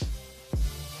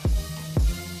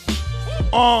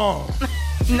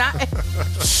Not.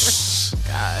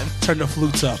 God. Turn the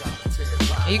flutes up.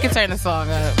 You can turn the song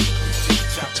up.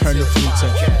 Turn the flutes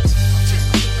up.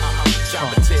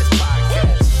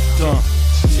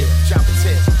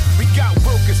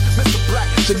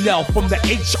 Janelle from the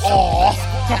HR.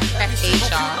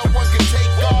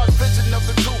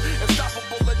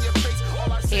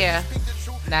 Yeah,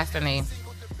 that's the name.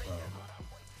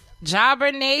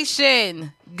 Jobber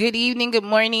Nation. Good evening, good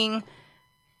morning.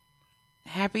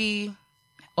 Happy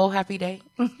day.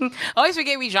 I always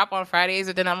forget we drop on Fridays,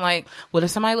 but then I'm like, what if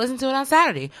somebody listens to it on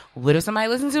Saturday? What if somebody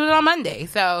listens to it on Monday?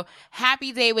 So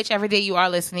happy day, whichever day you are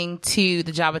listening to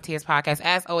the Jobber Tears podcast.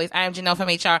 As always, I am Janelle from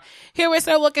HR, here with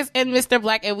Sir Lucas and Mr.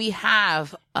 Black, and we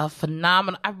have a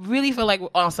phenomenal, I really feel like we're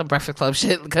on some Breakfast Club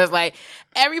shit, because like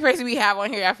every person we have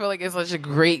on here, I feel like it's such a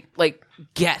great like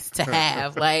guest to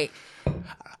have. Like,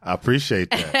 I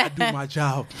appreciate that. I do my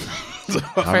job.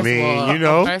 I mean, you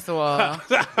know. First of all,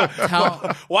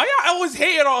 why y'all always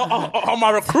hating on my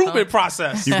recruitment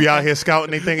process? You be out here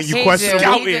scouting anything and you question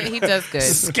He does good.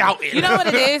 Scouting. You know what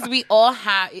it is? We all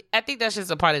have, I think that's just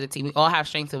a part of the team. We all have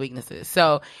strengths and weaknesses.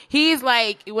 So he's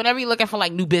like, whenever you're looking for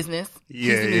like new business,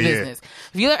 he's the new business.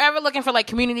 If you're ever looking for like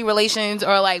community relations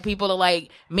or like people to like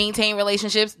maintain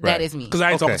relationships, that is me. Because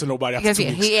I ain't talking to nobody after 2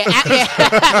 weeks.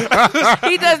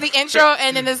 He does the intro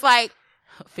and then it's like,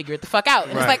 figure it the fuck out.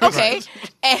 And it's like, okay.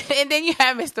 Right. And then you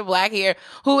have Mr. Black here,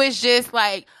 who is just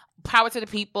like power to the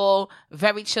people,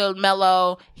 very chilled,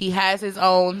 mellow. He has his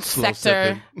own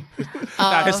sector.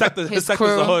 His sector's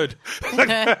the hood.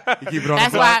 Keep it on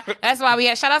That's why we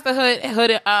had shout out to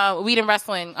Hood Weed and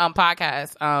Wrestling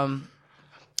podcast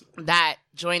that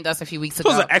joined us a few weeks ago.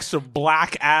 It was an extra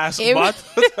black ass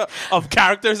month of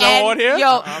characters that are on here.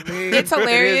 Yo, it's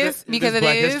hilarious because it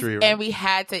is. History, right? And we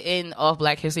had to end off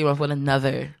Black History Month with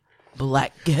another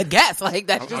black guest. Like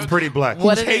that's just I'm pretty black.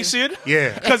 Who's Haitian?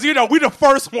 Yeah. Because, you know, we the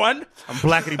first one. I'm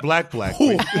blackity black.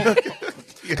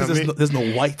 Because there's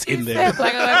no white in there.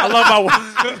 I love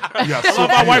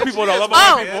my white people, though. I love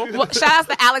my white people. Well, shout out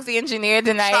to Alex the engineer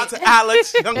tonight. Shout out to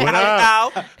Alex. Young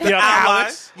Al. Yeah,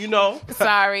 Alex. You know.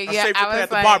 Sorry. I Yeah, saved I the play was at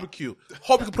the like, barbecue.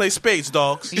 Hope you can play spades,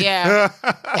 dogs. yeah.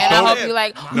 And I hope you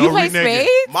like, you play spades?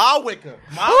 My wicker.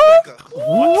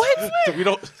 What? We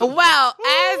don't. Well,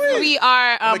 as we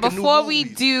are, Like a new before we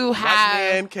movie. do Black have...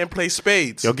 man can play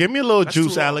spades. Yo, give me a little That's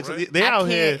juice, too long, Alex. right? They I out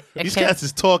here. can't- These I can't- cats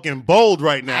is talking bold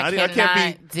right now. I can't cannot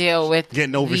be deal with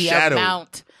getting the overshadowed.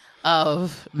 amount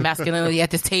of masculinity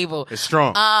at this table. It's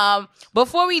strong.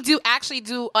 Before we do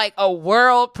like a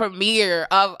world premiere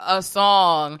of a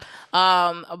song,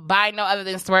 by no other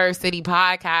than Swerve City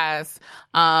Podcast,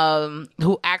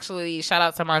 who actually shout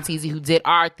out to Martizi who did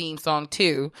our theme song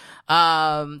too,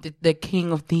 the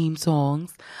king of theme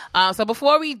songs. So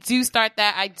before we do start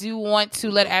that, I do want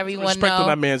to let everyone Respect know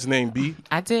that man's name, B.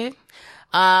 I did.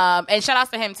 And shout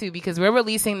outs to him too, because we're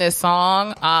releasing this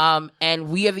song, and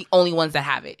we are the only ones that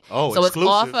have it. Oh, so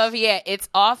exclusive. it's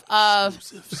off of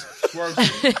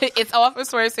it's off of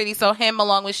Swerve City. So him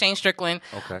along with Shane Strickland,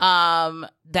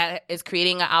 that is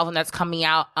creating an album that's coming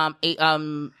out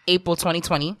April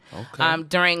 2020.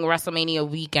 During WrestleMania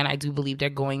weekend, I do believe they're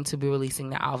going to be releasing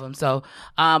the album. So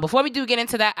before we do get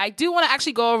into that, I do want to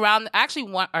actually go around. I actually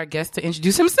want our guest to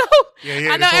introduce himself.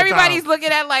 Yeah, I know everybody's looking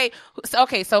at like,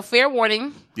 okay, so fair warning.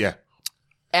 Yeah.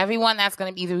 Everyone that's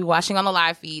going to be either watching on the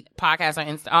live feed, podcast,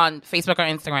 or on Facebook or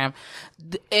Instagram,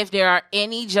 if there are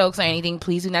any jokes or anything,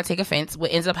 please do not take offense.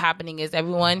 What ends up happening is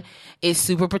everyone is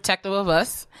super protective of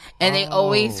us, and they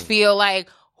always feel like,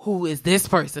 who is this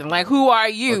person? Like, who are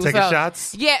you? Taking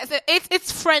shots? Yeah, so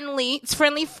it's friendly. It's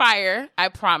friendly fire, I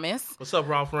promise. What's up,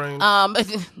 Ralph Rain?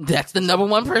 That's the number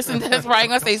one person that's probably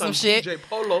going to say some shit. DJ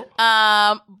Polo.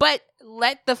 But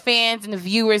let the fans and the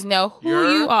viewers know who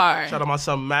you are. Shout out my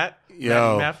son, Matt.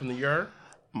 Yo. Matt from the Yer.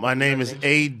 My name is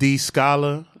A.D.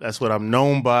 Scholar. That's what I'm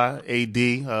known by,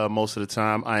 A.D. Most of the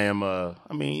time. I'm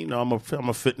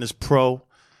a fitness pro.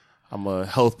 I'm a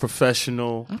health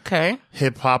professional. Okay.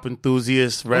 Hip-hop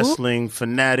enthusiast, wrestling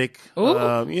fanatic. You know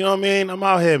what I mean? I'm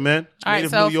out here, man. All right,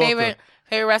 Native so New Yorker.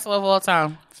 favorite wrestler of all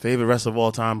time. Favorite wrestler of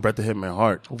all time, Bret the Hitman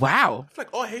Hart. Wow. I feel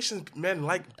like all Haitian men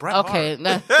like Bret Hart. Okay.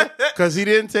 No. Because he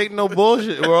didn't take no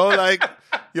bullshit, bro. Like,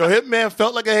 yo, Hitman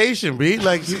felt like a Haitian, B.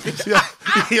 Like,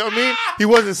 You know what I mean? He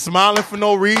wasn't smiling for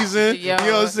no reason. Yo. You know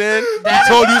what I'm saying? He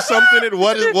told you something and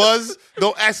what it was.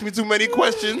 Don't ask me too many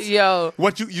questions. Yo.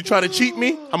 What you try to cheat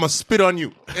me? I'm gonna spit on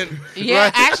you. And, Yeah,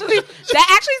 right? actually,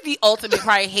 that is the ultimate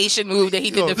probably Haitian move that he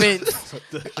did to Vince.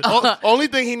 Only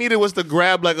thing he needed was to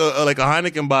grab like a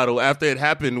Heineken bottle after it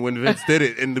happened when Vince did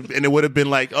it, and it would have been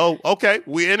like, oh, okay,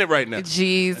 we in it right now.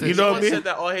 Jesus. You know what I Someone mean? said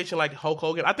that all Haitian like Hulk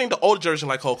Hogan. I think the older generation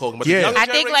like Hulk Hogan, but Yeah. the younger I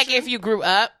think like generation- if you grew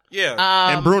up,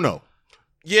 yeah, And Bruno,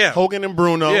 yeah, Hogan and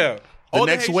Bruno. Yeah. The All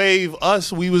the next Haitian- wave,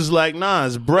 us, we was like, nah,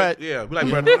 it's Brett. yeah, we like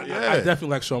Bret. I definitely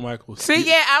like Shawn Michaels. see,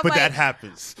 yeah, I'm But like, that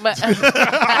happens. but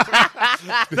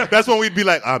That's when we'd be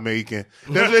like, American.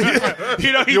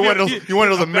 You're one of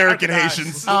those American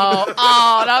Haitians.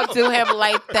 don't do him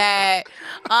like that.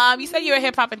 You said you're a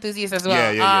hip hop enthusiast as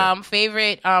well. Yeah.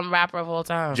 Favorite rapper of all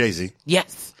time? Jay-Z.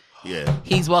 Yes, Yeah.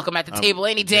 he's welcome at the table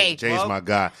any day. Jay's my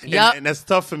guy. Yup. And that's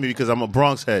tough for me because I'm a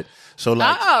Bronx head. So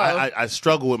like Oh. I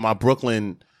struggle with my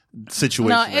Brooklyn situation.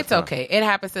 No, at it's times. okay. It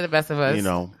happens to the best of us. You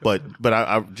know, but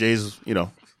I Jay's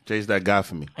that guy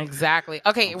for me. Exactly.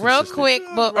 Okay, real quick,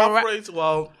 but Rough rates.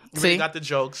 Well, See? we got the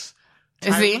jokes. See?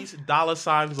 Tyrese dollar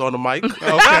signs on the mic.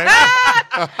 Okay.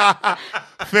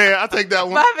 Fair. I'll take that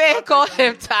one. my man called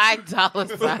him Ty Dolla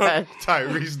Sign.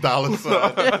 Tyrese Dollar Sign.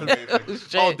 Oh,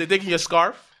 shit. Oh, they taking your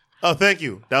scarf? Oh, thank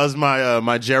you. That was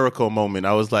my Jericho moment.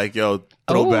 I was like, yo,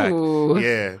 throwback. Ooh.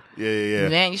 Yeah.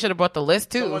 Man, you should have brought the list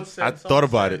too. Someone said, I thought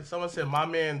about it. Someone said, my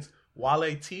man's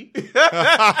Wale T.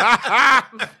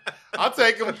 I'll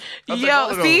take him.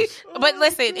 Yo, see? But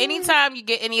listen, anytime you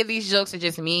get any of these jokes, it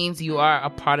just means you are a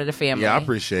part of the family. Yeah, I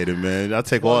appreciate it, man. I'll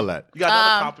take all that. You got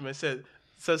another compliment.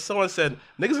 Someone said,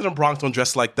 niggas in the Bronx don't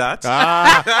dress like that.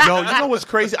 Yo, you know what's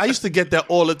crazy? I used to get that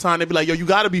all the time. They'd be like, yo, you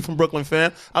got to be from Brooklyn,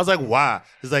 fam. I was like, why?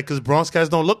 It's like, because Bronx cats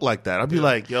don't look like that. I'd be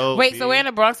like, yo. Wait, so where in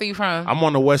the Bronx are you from? I'm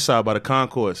on the west side by the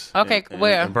concourse. Okay,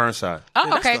 where? In Burnside.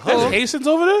 Oh, okay, There's cool. Haitians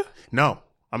over there? No,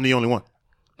 I'm the only one.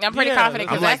 I'm pretty confident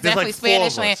because I'm like- that's there's definitely like four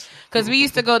of Spanish land. us. Because we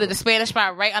used to go to the Spanish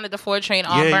spot right under the 4 train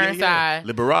on Burnside.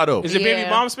 Liberato. Is your baby Yeah.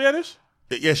 mom Spanish?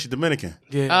 Yeah, she's Dominican.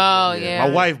 Oh, yeah. My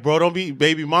wife, bro, don't be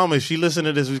baby mama. If she listen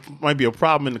to this, it might be a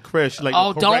problem in the crib. She's like, Oh,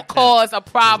 yo, don't correct that. cause a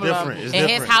problem different. It's in his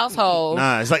different. household.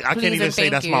 Nah, it's like I Please can't even and say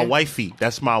thank that's you. my wifey.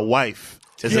 That's my wife.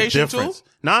 There's She a Haitian difference. too?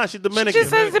 Nah, she's Dominican. She just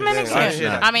says Dominican.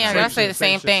 Nah. I mean, I say the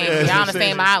same thing. Yeah, Y'all on the same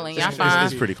same shit. island. Y'all fine.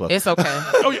 It's pretty close. It's okay.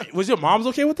 Oh, was your mom's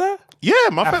okay with that? Yeah,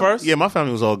 first? my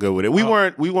family was all good with it. We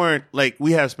weren't like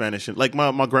we have Spanish. Like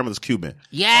my grandmother's Cuban.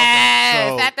 Yes,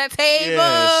 So- at the table.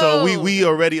 Yeah, so we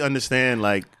already understand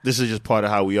like this is just part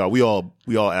of how we are. We all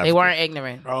African. They weren't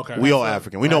ignorant. Okay. We all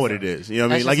African. We know what it is. You know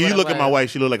what I mean? That's Like just you what look it at my was. wife,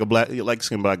 she look like a light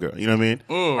skinned black girl. You know what I mean?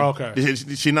 Okay.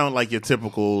 She not like your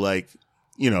typical like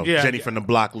Yeah, Jenny yeah. from the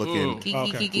block looking. Kiki,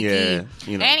 Okay. kiki, Yeah,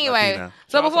 kiki. you know, Anyway, Latina.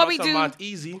 so before we do,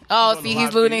 Easy. see,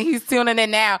 he's tuning in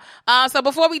now. So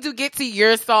before we do get to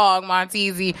your song,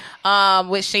 Monteezy,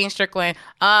 with Shane Strickland,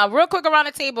 real quick around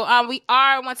the table, we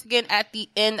are once again at the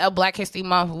end of Black History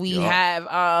Month. We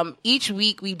have each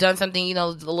week we've done something a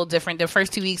little different. The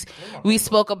first 2 weeks we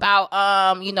spoke about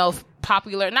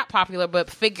not popular, but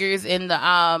figures in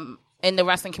the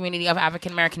wrestling community of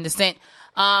African American descent.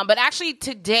 But actually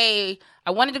today, I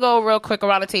wanted to go real quick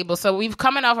around the table. So we've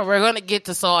coming off and we're going to get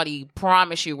to Saudi.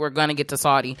 Promise you, we're going to get to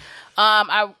Saudi.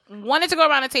 I wanted to go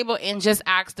around the table and just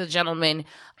ask the gentleman,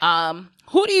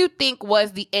 who do you think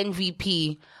was the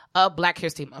MVP of Black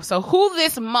History Month? So who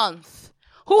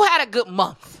had a good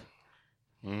month?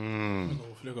 And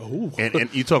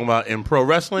you talking about in pro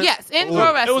wrestling? Yes, in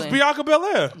pro wrestling. It was Bianca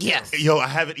Belair. Yes. Yo, I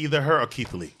have it either her or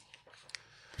Keith Lee.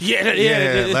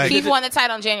 Yeah. like- Keith won the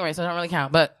title in January, so it don't really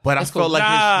count. But I it's felt cool.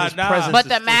 like his Nah. presence. But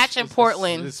the is- match in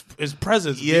Portland. His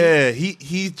presence. Yeah,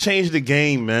 he changed the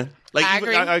game, man. Like I even-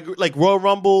 agree. I agree. Like Royal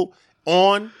Rumble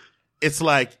on, it's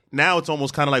like now it's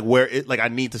almost kind of like where it like I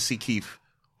need to see Keith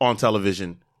on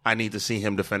television. I need to see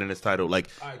him defending his title. Like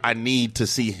I need to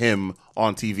see him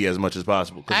on TV as much as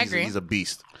possible I because agree. he's a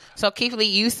beast. So Keith Lee,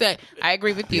 you said, I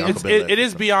agree with you. Bianca It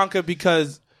is Bianca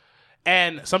because,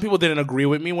 and some people didn't agree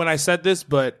with me when I said this,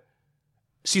 but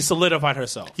she solidified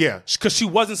herself. Yeah. Because she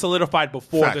wasn't solidified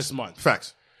before Facts. this month.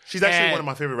 Facts. She's actually And- one of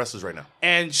my favorite wrestlers right now.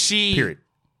 And Period.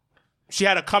 she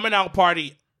had a coming out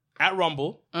party at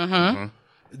Rumble. Mm-hmm.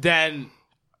 Then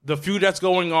the feud that's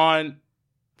going on,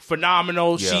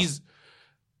 phenomenal. Yeah.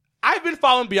 I've been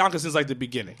following Bianca since like the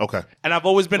beginning. Okay. And I've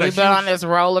always been We've been on this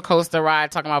roller coaster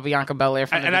ride talking about Bianca Belair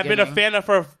from the and I've been a beginning. fan of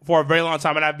her for a very long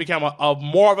time, and I've become a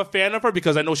more of a fan of her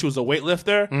because I know she was a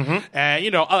weightlifter,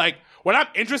 and like when I'm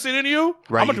interested in you,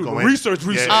 Right, I'm gonna you do go the in. research.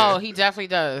 Yeah. Oh, he definitely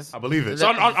does. I believe it. So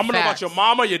I'm gonna know about Facts. your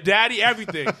mama, your daddy,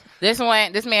 everything. This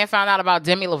man found out about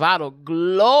Demi Lovato.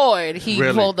 Lord, he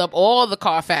Really? pulled up all the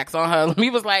car facts on her. We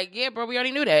was like, yeah, bro, we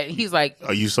already knew that. He's like,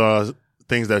 You saw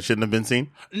things that shouldn't have been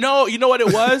seen? No, you know what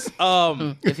it was?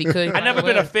 if he could, I never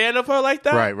been a fan of her like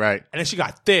that. Right. And then she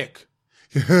got thick.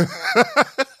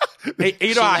 Hey,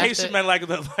 you know, I hate shit, man, like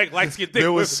light skin thick.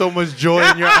 There was so much joy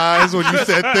in your eyes when you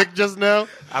said thick just now.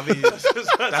 I mean,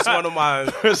 that's one of my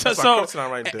that's my kryptonite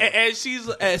right there. And she's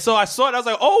so I saw it. I was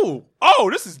like, oh,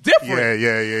 this is different.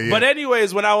 Yeah. But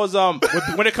anyways, when I was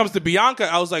when it comes to Bianca,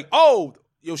 I was like, oh,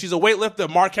 yo, she's a weightlifter.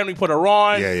 Mark Henry put her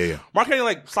on. Yeah. Mark Henry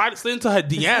like slid into her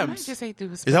DMs.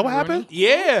 Is that what happened?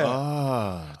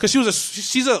 Yeah, because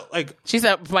she's a like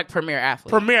premier athlete.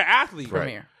 premier athlete.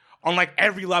 Premier. On like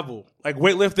every level, like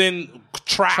weightlifting,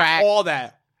 track, all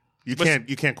that. You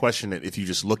can't question it if you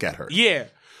just look at her. Yeah.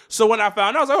 So when I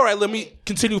found out, I was like, all right, let me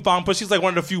continue following. But she's like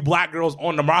one of the few black girls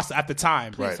on the roster at the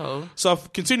time. Right. So I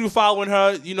continue following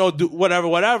her, you know, do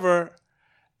whatever.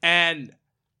 And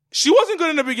she wasn't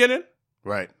good in the beginning.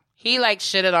 Right. He like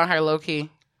shitted on her low key.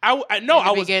 I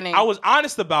was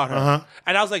honest about her.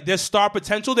 And I was like, there's star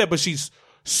potential there, but she's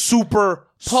super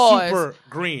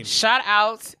green. Shout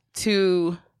out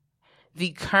to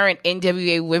the current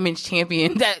NWA Women's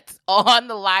Champion that's on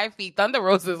the live feed. Thunder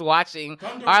Rosa is watching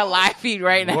our live feed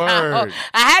right now. Word.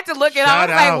 I had to look it up. I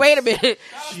was Shout like, wait a minute.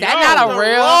 That's not a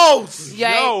real.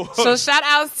 Yeah. Yo. So shout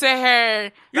outs to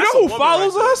her. You know who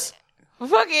follows us? Fucking,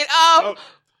 what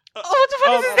the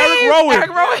fuck is his Eric name? Rowan. Eric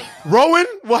Rowan. Rowan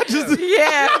watches this.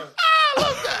 Yeah.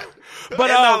 But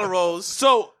Nyla Rose.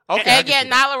 So And yeah,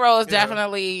 Nyla Rose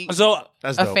definitely That's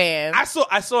a dope. fan. I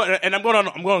saw it, and I'm going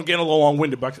to get a little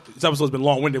long-winded, but this episode's been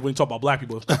long-winded when you talk about black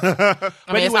people. I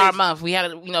mean, it's our month. We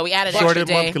added Shortest extra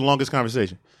day. month, longest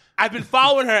conversation. I've been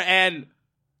following her, and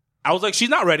I was like, she's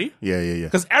not ready. Yeah.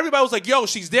 Because everybody was like, yo,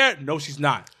 she's there. No, she's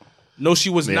not. No, she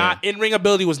was not. In-ring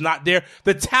ability was not there.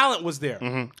 The talent was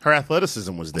there. Her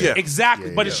athleticism was there.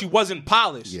 Exactly, but she wasn't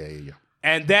polished. Yeah.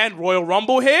 And then Royal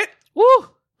Rumble hit. Woo!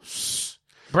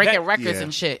 Breaking records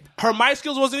and shit. Her mic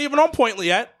skills wasn't even on point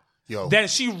yet. Yo. Then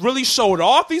she really showed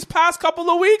off these past couple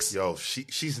of weeks. Yo,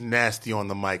 she's nasty on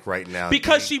the mic right now.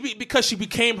 Because she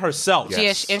became herself.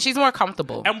 Yes. Yeah, and she's more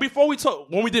comfortable. And before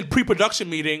when we did pre-production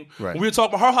meeting, Right. we were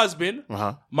talking about her husband,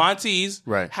 Montez,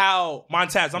 Right. how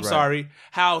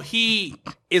he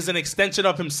is an extension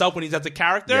of himself when he's as a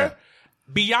character. Yeah.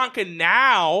 Bianca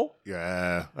now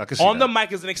I can see on that. the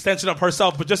mic is an extension of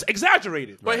herself, but just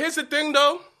exaggerated. But here's the thing,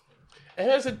 though. And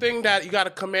here's the thing that you got to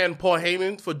commend Paul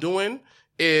Heyman for doing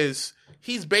is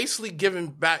he's basically giving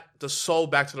back the soul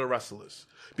back to the wrestlers.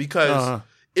 Because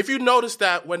if you notice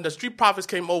that when the Street Profits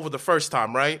came over the first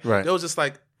time, right? Right. It was just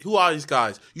like, who are these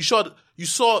guys? You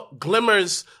saw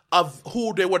glimmers of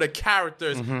who they were, the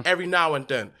characters, every now and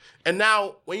then. And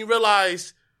now when you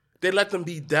realize they let them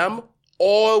be them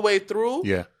all the way through,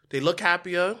 they look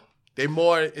happier. They're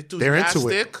more enthusiastic. They're into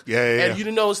it. Yeah. And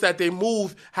you notice that their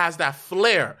move has that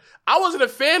flair. I wasn't a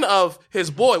fan of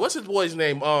his boy. What's his boy's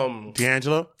name?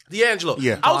 D'Angelo?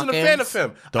 Yeah. I wasn't a fan of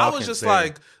him. I was just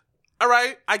like, all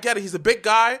right, I get it. He's a big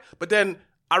guy. But then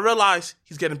I realized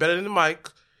he's getting better than the mic.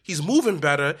 He's moving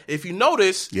better. If you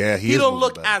notice, he don't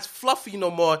look as fluffy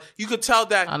no more. You could tell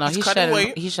that he's cutting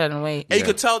weight. He's shedding weight. And you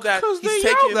could tell that Because he's they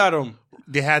taking... yelled at him.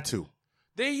 They had to.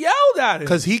 They yelled at him.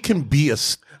 Because he can be a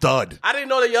stud. I didn't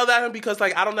know they yelled at him because,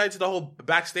 like, I don't know into the whole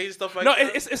backstage stuff like No,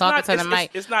 that. it's Talking not. to the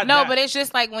mic. It's not. No, that. but it's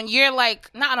just like when you're like,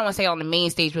 I don't want to say on the main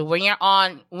stage, but when you're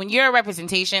a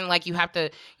representation, like you have to,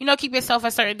 keep yourself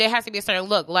a certain. There has to be a certain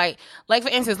look. Like for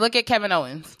instance, look at Kevin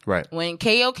Owens. Right. When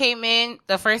KO came in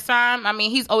the first time, I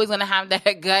mean, he's always gonna have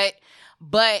that gut,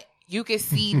 but you can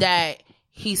see that.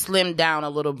 He slimmed down a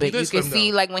little bit. You can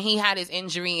see, like, when he had his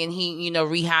injury and he,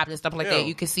 rehabbed and stuff like that,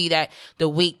 you can see that the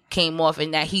weight came off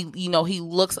and that he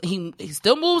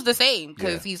still moves the same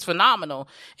because he's phenomenal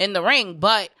in the ring.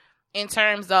 But in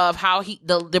terms of how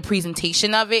the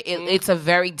presentation of it, it's a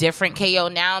very different KO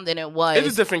now than it was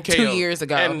It's a different KO. 2 years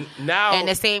ago. And now... And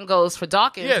the same goes for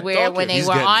Dawkins, when they He's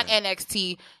were getting on there.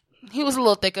 NXT, he was a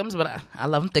little thickums, but I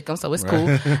love him thickums, so it's cool.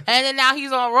 And then now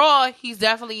he's on Raw. He's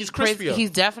definitely crispier.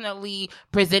 he's definitely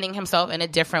presenting himself in a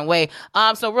different way.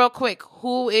 So real quick,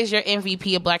 who is your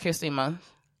MVP of Black History Month?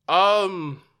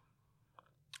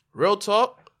 Real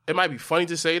talk, it might be funny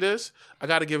to say this. I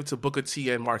got to give it to Booker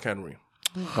T and Mark Henry.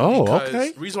 Oh,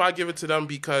 The reason why I give it to them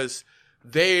because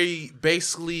they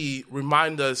basically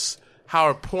remind us how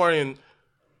important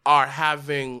are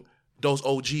having those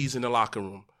OGs in the locker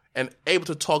room. and able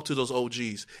to talk to those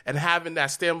OGs and having that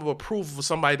stamp of approval for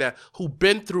somebody who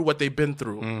been through what they've been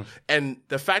through. And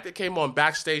the fact it came on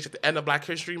backstage at the end of Black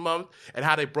History Month and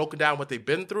how they broke down what they've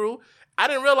been through, I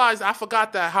didn't realize, I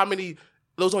forgot that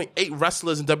there was only 8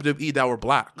 wrestlers in WWE that were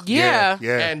black. Yeah.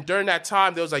 And during that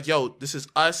time, they was like, yo, this is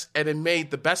us, and it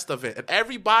made the best of it. And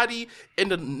everybody in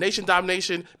the Nation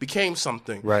Domination became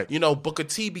something. Right. Booker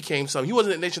T became something. He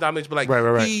wasn't in Nation Domination,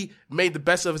 but he made the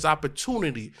best of his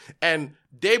opportunity. And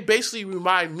they basically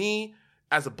remind me,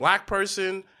 as a black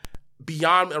person,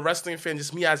 beyond a wrestling fan,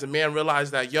 just me as a man,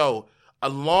 realize that, yo,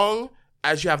 as long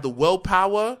as you have the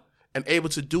willpower and able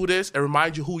to do this and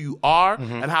remind you who you are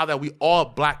and how that we all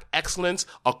black excellence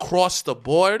across the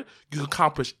board, you can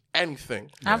accomplish anything.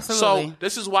 Absolutely. So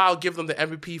this is why I'll give them the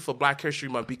MVP for Black History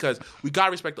Month, because we got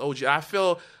to respect the OG. I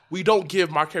feel we don't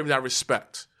give Mark Henry that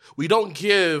respect. We don't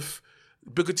give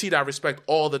Booker T that respect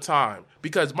all the time,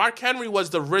 because Mark Henry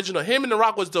was the original. Him and The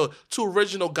Rock was the 2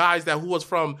 original guys who was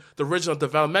from the original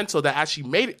developmental that actually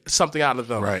made something out of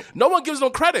them. Right. No one gives them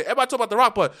credit. Everybody talk about The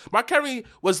Rock, but Mark Henry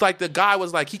was like the guy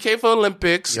he came from the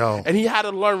Olympics and he had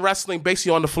to learn wrestling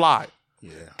basically on the fly.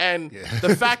 Yeah. And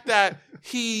the fact that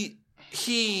he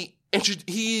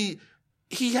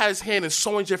had his hand in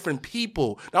so many different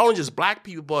people, not only just black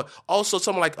people, but also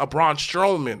someone like a Braun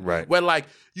Strowman, right? Where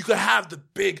you could have the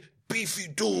big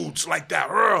beefy dudes like that,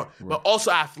 but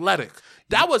also athletic.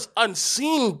 That was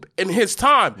unseen in his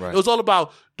time. Right. It was all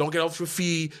about don't get off your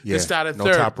feet, this, that, and no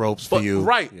third. Top ropes for you.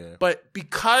 Right. Yeah. But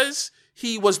because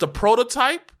he was the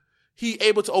prototype, he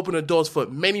able to open the doors for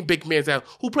many big men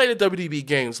who played the WWE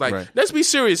games. Let's be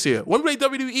serious here. When we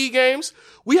played WWE games,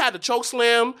 we had the choke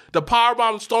slam, the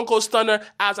powerbomb, Stone Cold Stunner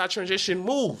as our transition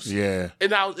moves. Yeah.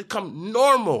 And now it come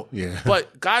normal. Yeah.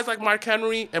 But guys like Mark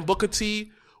Henry and Booker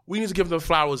T, we need to give them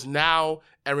flowers now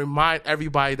and remind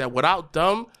everybody that without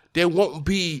them, there won't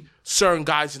be certain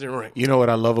guys in the ring. You know what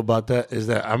I love about that is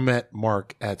that I met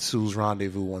Mark at Sue's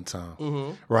Rendezvous one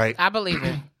time, right? I believe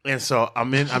it. And so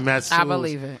I'm at Sue's. I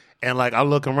believe it. And I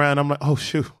look around, I'm like, oh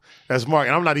shoot, that's Mark,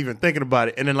 and I'm not even thinking about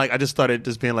it. And then I just started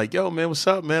just being like, yo man, what's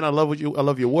up, man? I love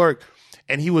your work.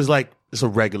 And he was like, it's a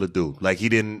regular dude. He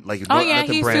didn't he's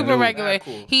super new. regular.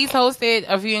 Cool. He's hosted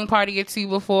a viewing party or 2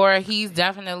 before. He's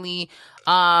definitely.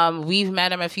 We've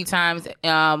met him a few times.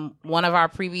 One of our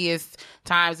previous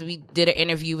times we did an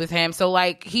interview with him. So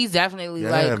he's definitely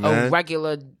a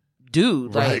regular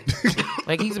dude. Right.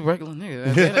 He's a regular nigga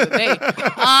at the end of the day.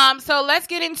 So let's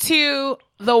get into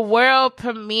the world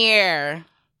premiere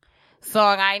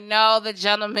song. I know the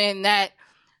gentleman that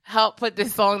helped put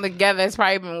this song together has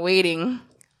probably been waiting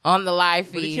on the live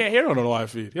feed. But he can't hear it on the live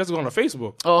feed. He has to go on the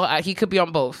Facebook. Oh, he could be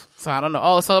on both. So I don't know.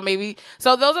 Oh, so maybe.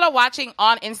 So those that are watching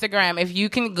on Instagram, if you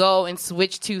can go and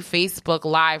switch to Facebook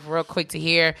Live real quick to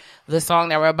hear the song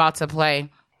that we're about to play.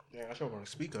 Yeah, I should have on a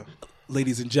speaker.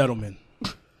 Ladies and gentlemen.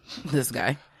 This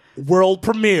guy. World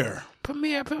premiere.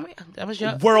 Premiere. That was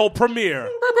your... World premiere.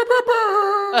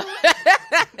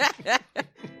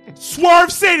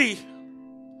 Swerve City.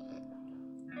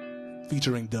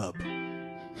 Featuring Dub.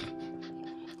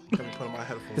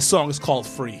 This song is called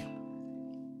Free.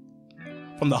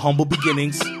 From the Humble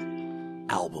Beginnings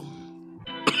album.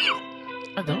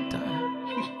 I don't die.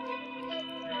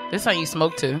 This song you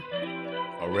smoke to.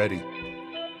 Already.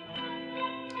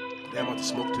 Yeah, I'm about to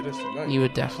smoke to this tonight. You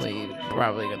would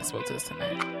probably gonna smoke to this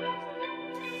tonight.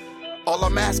 All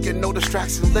I'm asking, no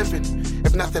distraction living.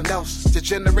 If nothing else, the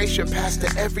generation passed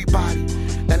to everybody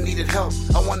that needed help.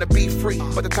 I want to be free,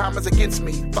 but the time is against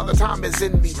me. Father, time is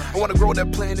in me. I want to grow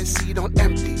that planted seed on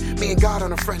empty. Me and God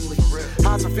on a friendly.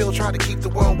 How's it feel trying to keep the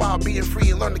world while being free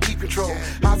and learn to keep control?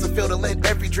 How's it feel to let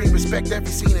every dream respect every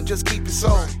scene and just keep it so?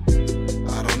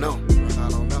 I don't know.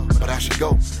 But I should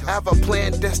go. I have a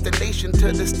planned destination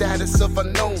to the status of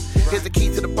unknown. Here's the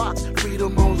key to the box,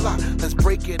 freedom on lock. Let's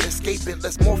break it, escape it,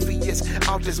 let's Morpheus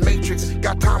out this matrix.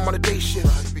 Got time on the day shift.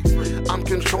 I'm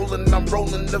controlling, I'm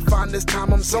rolling to find this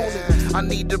time I'm zoning. I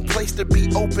need a place to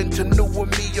be open to new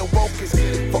and me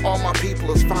awoken. For all my people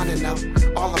is finding out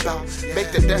all about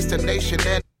make the destination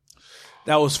and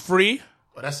that was Free.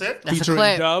 Well, that's it. That's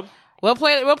featuring Dub. We'll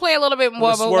play a little bit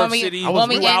more, but when we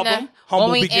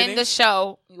end the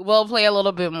show, we'll play a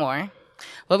little bit more.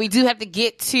 But we do have to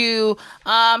get to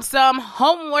some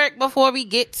homework before we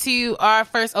get to our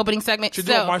first opening segment. Should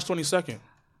do it March 22nd.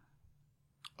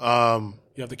 You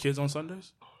have the kids on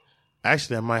Sundays?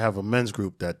 Actually, I might have a men's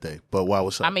group that day. But why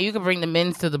was up? I mean, you can bring the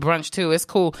men's to the brunch too. It's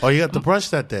cool. Oh, you got the brunch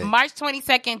that day. March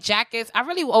 22nd, jackets. I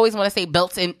really always want to say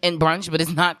belts and brunch, but it's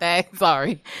not that.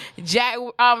 Sorry.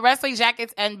 Wrestling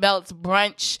jackets and belts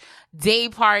brunch day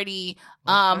party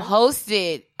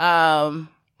hosted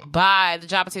by the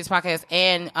Job of Tears podcast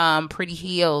and Pretty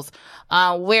Heels,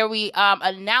 where we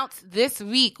announced this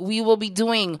week we will be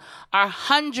doing our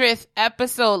 100th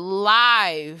episode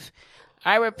live.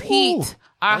 I repeat,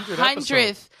 our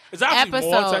 100th Is that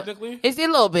episode. More, technically? It's a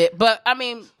little bit, but I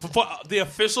mean, for the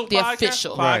official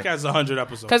podcast is 100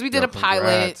 episodes because we did a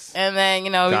pilot, and then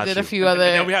we did a few other.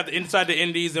 And then we have the Inside the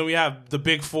Indies, and we have the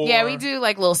Big Four. Yeah, we do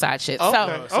like little side shit.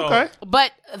 Okay.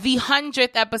 But the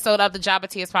 100th episode of the Job of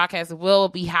Tears podcast will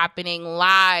be happening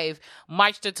live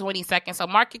March the 22nd. So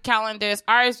mark your calendars,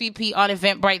 RSVP on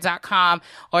Eventbrite.com,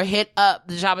 or hit up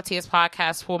the Job of Tears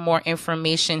podcast for more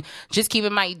information. Just keep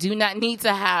in mind, you do not need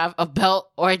to have a belt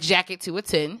or a jacket to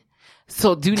attend.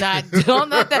 So don't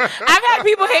let that. I've had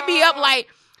people hit me up like,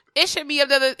 it should be up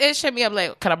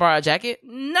like, can I borrow a jacket?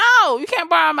 No, you can't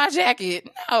borrow my jacket.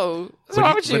 No. What's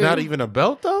wrong with you? But not even a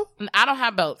belt though? I don't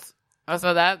have belts.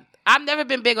 So that I've never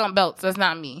been big on belts. That's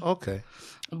not me. Okay.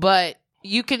 But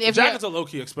you can if jackets are low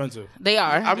key expensive. They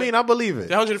are. I mean, I believe it.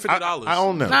 They're $150. I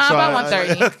own them. Nah, so about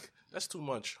 $130. That's too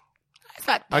much.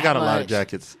 I got a lot of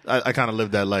jackets. I kind of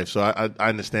live that life, so I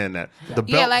understand that. The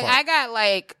belt part. I got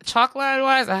like chalk line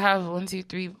wise. I have 1, 2,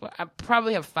 3. I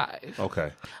probably have 5.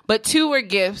 Okay, but 2 were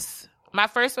gifts. My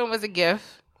first one was a gift,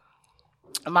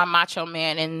 my Macho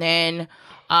Man, and then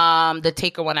the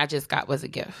Taker one I just got was a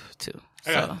gift too.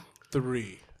 I got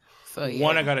 3. So yeah.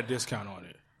 One I got a discount on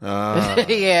it.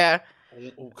 Yeah,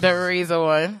 the reason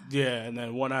one. Yeah, and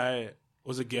then one I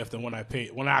was a gift, and when I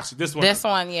paid, this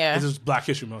is Black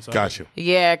History Month. So got you.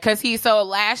 Yeah, because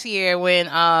last year when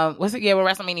when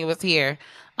WrestleMania was here,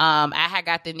 I had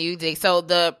got the New Day. So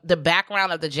the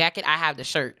background of the jacket, I have the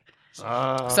shirt.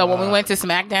 So when we went to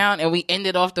SmackDown and we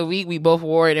ended off the week, we both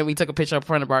wore it and we took a picture up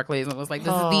front of Barclays and was like,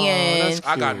 "This is the end."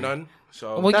 I got none.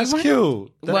 So that's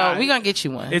cute. Well, we're gonna get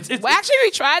you one. Actually,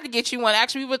 we tried to get you one.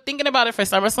 Actually, we were thinking about it for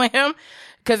SummerSlam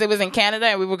because it was in Canada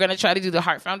and we were gonna try to do the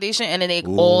Heart Foundation and then they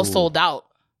all sold out.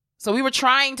 So we were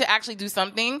trying to actually do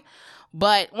something.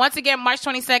 But once again, March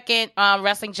 22nd,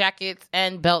 wrestling jackets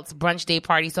and belts brunch day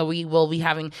party. So we will be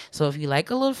having, so if you like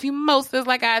a little few mimosas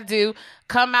like I do,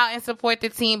 come out and support the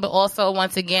team. But also,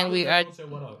 once again, we are,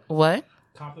 what?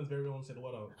 Compton's very own said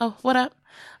what up. Oh, what up?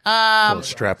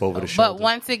 Strap over the shoulder. But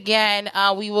once again,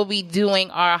 we will be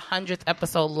doing our 100th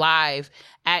episode live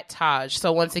at Taj.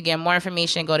 So once again, more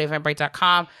information, go to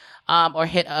eventbrite.com, or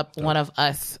hit up one of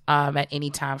us, at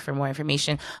any time for more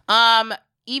information.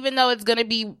 Even though it's going to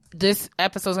be, this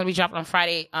episode's going to be dropped on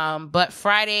Friday, but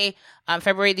Friday,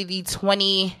 February the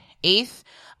 28th,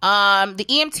 the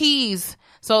EMTs,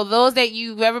 so those that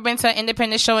you've ever been to an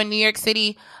independent show in New York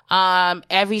City,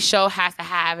 every show has to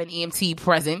have an EMT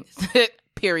present,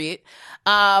 period.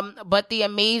 But the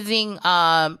amazing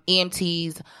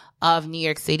EMTs of New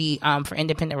York City for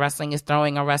independent wrestling is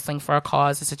throwing a Wrestling for a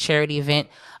Cause. It's a charity event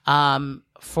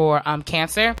for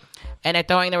cancer. And they're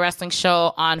throwing the wrestling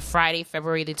show on Friday,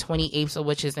 February the 28th, so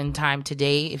which is in time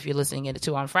today if you're listening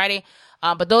to on Friday.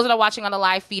 But those that are watching on the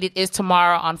live feed, it is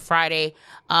tomorrow on Friday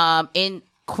in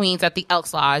Queens at the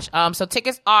Elks Lodge. So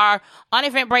tickets are on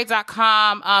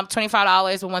Eventbrite.com,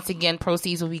 $25. But once again,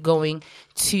 proceeds will be going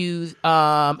to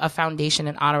a foundation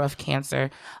in honor of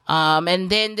cancer. And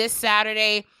then this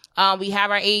Saturday, we have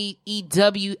our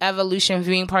AEW Evolution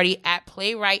viewing party at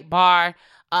Playwright Bar.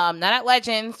 Not at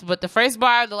Legends, but the first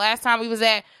bar, the last time we was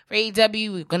at for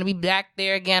AEW, we're going to be back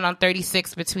there again on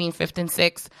 36 between 5th and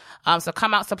 6th. So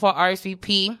come out, support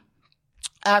RSVP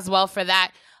as well for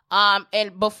that.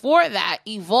 And before that,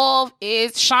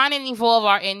 Sean and Evolve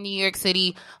are in New York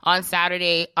City on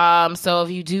Saturday. So if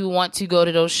you do want to go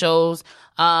to those shows,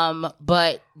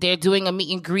 but they're doing a meet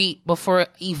and greet before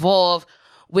Evolve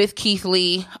with Keith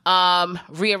Lee,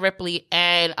 Rhea Ripley,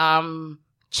 and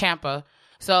Ciampa.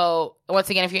 So once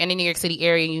again, if you're in the New York City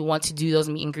area and you want to do those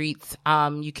meet and greets,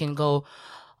 you can go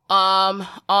on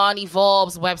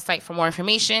Evolve's website for more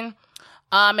information.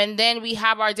 And then we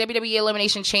have our WWE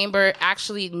Elimination Chamber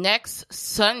actually next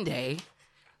Sunday.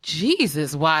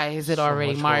 Jesus, why is it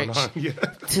already March? Yeah.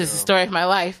 This is the story of my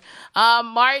life.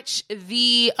 March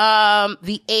the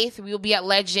 8th, we will be at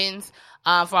Legends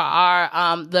for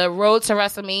our the Road to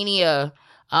WrestleMania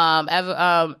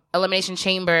Elimination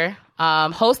Chamber.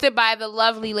 Hosted by the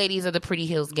lovely ladies of the Pretty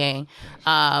Heels gang.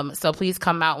 So please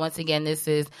come out. Once again, this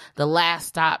is the last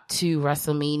stop to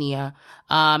WrestleMania.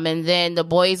 And then the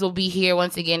boys will be here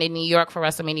once again in New York for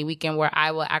WrestleMania weekend, where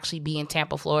I will actually be in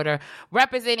Tampa, Florida,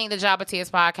 representing the Job of Tears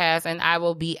podcast. And I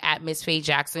will be at Miss Faye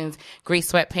Jackson's Great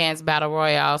Sweatpants Battle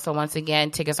Royale. So once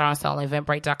again, tickets are on sale on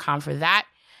Eventbrite.com for that.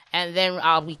 And then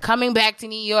I'll be coming back to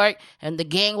New York, and the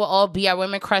gang will all be at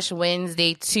Women Crush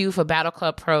Wednesday 2 for Battle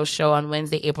Club Pro show on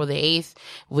Wednesday, April the 8th,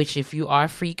 which if you are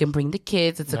free, you can bring the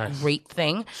kids. It's a great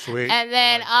thing. Sweet. And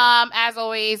then, as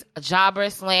always, Jobber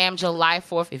Slam July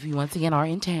 4th, if you once again are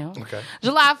in town. Okay.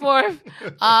 July 4th,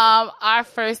 our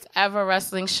first ever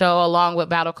wrestling show along with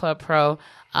Battle Club Pro.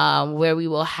 Where we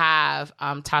will have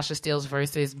Tasha Steelz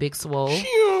versus Big Swole.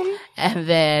 And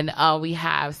then we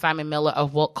have Simon Miller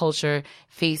of Woke Culture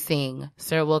facing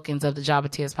Sir Wilkins of the Job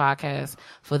of Tears podcast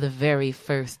for the very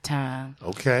first time.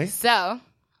 Okay. So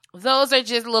those are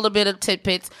just a little bit of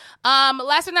tidbits.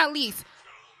 Last but not least,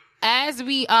 as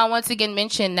we once again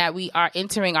mentioned that we are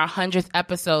entering our 100th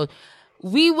episode,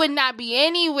 we would not be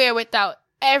anywhere without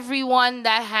everyone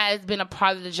that has been a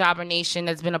part of the Jobber Nation,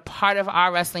 that's been a part of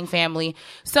our wrestling family.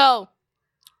 So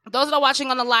those that are watching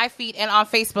on the live feed and on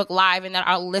Facebook Live and that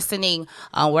are listening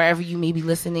wherever you may be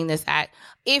listening this at,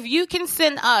 if you can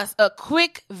send us a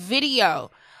quick video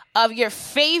of your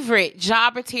favorite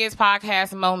Jobber Tears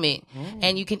podcast moment,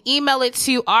 and you can email it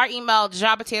to our email,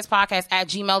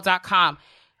 jobbertearspodcast@gmail.com.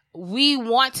 We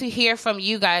want to hear from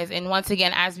you guys. And once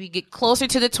again, as we get closer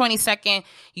to the 22nd,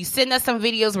 you send us some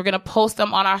videos. We're going to post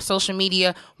them on our social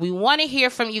media. We want to hear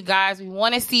from you guys. We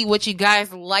want to see what you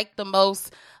guys like the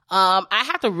most. I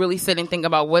have to really sit and think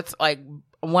about what's like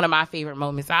one of my favorite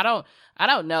moments. I don't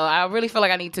know. I really feel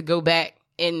like I need to go back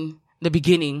in the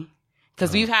beginning.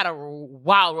 Because we've had a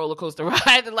wild roller coaster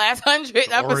ride the last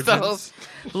 100 episodes.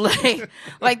 Like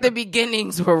the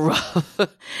beginnings were rough.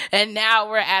 And now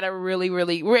we're at a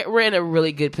we're in a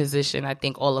really good position. I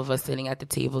think all of us sitting at the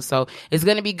table. So it's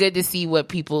going to be good to see what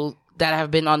people that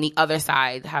have been on the other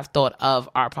side have thought of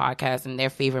our podcast and their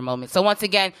favorite moments. So once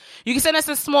again, you can send us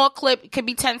a small clip. It could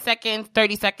be 10 seconds,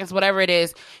 30 seconds, whatever it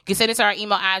is. You can send it to our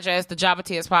email address, the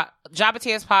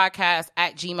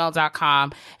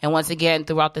jobbertearspodcast@gmail.com. And once again,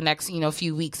 throughout the next,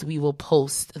 few weeks, we will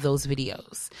post those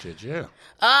videos. Yeah.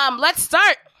 Let's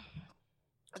start.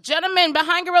 Gentlemen,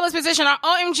 behind Gorilla's position, our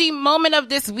OMG moment of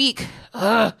this week.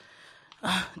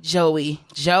 Joey,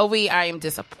 I am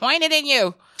disappointed in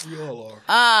you.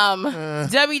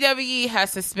 WWE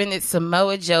has suspended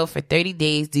Samoa Joe for 30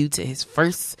 days due to his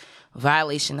first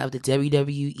violation of the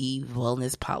WWE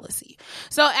wellness policy.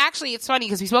 So actually, it's funny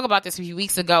because we spoke about this a few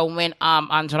weeks ago when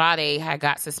Andrade had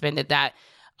got suspended, that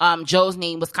Joe's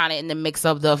name was kind of in the mix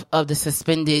of the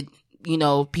suspended,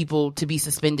 people to be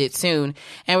suspended soon.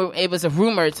 And it was a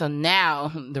rumor. So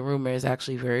now the rumor is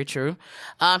actually very true.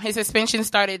 His suspension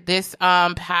started this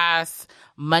past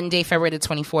Monday, February the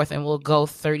 24th, and will go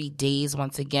 30 days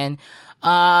once again.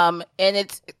 And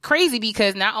it's crazy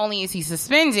because not only is he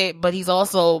suspended, but he's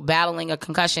also battling a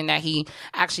concussion that he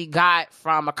actually got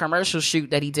from a commercial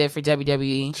shoot that he did for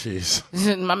WWE.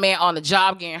 Jeez. My man on the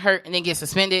job getting hurt and then get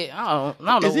suspended. I don't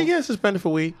know. Is he getting suspended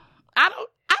for weed? I don't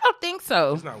think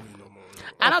so. It's not weed no more.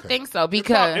 I don't think so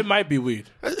because it might be weed.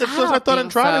 I thought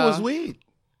Andrade was weed.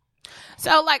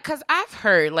 So, because I've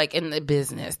heard, in the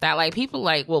business that, people,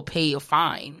 will pay a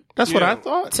fine. That's what I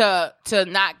thought. To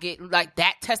not get,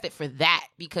 that tested for that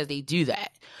because they do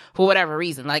that for whatever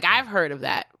reason. I've heard of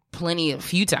that a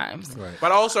few times. Right.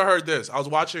 But I also heard this. I was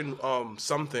watching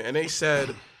something, and they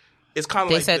said it's kind of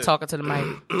They said talking to the mic.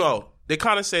 No, they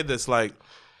kind of say this,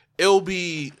 it'll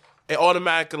be an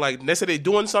automatic, they say they're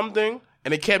doing something,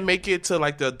 and they can't make it to,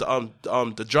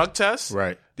 the drug test.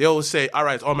 Right. They always say, all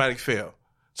right, it's automatic fail.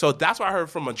 So that's what I heard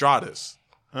from Andrade.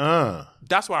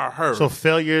 That's what I heard. So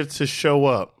failure to show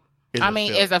up.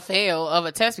 Is a fail of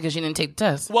a test because you didn't take the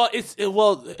test. Well,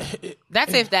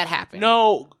 that's if that happened.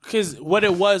 No, because what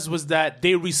it was that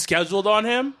they rescheduled on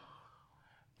him,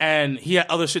 and he had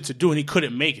other shit to do, and he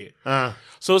couldn't make it.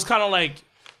 So it's kind of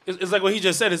it's like what he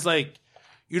just said. It's like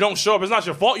you don't show up. It's not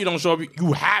your fault you don't show up.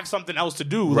 You have something else to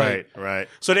do. Right.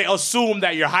 So they assume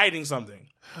that you're hiding something.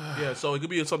 Yeah, so it could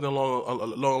be something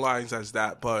along lines as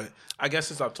that, but I guess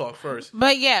since I've talked first.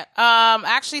 But yeah,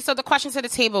 actually, so the question to the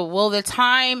table, will the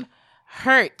time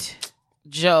hurt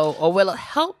Joe or will it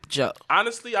help Joe?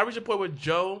 Honestly, I reach a point with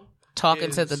Joe. Talking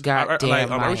to the goddamn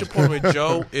mic. I reach a point with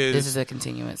Joe is... This is a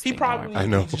continuous He thing, probably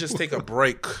needs to just take a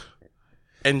break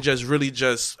and just really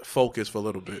just focus for a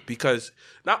little bit. Because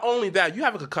not only that, you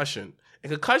have a concussion.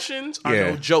 And concussions are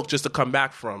no joke just to come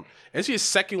back from. And it's your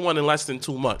second one in less than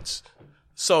 2 months.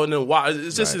 So in a while,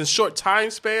 it's just in a short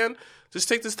time span. Just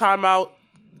take this time out,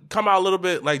 come out a little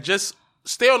bit, just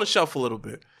stay on the shelf a little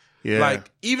bit. Yeah.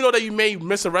 Even though that you may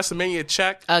miss a WrestleMania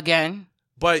check again,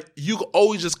 but you can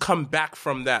always just come back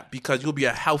from that because you'll be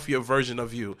a healthier version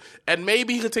of you. And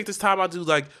maybe he could take this time out to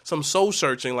do some soul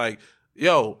searching.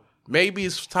 Maybe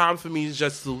it's time for me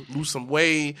just to lose some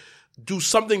weight, do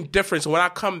something different. So when I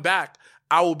come back,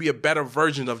 I will be a better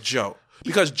version of Joe.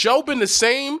 Because Joe been the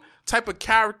same type of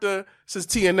character since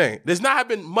TNA. There's not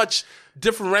been much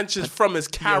differentiation from his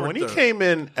character. When he came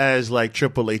in as like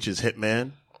Triple H's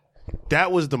hitman,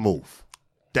 that was the move.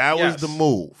 That was the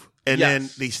move. And then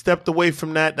they stepped away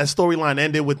from that. That storyline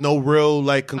ended with no real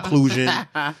like conclusion.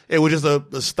 It was just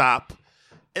a stop.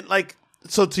 And like,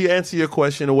 so to answer your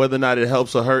question of whether or not it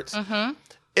helps or hurts,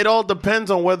 it all depends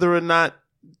on whether or not,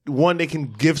 one, they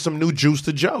can give some new juice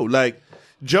to Joe. Like,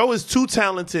 Joe is too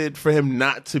talented for him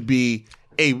not to be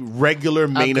a regular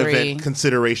main event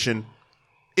consideration.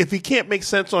 If he can't make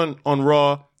sense on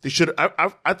Raw, they should.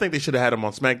 I think they should have had him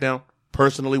on SmackDown.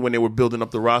 Personally, when they were building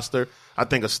up the roster, I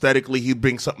think aesthetically he'd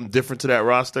bring something different to that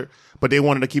roster. But they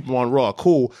wanted to keep him on Raw.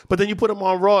 Cool. But then you put him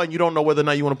on Raw, and you don't know whether or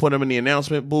not you want to put him in the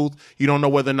announcement booth. You don't know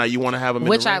whether or not you want to have him in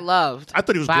the ring. I loved. I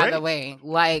thought he was by great. the way,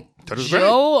 like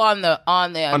Joe on the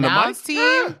announce team.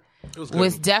 Yeah.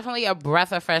 Was definitely a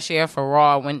breath of fresh air for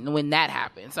Raw when that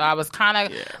happened. So I was kind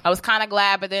of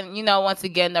glad, but then once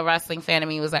again the wrestling fan of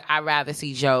me was like, I'd rather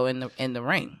see Joe in the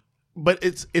ring. But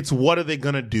it's what are they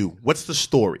gonna do? What's the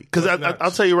story? Because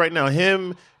I'll tell you right now,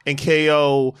 him and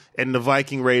KO and the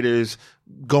Viking Raiders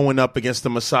going up against the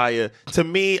Messiah. To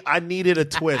me, I needed a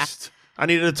twist. I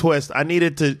needed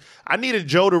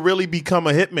Joe to really become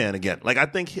a hitman again. Like, I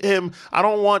think I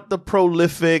don't want the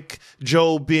prolific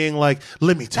Joe being like,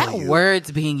 let me tell you. That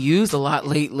word's being used a lot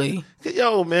lately.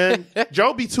 Yo, man,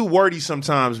 Joe be too wordy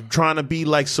sometimes, trying to be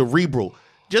like cerebral.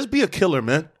 Just be a killer,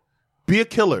 man. Be a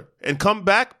killer and come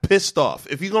back pissed off.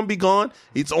 If you're going to be gone,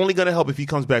 it's only going to help if he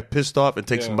comes back pissed off and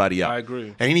takes somebody out. I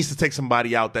agree. And he needs to take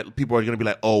somebody out that people are going to be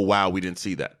like, oh, wow, we didn't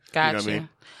see that. Gotcha. You know what I mean?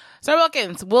 So,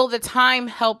 Wilkins, will the time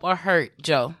help or hurt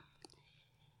Joe?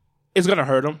 It's gonna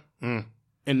hurt him,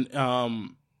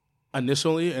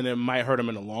 initially, and it might hurt him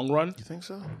in the long run. You think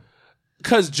so?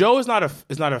 Because Joe is not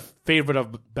a favorite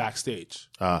of backstage.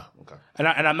 Okay. And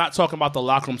I'm not talking about the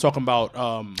locker room. I'm talking about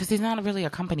because he's not really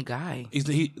a company guy. He's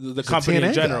the company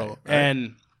in general, guy, right?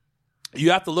 And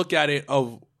you have to look at it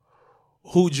of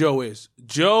who Joe is.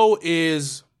 Joe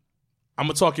is, I'm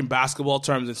gonna talk in basketball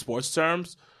terms and sports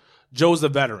terms. Joe's the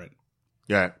veteran.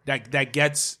 Yeah. That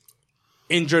gets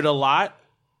injured a lot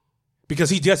because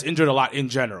he gets injured a lot in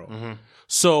general. Mm-hmm.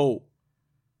 So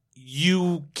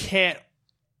you can't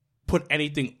put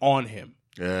anything on him.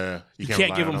 Yeah. You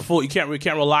can't give him full. You can't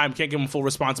rely on him. Can't give him full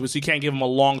responsibility. So you can't give him a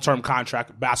long-term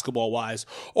contract basketball wise.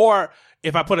 Or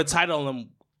if I put a title on him,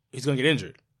 he's gonna get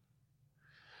injured.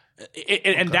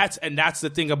 And that's the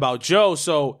thing about Joe.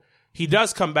 So he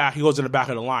does come back. He goes in the back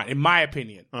of the line, in my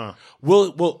opinion.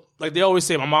 Will like they always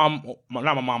say, my aunt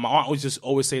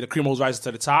always say the cream always rises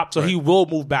to the top. So he will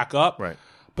move back up, right?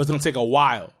 But it's gonna take a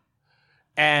while.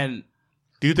 And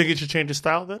do you think he should change his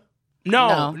style then?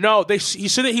 No. He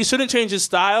shouldn't change his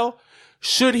style.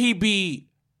 Should he be?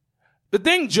 The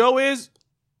thing, Joe, is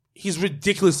he's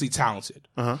ridiculously talented.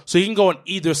 So he can go on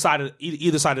either side of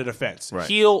the fence, right.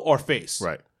 Heel or face,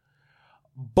 right?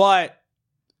 But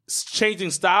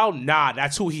changing style, nah,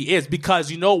 that's who he is. Because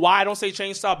you know why I don't say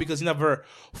change style? Because he never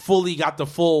fully got the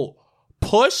full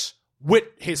push with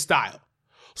his style.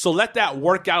 So let that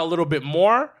work out a little bit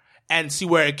more and see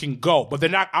where it can go. But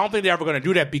I don't think they're ever going to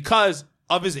do that because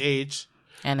of his age,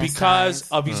 and his because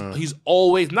size. Of he's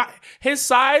always not his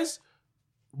size.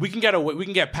 We can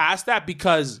get past that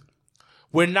because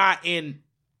we're not in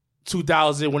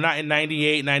 2000. We're not in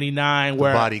 98, 99.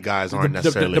 Where body guys aren't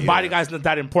necessarily the body guys not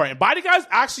that important. Body guys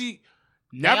actually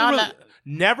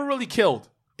never really killed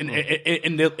in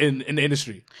the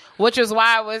industry. Which is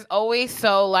why I was always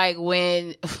so like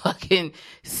when fucking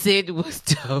Sid was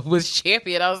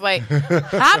champion. I was like,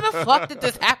 how the fuck did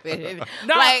this happen?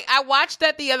 Like I watched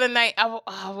that the other night.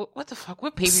 What the fuck?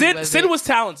 What pay-per-view was Sid it? was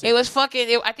talented. It was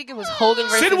fucking. I think it was Hogan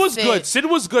versus Sid was good. Sid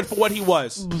was good for what he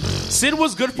was. Sid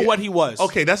was good for what he was.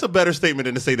 Okay, that's a better statement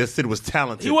than to say that Sid was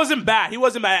talented. He wasn't bad.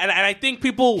 And I think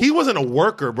people. He wasn't a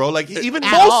worker, bro. Like even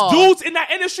most dudes in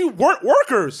that industry weren't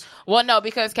workers. Well, no,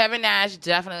 because Kevin Nash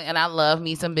definitely, and I love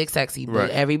me some Big Sexy, but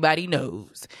everybody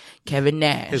knows Kevin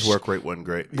Nash. His work rate wasn't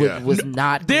great. Was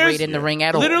not great in the ring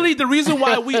at all. Literally, the reason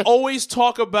why we always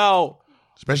talk about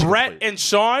especially Brett and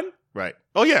Shawn, right?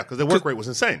 Oh yeah, because their work rate was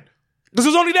insane. This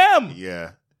was only them.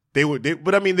 Yeah, they were the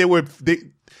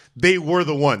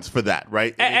ones for that,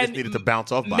 right? And they just needed to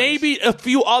bounce off. Maybe a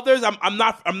few others. I'm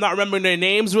not remembering their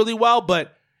names really well,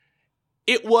 but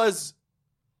it was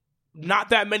not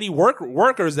that many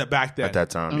workers back then. At that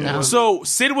time, yeah. No. So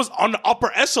Sid was on the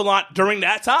upper echelon during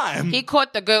that time. He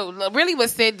caught the good. Really, what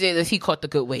Sid did is he caught the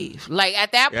good wave. Like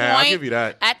at that Yeah, point, I'll give you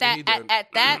that. At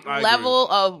that I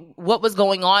level of what was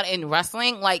going on in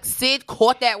wrestling, like Sid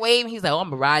caught that wave. And he's like, "Oh, I'm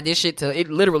gonna ride this shit till it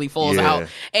literally falls Yeah. out,"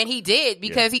 and he did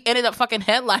because he ended up fucking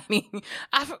headlining.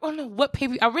 I don't know what pay.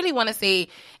 I really want to say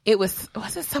it was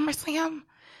it SummerSlam?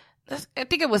 I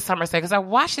think it was SummerSlam because I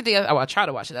watched it I tried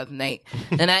to watch it the other night,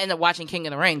 and I ended up watching King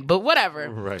of the Ring. But whatever.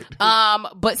 Right.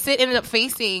 But Sid ended up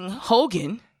facing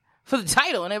Hogan for the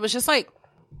title, and it was just like,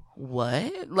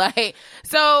 what? Like,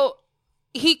 so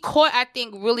he caught, I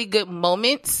think, really good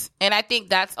moments, and I think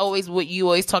that's always what you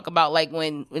always talk about, like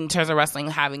when in terms of wrestling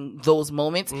having those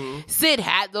moments. Sid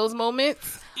had those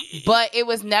moments, but it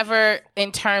was never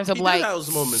in terms of like have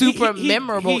those moments. super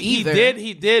memorable either.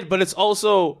 He did, but it's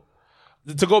also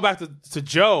to go back to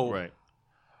Joe. Right.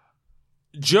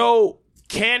 Joe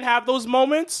can have those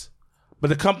moments, but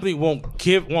the company won't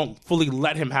fully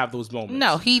let him have those moments.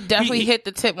 No, he definitely hit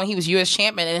the tip when he was U.S.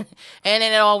 champion, and then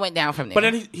it all went down from there. But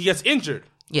then he gets injured.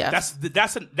 Yeah.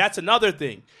 That's another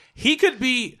thing. He could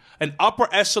be an upper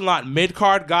echelon mid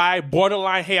card guy,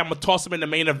 borderline. Hey, I'm gonna toss him in the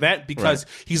main event because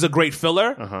he's a great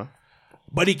filler.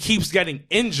 But he keeps getting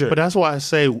injured. But that's why I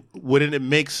say, wouldn't it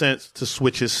make sense to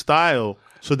switch his style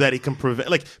so that he can prevent?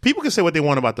 Like, people can say what they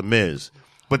want about The Miz,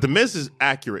 but The Miz is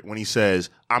accurate when he says,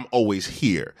 "I'm always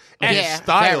here," and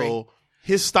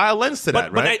his style lends to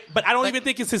that, right? But I don't even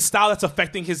think it's his style that's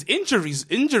affecting his injuries.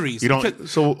 You don't.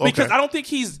 Because I don't think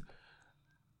he's.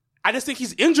 I just think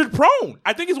he's injured prone.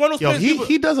 I think he's one of those players.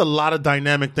 He does a lot of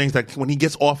dynamic things that when he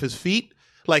gets off his feet,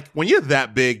 like when you're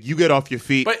that big, you get off your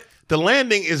feet. But the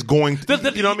landing is going.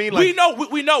 You know what I mean?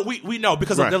 Like, we know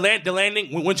because of the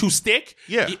landing. Once you stick,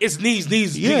 it's knees,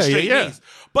 straight knees.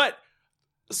 But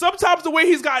sometimes the way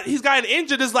he's gotten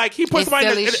injured is like he puts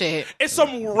somebody in shit. It's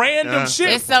some random shit.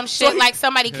 It's some shit like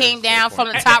somebody came down from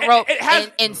the top rope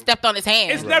and stepped on his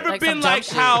hand. It's never been like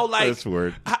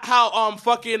how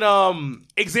fucking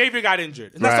Xavier got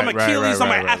injured. It's not some Achilles, some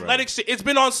athletic shit. It's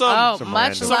been on some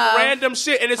random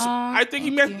shit, and it's. I think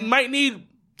he might need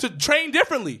to train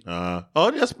differently.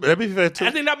 That'd be fair too.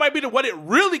 I think that might be what it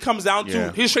really comes down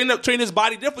to. He's train his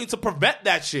body differently to prevent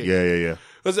that shit. Yeah.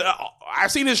 Because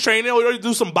I've seen his training. He'll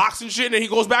do some boxing shit, and then he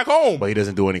goes back home. But he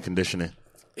doesn't do any conditioning.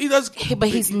 He does, but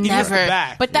he's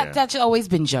never. But that's always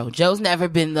been Joe. Joe's never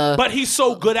been the. But he's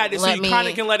so good at it, so you kind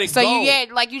of can let it go. So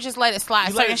you just let it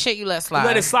slide. Certain shit you let slide. You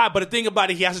let it slide. But the thing about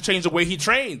it, he has to change the way he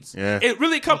trains. Yeah. It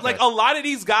really comes like a lot of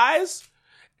these guys.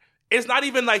 It's not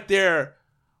even like the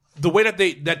way that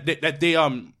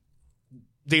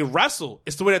they wrestle.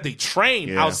 It's the way that they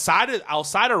train outside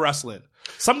of wrestling.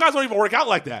 Some guys don't even work out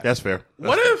like that. That's fair.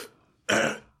 What if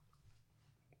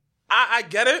I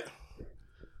get it,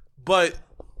 but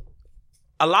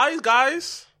a lot of these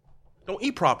guys don't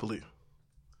eat properly.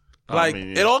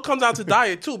 It all comes down to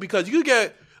diet too, because you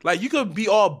could be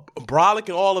all brolic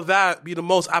and all of that, be the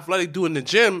most athletic dude in the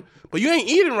gym, but you ain't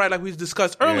eating right, like we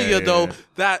discussed earlier.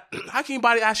 That how can your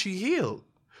body actually heal?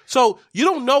 So you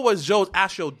don't know what's Joe's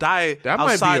actual diet outside the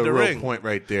ring. That might be a real point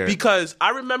right there. Because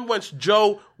I remember when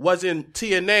Joe was in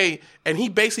TNA and he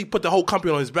basically put the whole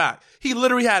company on his back. He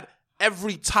literally had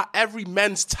every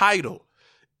men's title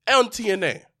on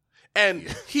TNA. And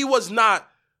he was not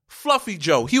fluffy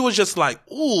Joe. He was just like,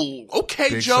 ooh, okay,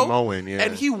 Big Joe. Samoan,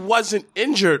 And he wasn't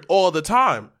injured all the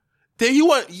time. Then he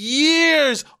went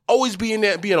years always being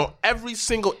on every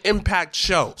single Impact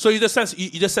show. So you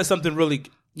just said something really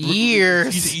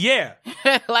years. Yeah.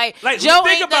 like Joe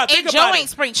ain't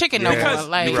spring chicken no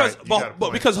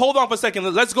more. Because hold on for a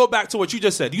second. Let's go back to what you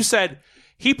just said. You said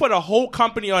he put a whole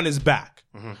company on his back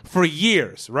for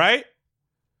years, right?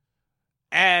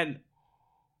 And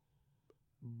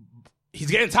he's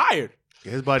getting tired.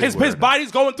 His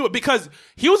body's going through it because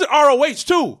he was in ROH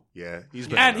too. Yeah,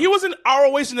 he was in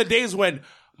ROH in the days when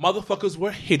motherfuckers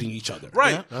were hitting each other,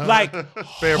 right? Like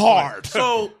hard.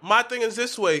 So my thing is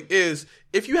this way: is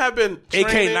if you have been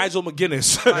training, AK Nigel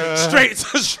McGuinness,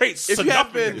 straight. If you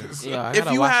have been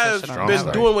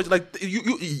doing what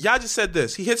y'all just said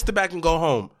this, he hits the back and go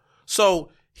home. So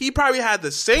he probably had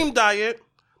the same diet,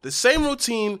 the same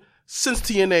routine since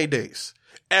TNA days,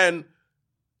 and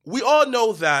we all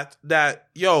know that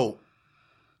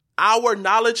our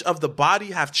knowledge of the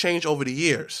body have changed over the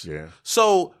years. Yeah.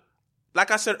 So, like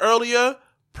I said earlier,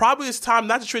 probably it's time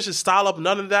not to twist his style up,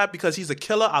 none of that, because he's a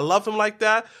killer. I love him like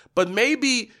that. But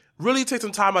maybe really take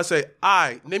some time. I say,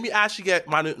 let me actually get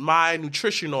my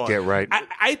nutrition on. Get right.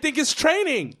 I think it's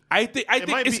training. I think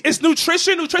it's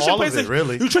nutrition. Nutrition plays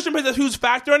a huge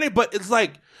factor in it. But it's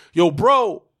like, yo,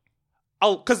 bro,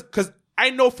 because I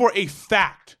know for a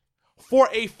fact for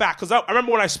a fact, because I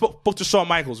remember when I spoke to Shawn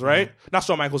Michaels, right? Mm-hmm. Not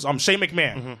Shawn Michaels, Shane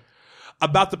McMahon,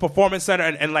 about the Performance Center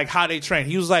and like how they train.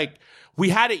 He was like, we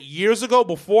had it years ago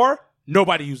before,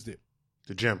 nobody used it.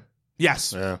 The gym.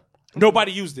 Yes. Yeah.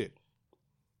 Nobody used it.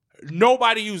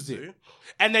 Nobody used it.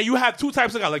 And then you have two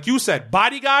types of guys, like you said,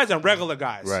 body guys and regular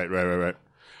guys. Right.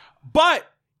 But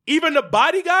even the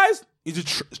body guys need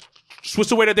to switch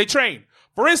the way that they train.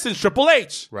 For instance, Triple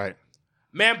H. Right.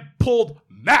 Man pulled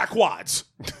mad quads.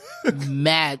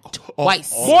 Mad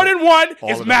twice. More than one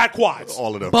is mad quads.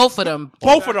 All of them. Both of them.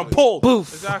 Both of them pulled.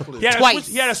 Boof. Exactly. Twice.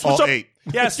 He had to switch All up. 8.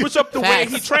 He had to switch up the way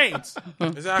he trains.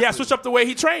 Exactly. He had to switch up the way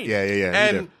he trains. Yeah.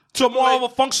 And To more of a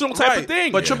functional type of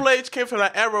thing. But Triple H came from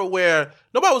that era where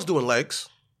nobody was doing legs.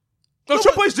 No,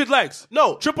 Triple H did legs.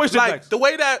 No, Triple H did like legs. the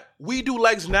way that we do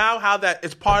legs now, how that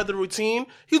it's part of the routine.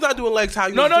 He's not doing legs how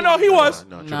you. No, he was.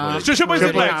 No. Triple H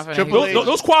did legs.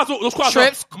 Those quads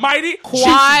Trips, were mighty.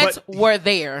 Quads were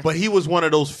there. But he was one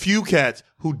of those few cats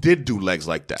who did do legs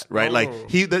like that, right? Like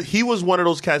he was one of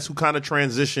those cats who kind of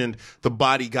transitioned the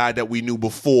body guy that we knew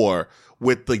before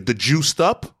with the juiced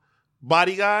up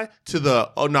body guy to the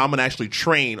I'm gonna actually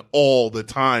train all the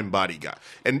time body guy.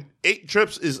 And 8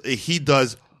 Trips he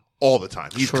does all the time.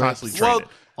 He's constantly training.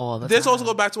 Well, this also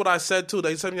go back to what I said too.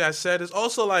 That something I said is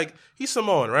also like he's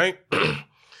Samoan, right?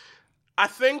 I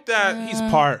think that He's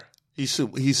part.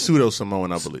 He's pseudo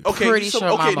Samoan, I believe. Okay. Pretty sure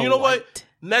okay. Mama You know white. what?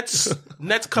 Nets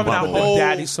coming out Mama whole.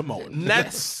 Daddy Samoan.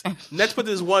 Nets put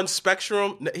this one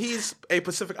spectrum. He's a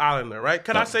Pacific Islander, right?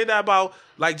 Can I say that about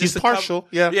like just He's partial,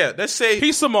 yeah. Yeah. Let's say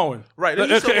He's Samoan. Right,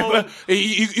 he's Samoan.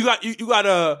 You got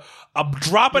a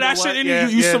drop of that what? shit in Yeah,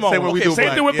 you yeah, Samoan. same way we do Same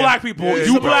black. thing with Yeah. black people. Yeah, You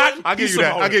Samoan. black. I'll give he's you that.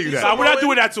 Samoan. I'll give you that. So we're not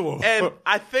doing that to him. And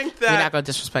I think We're not that gonna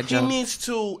disrespect he Joe. needs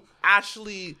to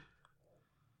actually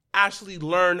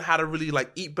learn how to really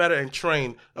like eat better and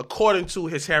train according to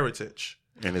his heritage.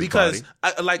 And his because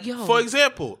body.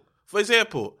 For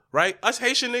example, right? Us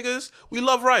Haitian niggas, we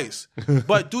love rice,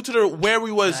 but due to where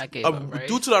we was, I gave up rice.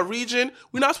 due to our region,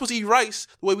 we're not supposed to eat rice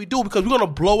the way we do because we're gonna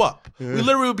blow up. We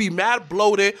literally will be mad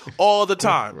bloated all the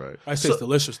time. Right. I say it's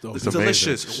delicious though. It's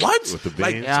Delicious. amazing. What? With the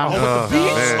Like, beans? Yeah. with the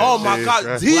beans? man, Oh my jeez, god,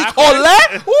 right. D Black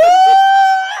Colette? Woo!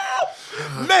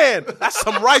 Man, that's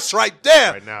some rice right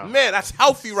there. Right now. Man, that's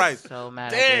healthy rice. So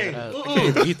mad. Dang. I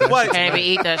But- can't even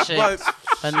eat that shit But-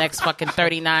 for the next fucking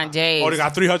 39 days. Oh, they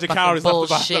got 300 Fucking calories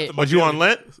bullshit. left. But you on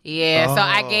Lent? Yeah, so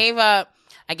I gave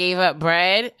up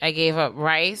bread, I gave up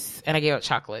rice, and I gave up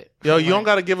chocolate. Yo, you don't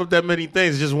got to give up that many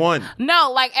things. Just one.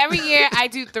 No, like every year I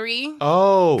do 3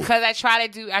 Oh. because I try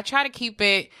to keep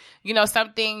it,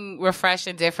 something refreshed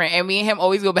and different. And me and him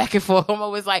always go back and forth. I'm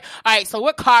always like, all right, so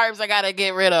what carbs I gotta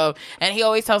get rid of? And he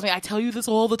always tells me, I tell you this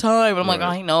all the time. And I'm like,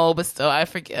 I know, but still, I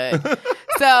forget.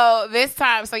 So this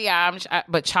time,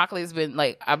 but chocolate has been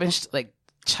like,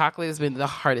 chocolate has been the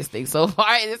hardest thing so far.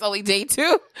 And it's only day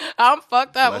 2. I'm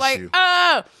fucked up. Bless you.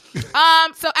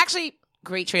 So actually,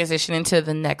 great transition into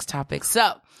the next topic.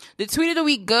 So the tweet of the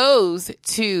week goes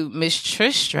to Miss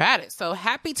Trish Stratus. So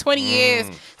happy 20 years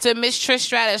to Miss Trish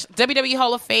Stratus. WWE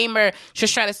Hall of Famer Trish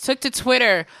Stratus took to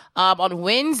Twitter on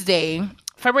Wednesday,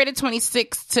 February the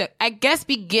 26th, to, I guess,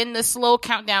 begin the slow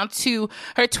countdown to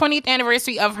her 20th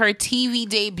anniversary of her TV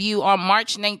debut on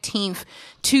March 19th,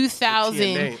 2000,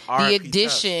 TNA, the RIP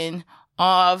edition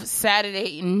of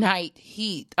Sunday Night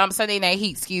Heat,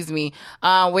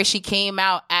 where she came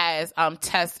out as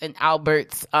Tess and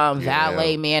Albert's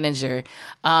valet manager.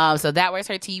 So that was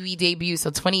her TV debut.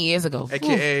 So 20 years ago.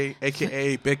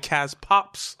 AKA Big Cass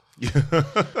Pops.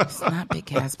 It's not Big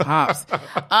Cass Pops.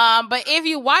 But if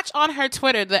you watch on her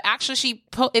Twitter,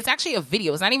 it's actually a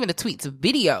video. It's not even a tweet. It's a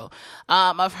video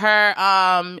of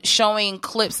her showing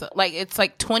clips. Like it's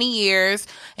like 20 years,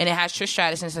 and it has Trish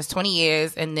Stratus, and it says 20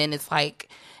 years, and then it's like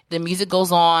the music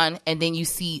goes on, and then you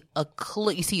see a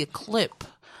clip. You see a clip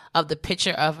of the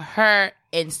picture of her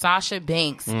and Sasha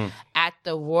Banks at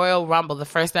the Royal Rumble, the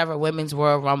first ever women's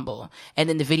Royal Rumble, and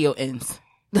then the video ends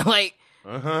like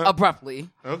abruptly.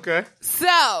 Okay.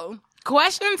 So,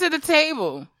 question to the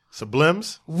table.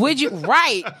 Sublims? Would you,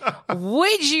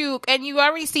 and you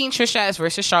already seen Trish Stratus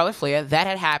versus Charlotte Flair. That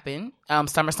had happened,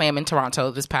 SummerSlam in Toronto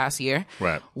this past year.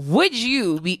 Right. Would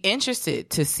you be interested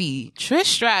to see Trish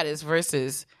Stratus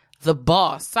versus the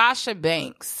boss, Sasha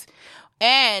Banks?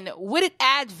 And would it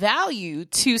add value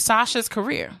to Sasha's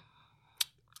career?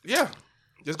 Yeah.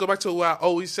 Just go back to what I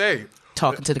always say.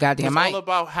 Talking to the goddamn It's mic. all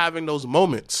about having those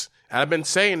moments. And I've been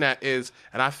saying that and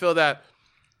I feel that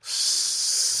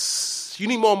you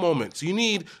need more moments. You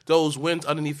need those wins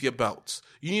underneath your belts.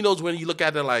 You need those when you look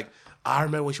at it like, I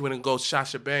remember when she went and go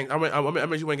Sasha Banks. I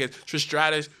remember she went against Trish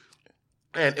Stratus,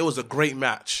 and it was a great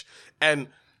match. And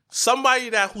somebody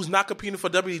who's not competing for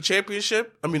WWE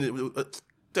Championship, I mean,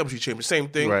 WWE Championship, same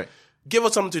thing. Right. Give her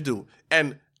something to do.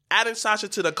 And adding Sasha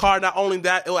to the card, not only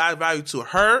that, it'll add value to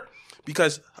her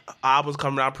because her album's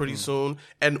coming out pretty soon.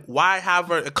 And why have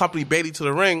her accompany Bayley to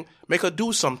the ring? Make her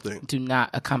do something. Do not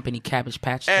accompany Cabbage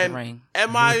Patch to the ring.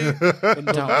 Am I... Don't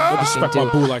disrespect my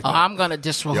boo like that. I'm gonna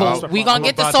disrespect. We gonna I'm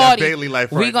get to about that Saudi. Bailey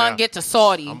life We right gonna now. get to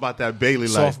Saudi. I'm about that Bailey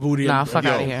life. Soft booty. Nah, and- fuck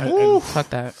yo, out of here. and- Fuck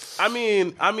that. I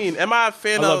mean, am I a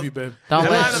fan I of... love you, babe. Don't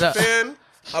Am let I a fan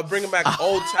of bringing back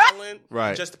old talent?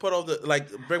 Right. Just to put all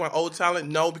bring my old talent?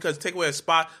 No, because take away a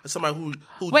spot of somebody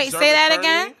who Wait, deserve say it that currently.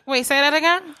 again. Wait, say that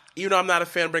again. Even though I'm not a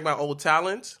fan of bring my old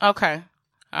talent. Okay.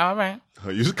 All right.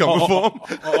 You just coming for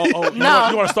him? No.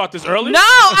 You want to start this early? No,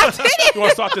 I didn't. You want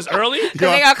to start this early? Because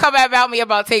they're going to come about me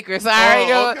about Taker. So I already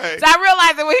know. okay. So I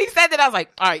realized that when he said that, I was like,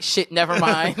 all right, shit, never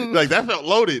mind. Like, that felt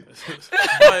loaded.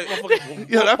 But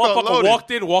Yeah, that felt Motherfucker loaded.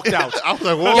 walked in, walked out. I was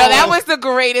like, whoa. Yo, that was the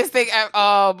greatest thing.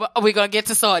 We're going to get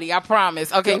to Saudi. I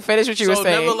promise. Okay, finish what you were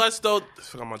saying. Nevertheless, though, I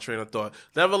forgot my train of thought.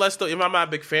 Nevertheless, though, even I'm not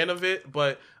a big fan of it,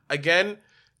 but again,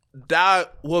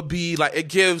 that will be like it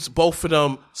gives both of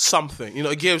them something. You know,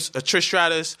 it gives a Trish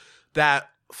Stratus that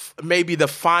maybe the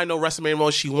final WrestleMania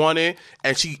role she wanted,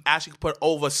 and she actually put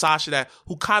over Sasha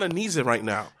who kind of needs it right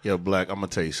now. Yo, Black, I'm going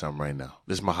to tell you something right now.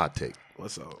 This is my hot take.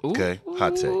 What's up? Okay?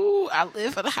 Hot take. Ooh, I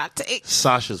live for the hot take.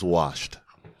 Sasha's washed.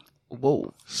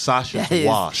 Whoa. Sasha's That is-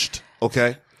 washed.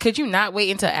 Okay? Could you not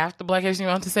wait until after Black History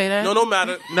Month to say that? No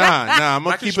matter. Nah, I'm going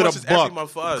Black to keep History it Month is a every buck.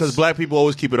 month for us. Because black people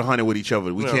always keep it 100 with each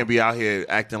other. We Yeah. can't be out here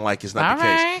acting like it's not All the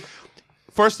case. right.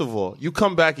 First of all, you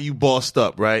come back and you bossed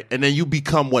up, right? And then you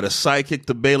become, a sidekick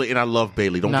to Bayley? And I love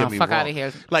Bayley. Don't No, get me fuck wrong. outta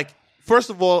here. Like, first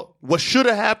of all, what should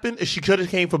have happened is she could have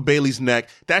came for Bayley's neck.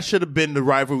 That should have been the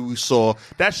rivalry we saw.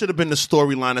 That should have been the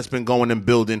storyline that's been going and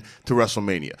building to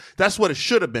WrestleMania. That's what it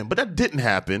should have been. But that didn't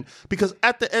happen because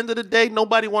at the end of the day,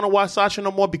 nobody want to watch Sasha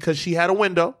no more because she had a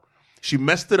window. She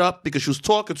messed it up because she was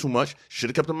talking too much. Should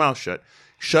have kept her mouth shut.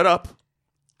 Shut up.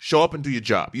 Show up and do your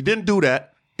job. You didn't do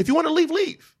that. If you want to leave,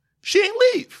 leave. She ain't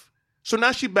leave. So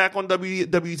now she's back on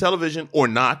WWE television or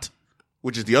not,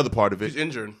 which is the other part of it. She's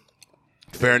injured.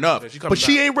 Fair enough. Yeah, she coming But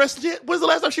she back. ain't wrestled yet. When's the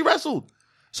last time she wrestled?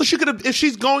 So she could have, if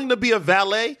she's going to be a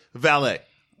valet.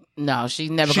 No, she's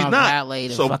never She's going to not.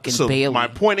 violate a So fucking Bailey. my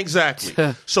point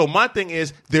exactly. So my thing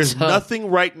is, there's nothing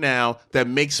right now that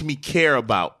makes me care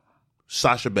about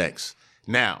Sasha Banks.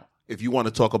 Now, if you want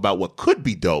to talk about what could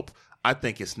be dope, I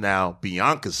think it's now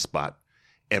Bianca's spot.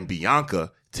 And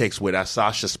Bianca takes where that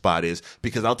Sasha spot is,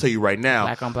 because I'll tell you right now,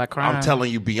 Black on black crime. I'm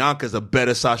telling you, Bianca's a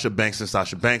better Sasha Banks than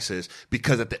Sasha Banks is,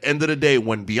 because at the end of the day,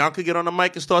 when Bianca get on the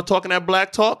mic and start talking that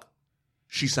black talk,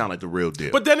 she sound like the real deal.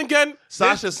 But then again,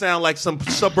 Sasha sound like some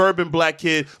suburban black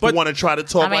kid who want to try to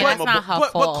talk I mean, like that's I'm a not her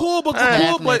but fault. cool, but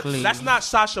Technically. that's not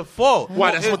Sasha's fault.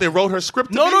 Why? That's what they wrote her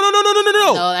script to No, be? no.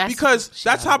 No, that's- Because she's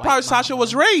that's a how white probably Sasha mama.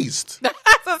 was raised.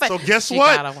 So guess She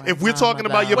got a what? white If we're talking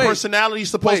mama, about your though. personality,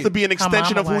 supposed to be an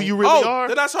extension Her of who mama you white. really Oh, are.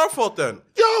 then that's her fault then.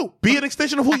 Yo, be an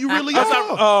extension of who you really are.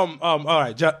 All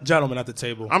right, gentlemen at the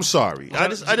table. I'm sorry. I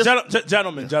just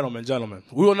Gentlemen.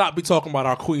 We will not be talking about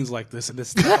our queens like this in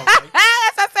this. That's what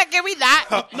I said. Can we not?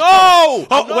 No. Oh,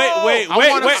 No. wait. I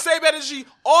want the same energy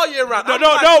all year round. No. I'm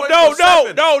black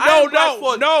 24/7. No. I'm black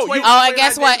for No. 28 Oh, and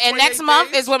guess what? days, And next 28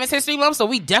 month days. is Women's History Month, so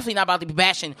we definitely not about to be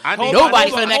bashing need-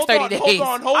 nobody for the next 30 days.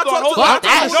 Hold on. I talked to- Fuck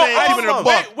that. I'm saying keeping it a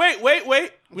buck.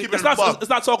 Wait. Keep Let's it a buck.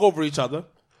 not talk over each other.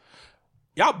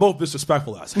 Y'all both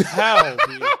disrespectful as hell,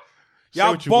 dude.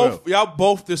 Y'all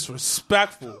both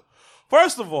disrespectful.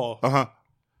 First of all,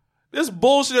 this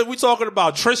bullshit that we talking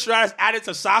about, Trish Stratus added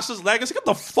to Sasha's legacy. Get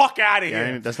the fuck out of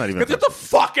here. that's not even. Get the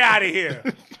fuck out of here.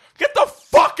 Get the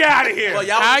fuck out of here. Well,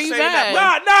 y'all How was you saying mad?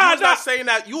 that. Nah, You're not saying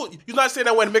that. You're not saying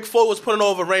that when Mick Foley was putting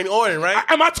over Randy Orton, right?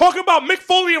 Am I talking about Mick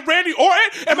Foley and Randy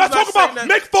Orton? Am I not talking about saying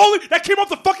Mick Foley that came off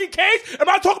the fucking cage? Am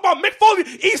I talking about Mick Foley,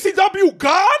 ECW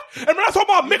God? Am I talking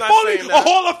about Mick not Foley, saying a that.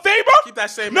 Hall of Famer? Keep that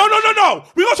same No.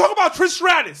 energy. We're going to talk about Trish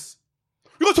Stratus.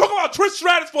 We're going to talk about Trish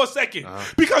Stratus for a second.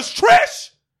 Because Trish,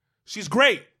 she's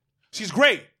great.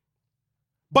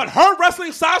 But her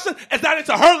wrestling Sasha is not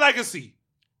into her legacy.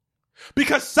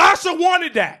 Because Sasha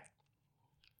wanted that.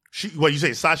 What you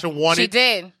say? Sasha wanted. She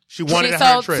did. She wanted so, her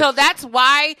and Trish. So that's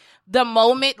why the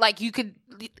moment, like you could,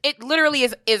 it literally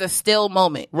is a still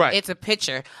moment. Right. It's a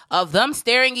picture of them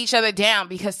staring each other down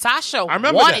because Sasha I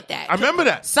remember wanted that. that. I remember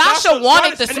that. Sasha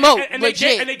wanted the smoke. And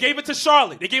legit. they gave it to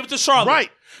Charlotte. Right.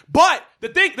 But the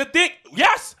thing,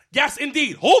 yes,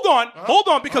 indeed. Hold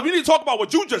on, because we need to talk about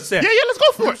what you just said. Yeah, let's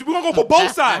go for it. We're going to go for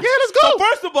both sides. Yeah, let's go. So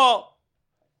first of all,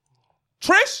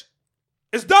 Trish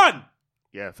is done.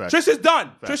 Yeah, fact. Trish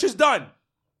is done.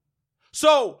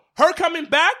 So her coming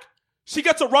back, she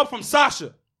gets a rub from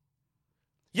Sasha.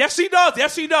 Yes, she does.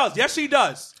 Yes, she does. Yes, she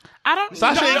does. I don't.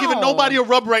 Sasha ain't giving nobody a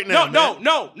rub right now.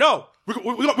 No. We're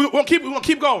gonna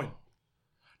keep going.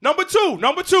 Number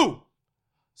two.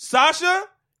 Sasha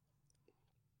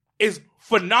is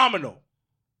phenomenal.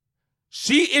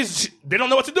 They don't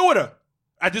know what to do with her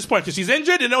at this point because she's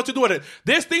injured. They don't know what to do with it.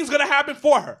 This thing's gonna happen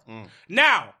for her.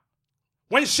 Now,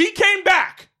 when she came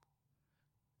back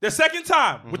the second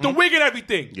time with the wig and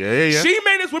everything, she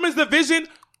made this women's division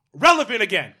relevant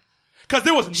again. Because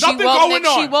there was nothing going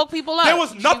on. She woke people up. There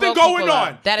was nothing going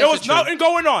on. There was nothing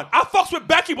going on. I fucks with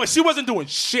Becky, but she wasn't doing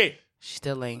shit. She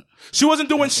still ain't. She wasn't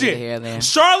doing shit.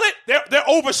 Charlotte, they're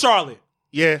over Charlotte.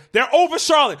 Yeah. They're over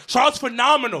Charlotte. Charlotte's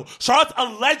phenomenal. Charlotte's a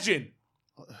legend.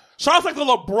 Charlotte's like the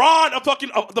LeBron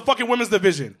of the fucking women's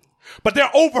division. But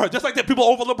they're over her, just like the people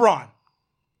over LeBron.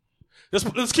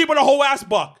 Let's keep her a whole ass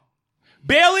buck.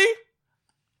 Bayley,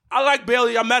 I like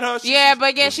Bayley. I met her.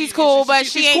 She's cool, but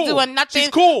she ain't cool. doing nothing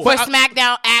She's cool. for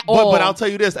SmackDown at all. But I'll tell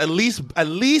you this: at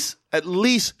least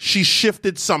she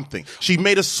shifted something. She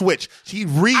made a switch. She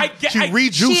rejuiced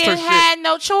her shit. She had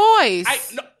no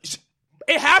choice.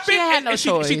 It happened, had no and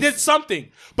choice. she did something.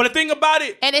 But the thing about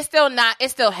it, and it's still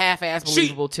half-ass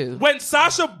believable too. When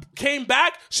Sasha came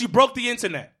back, she broke the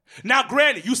internet. Now,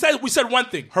 granted, we said one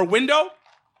thing: her window,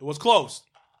 it was closed.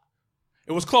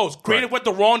 It was closed. Creative went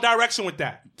the wrong direction with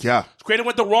that. Yeah. Creative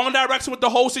went the wrong direction with the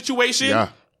whole situation. Yeah.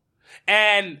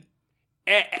 And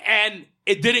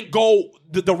it didn't go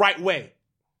the right way.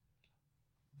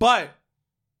 But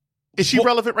is she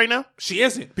relevant right now? She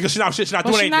isn't because she's not doing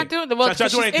anything. She's not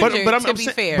doing anything.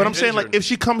 But I'm saying like if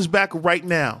she comes back right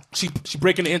now, she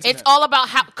breaking the internet. It's all about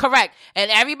how correct. And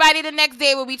everybody the next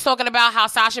day will be talking about how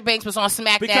Sasha Banks was on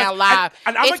SmackDown Live.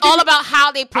 It's all about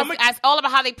how they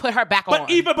put her back on.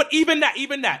 But even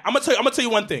that. I'm gonna tell you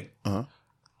one thing. Uh-huh.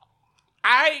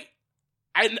 I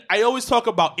always talk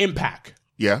about impact.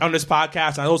 Yeah. On this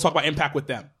podcast, and I always talk about impact with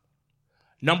them.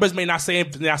 Numbers may not say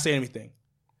anything.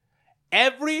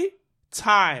 Every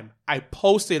time I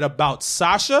posted about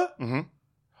Sasha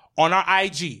on our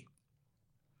IG,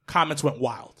 comments went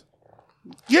wild.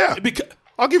 Yeah,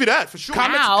 I'll give you that for sure.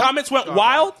 Comments went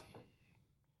wild.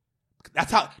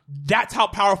 That's how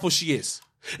powerful she is.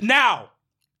 Now,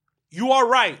 you are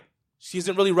right. She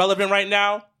isn't really relevant right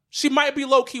now. She might be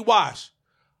low-key washed.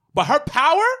 But her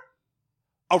power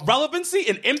of relevancy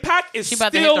and impact is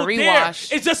still there.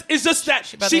 It's just that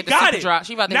she got it.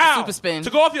 She about to hit the super spin. To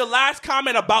go off your last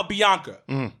comment about Bianca.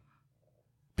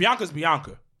 Bianca's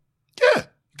Bianca. Yeah.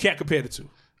 You can't compare the two.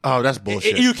 Oh, that's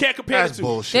bullshit. You can't compare the two.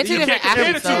 Bullshit. They're two different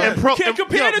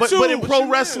athletes. But in pro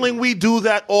wrestling, we do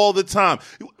that all the time.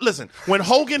 Listen, when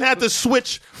Hogan had to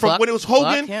switch from when it was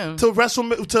Hogan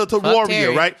to Warrior,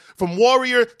 Terry. right? From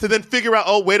Warrior to then figure out,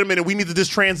 oh, wait a minute, we need to this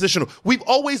transitional. We've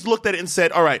always looked at it and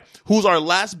said, all right, who's our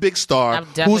last big star?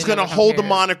 Who's going to hold the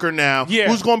moniker now? Yeah.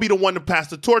 Who's going to be the one to pass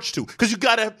the torch to? Because you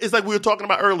got to, it's like we were talking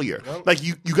about earlier. Like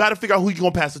you got to figure out who you're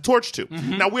going to pass the torch to.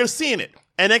 Now we're seeing it.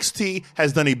 NXT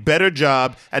has done a better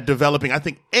job at developing, I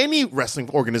think, any wrestling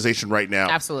organization right now.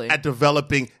 Absolutely. At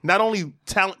developing not only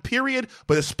talent, period,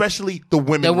 but especially the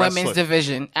women's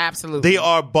division. Absolutely. They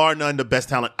are, bar none, the best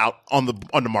talent out on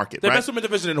the market. The right? best women's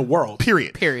division in the world.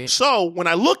 Period. So when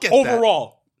I look at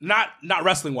overall, not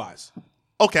wrestling wise.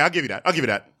 Okay, I'll give you that.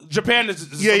 Japan is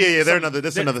That's another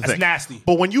thing. That's nasty.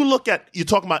 But when you look at, you're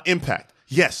talking about impact.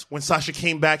 Yes, when Sasha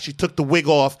came back, she took the wig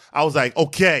off. I was like,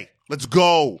 okay, let's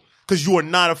go. Because you are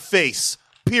not a face,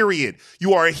 period.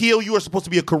 You are a heel. You are supposed to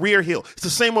be a career heel. It's the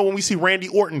same way when we see Randy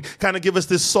Orton kind of give us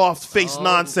this soft face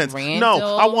nonsense. Randall.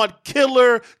 No, I want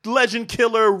killer, legend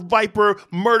killer, viper,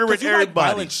 murdering everybody. Like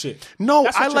violent shit. No,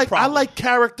 I like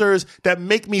characters that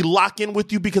make me lock in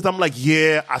with you because I'm like,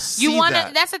 yeah, I see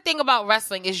that. That's the thing about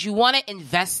wrestling is you want to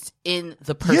invest in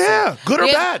the person. Yeah, good or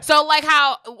bad. So like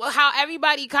how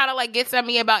everybody kind of like gets at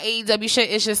me about AEW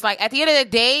shit. It's just like at the end of the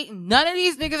day, none of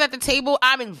these niggas at the table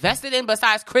I'm invested in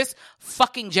besides Chris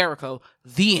fucking Jericho.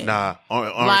 The end. Nah,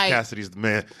 Orange Cassidy's the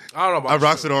man. I don't know about I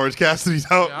rocks with Orange Cassidy's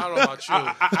out. I don't know about you.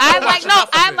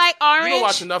 I like Orange. You don't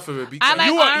watch enough of it. I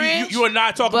like Orange. You are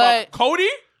not talking about Cody?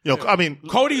 Yo, I mean,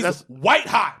 Cody's white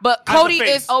hot. But Cody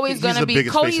is always going to be.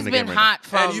 Cody's been hot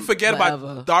from. And you forget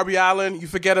about Darby Allin. You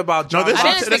forget about John. I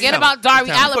didn't forget about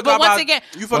Darby Allin. But once again,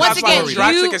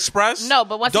 Jurassic Express. No,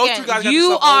 but once again,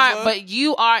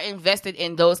 you are invested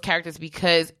in those characters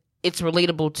because it's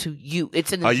relatable to you.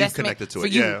 It's an investment connected to for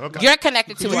it. you. Yeah, okay. You're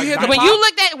connected to it.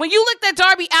 When you looked at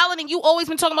Darby Allin and you always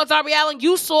been talking about Darby Allin,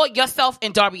 you saw yourself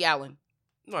in Darby Allin.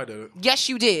 No, I didn't. Yes,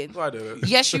 you did. No, I didn't.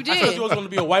 Yes, you did. I thought you was going to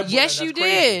be a white boy. Yes, you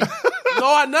did.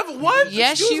 No, I never. What?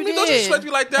 Yes, Excuse you me, did. Don't disrespect me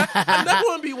like that. I never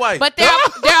want to be white. But there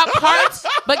are parts.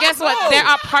 But guess what? There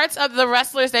are parts of the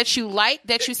wrestlers that you like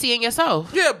that you see in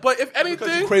yourself. Yeah, but if Because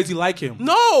anything, you're crazy like him.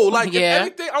 no, like Yeah. if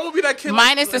anything, I want to be that kid.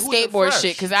 Minus the who's in skateboard Fresh.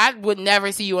 shit, because I would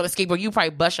never see you on a skateboard. You probably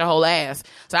bust your whole ass.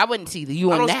 So I wouldn't see you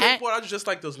I on don't that. skateboard. I just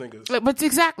like those niggas. But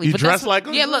exactly. You but dress that's- like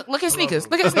 'em? Yeah, look at sneakers.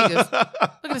 Look at the sneakers. Look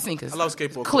at the sneakers. I love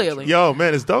skateboard Clearly. Yo,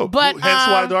 man, it's dope. But, Hence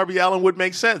why Darby Allin would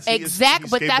make sense. Exactly,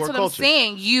 but that's what I'm culture.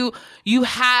 saying.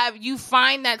 You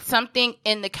find that something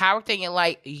in the character, and you're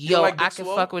like, yo, like Big I can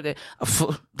Swole? fuck with it.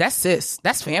 That's sis.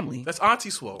 That's family. That's Auntie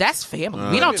Swole. That's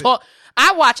family. We don't talk.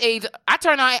 I watch AIDS.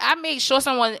 I made sure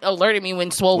someone alerted me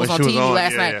when Swole was When on she was TV on,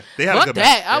 last yeah, night. yeah. They had a Fuck good that.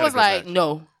 match. They I had a was good like, match.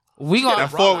 no, we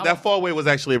gonna. That four way was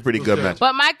actually a pretty good match.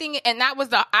 But my thing, and that was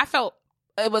I felt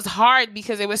it was hard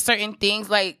because there was certain things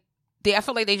like I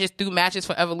felt like they just threw matches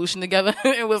for Evolution together.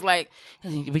 It was like,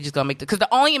 we just gonna make because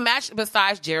the only match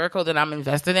besides Jericho that I'm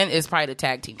invested in is probably the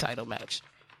tag team title match.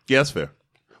 Yeah, that's fair.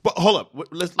 But hold up.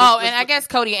 I guess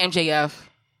Cody and MJF.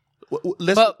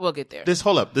 But we'll get there.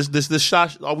 Hold up. This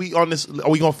Sasha. Are we on this? Are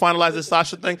we gonna finalize this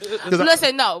Sasha thing?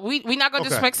 Listen, no, we not gonna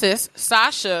disrespect sis.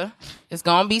 Sasha is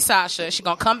gonna be Sasha. She's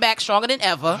gonna come back stronger than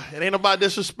ever. It ain't about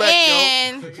disrespect,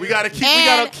 And yo. We gotta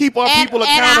keep our people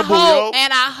and accountable, yo. yo.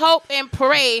 And I hope and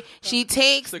pray she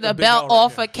takes like the a Big belt L right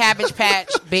off now. of Cabbage Patch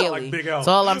Bailey. Big L. That's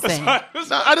all I'm saying. Nah,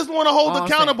 I just want to hold All I'm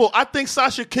accountable. I think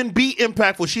Sasha can be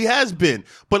impactful. She has been.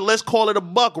 But let's call it a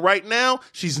buck. Right now,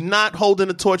 she's not holding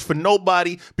the torch for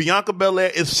nobody. Bianca Belair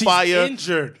is She's fire.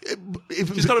 injured.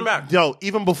 She's coming back. Yo,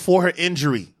 even before her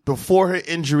injury,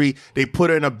 they put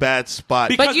her in a bad spot.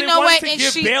 Because you they know wanted what? to And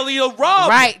give she- Bailey a rub.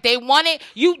 Right. They wanted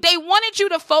you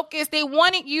to focus. They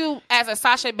wanted you as a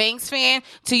Sasha Banks fan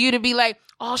to be like,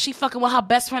 oh, she fucking with her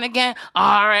best friend again.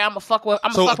 All right, I'm gonna fuck with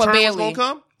so the turn was Bailey. gonna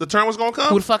come? The turn was gonna come?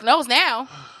 Who the fuck knows now?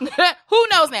 Who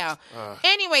knows now?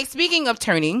 Anyway, speaking of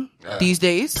turning these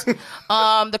days, the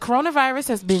coronavirus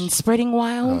has been spreading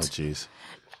wild. jeez.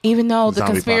 Even though the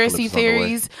Zombie conspiracy apocalypse on the way.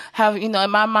 theories have, in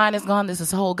my mind is gone. This is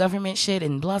whole government shit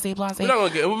and blase. We're not gonna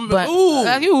get. But, Ooh.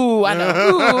 I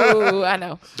know. Ooh, I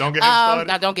know. Don't get him started.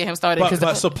 No, don't get him started.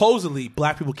 But supposedly,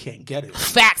 black people can't get it.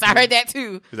 Facts. I heard that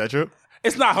too. Is that true?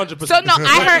 It's not 100%. So, no,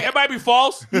 I heard- It might be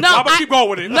false. No, I'm going to keep going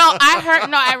with it.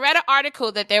 I read an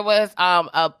article that there was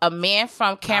a man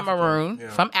from Cameroon,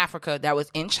 from Africa, that was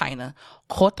in China,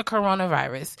 caught the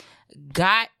coronavirus,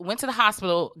 went to the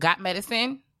hospital, got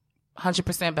medicine,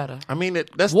 100% better. I mean,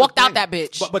 that's Walked the out thing. that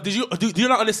bitch. But do you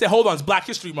not understand? Hold on, it's Black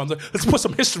History Month. Let's put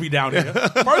some history down here.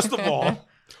 First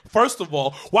of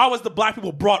all, why was the black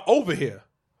people brought over here?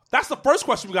 That's the first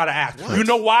question we got to ask. You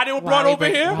know why they were brought over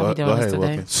here? Why are we doing this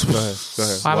today? Go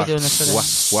ahead. Why are we doing this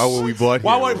today? Why were we brought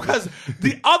Why? here? Because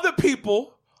the other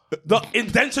people, the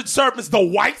indentured servants, the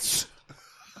whites,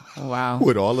 Wow.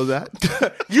 With all of that?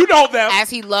 you know them. As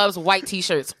he loves white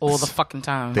t-shirts all the fucking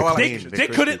time. They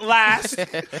couldn't last.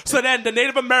 So then the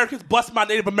Native Americans, bless my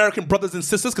Native American brothers and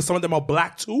sisters, because some of them are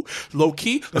black too, low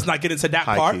key. Let's not get into that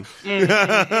part.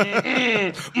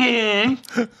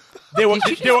 They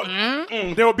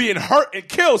were being hurt and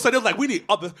killed, so they're like, we need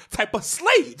other type of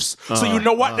slaves. So you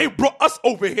know what? They brought us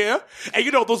over here, and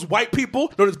you know those white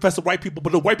people, not just the white people,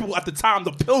 but the white people at the time,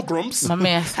 the pilgrims, My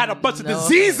man, had a bunch of no.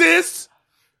 diseases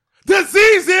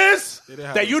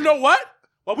that you know what?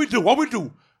 What we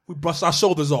do? We brush our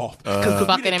shoulders off.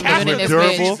 Fucking immune in this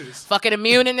durable. bitch. Fucking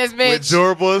immune in this We're bitch.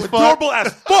 durable as fuck. Durable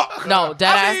as fuck. No,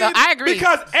 I agree.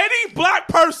 Because any black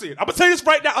person, I'm gonna tell you this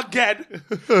right now again,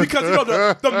 because you know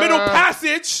the Middle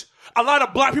Passage, a lot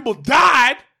of black people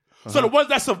died. So the ones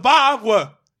that survived were,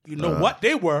 you know what?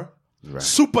 They were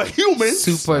superhumans.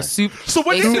 Super. So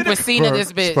when They they super did seen in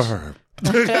this bitch.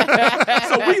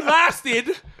 so we lasted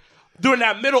during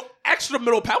that extra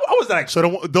middle power. What was that?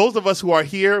 So those of us who are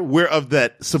here, we're of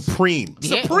that supreme.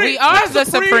 Yeah, Supreme. we are the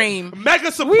supreme.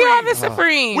 Mega supreme. We are the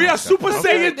supreme. We are Super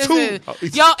Saiyan This 2.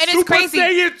 is- Yo, and it's Super crazy.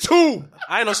 Saiyan 2.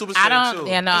 I ain't no Super I Saiyan don't. 2.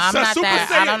 Yeah, no, I'm not Super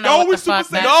that. I Saiyan. don't No, know what we the fuck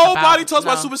Super Saiyan. that's Nobody about. talks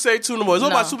about No. Super Saiyan 2 no more. It's all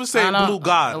No, about Super I Saiyan don't- Blue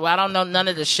God. Well, I don't know none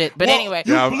of the shit. But Well, anyway,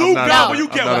 you blue God when you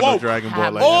get I'm not woke. no Dragon Ball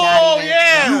Have like no that. Oh, idea.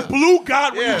 yeah. You blue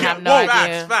God when Yeah. you I get have no woke.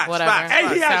 idea. Facts, Whatever. facts.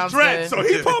 And he has Sounds dreads, good.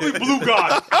 so he probably blue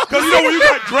God. Because you know when you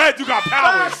got dreads, you got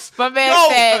powers. My man Yo,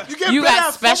 said you get you better got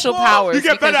at special football. powers. You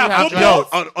get because better you at have football.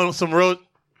 dreads. Yo, on some real...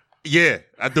 Yeah,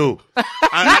 I do.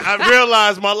 I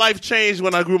realized my life changed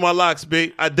when I grew my locks,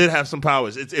 B. I did have some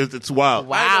powers. It's wild.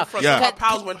 Wow. Yeah. My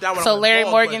powers went down when So I was Larry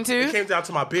bald, Morgan but too? It came down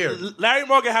to my beard. Larry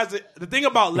Morgan has it. The thing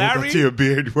about Larry, To your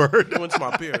beard word. It went to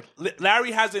my beard.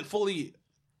 Larry hasn't fully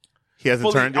He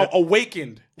hasn't turned yet?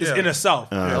 awakened his Yeah. inner self.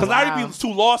 Because Wow. Larry be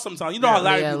too lost sometimes. You know how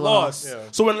Larry Yeah, be lost. Yeah.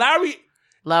 So when Larry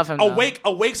Love him. though.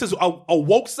 awakes his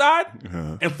awoke side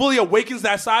and fully awakens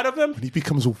that side of him, He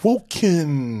becomes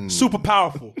woken. super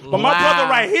powerful. But my Wow. brother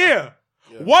right here,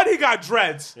 One, he got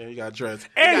dreads. Yeah, he got dreads.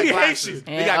 And he glasses.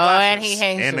 Haitian. He got glasses. And he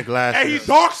Haitian. And the glasses. And he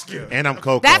dark skinned. And I'm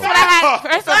Coco. That's what I had.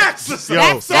 First of all,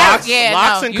 Yo,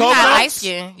 locks and you're not Coco? light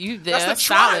skin. That's a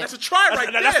try. solid. That's a try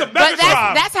right there. That's the But mega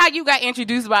tribe. that's how you got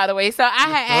introduced, by the way. So I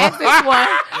had asked this one.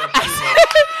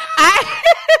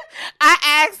 I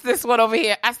asked this one over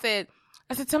here. I said,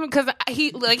 tell me, because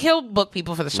he'll book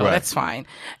people for the show. Right. That's fine.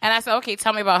 And I said, okay,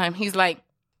 tell me about him. He's like,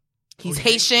 he's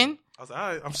Haitian. I was like, all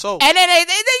right, I'm sold. And then then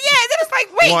it's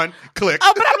like, wait. One click.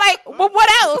 Oh, but I'm like, well,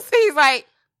 what else? He's like,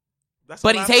 That's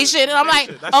but all he's I Haitian. did. And I'm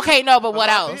like, That's okay, it. no, but what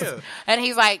That's else? all I did. And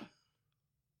he's like,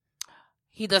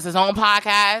 he does his own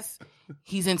podcast.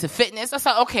 He's into fitness. I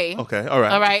said, okay. Okay, all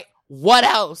right. All right. What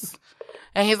else?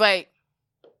 And he's like,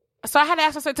 so I had to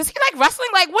ask him, I said, does he like wrestling?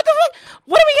 Like, what the fuck?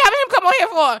 What are we having him come on here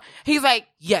for? He's like,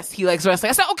 yes, he likes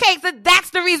wrestling. I said, okay, so that's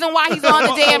the reason why he's on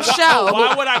the damn show.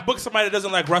 Why would I book somebody that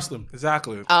doesn't like wrestling?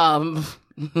 Exactly.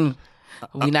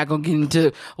 We're not gonna get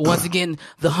into once again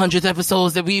the 100th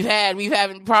episodes that we've had. We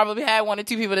haven't probably had one or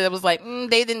two people that was like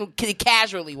they didn't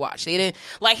casually watch. They didn't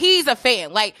like. He's a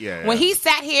fan. Like when he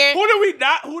sat here. Who do we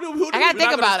not? Who do I gotta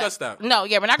think about discuss it. that. No,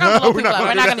 yeah, we're not gonna blow we're people not up.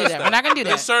 We're gonna not gonna do that. We're not gonna do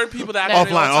There's that. certain people that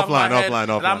actually Offline, on top of my head,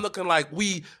 offline. and I'm looking like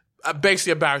we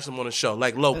basically embarrassed them on the show,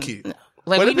 like low key.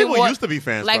 Like But we the knew people more, used to be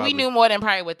fans. like probably. we knew more than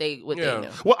probably what they knew.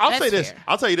 Well, I'll That's say this. fair.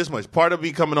 I'll tell you this much. Part of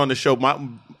me coming on the show,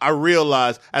 I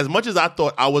realized as much as I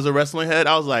thought I was a wrestling head,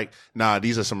 I was like, nah,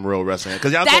 these are some real wrestling heads.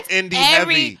 Because y'all That's so indie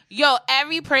heavy.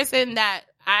 every person that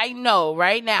I know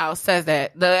right now says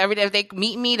that. Every day if they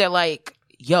meet me, they're like,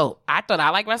 yo, I thought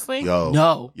I like wrestling. Yo,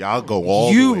 no, y'all go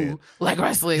all the way in. you like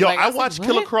wrestling. Yo, Like, I was watched like,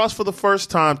 Killer what? Cross for the first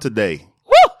time today.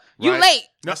 Woo, you right? late.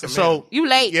 No, so You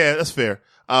late. Yeah, that's fair.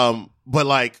 But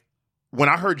like when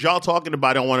I heard y'all talking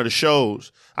about it on one of the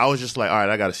shows, I was just like, all right,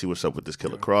 I got to see what's up with this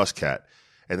Killer Cross cat.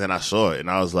 And then I saw it,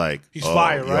 and I was like, He's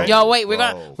fire, right? Yo, wait, we're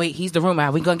gonna the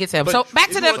rumor. We're gonna get to him. But So back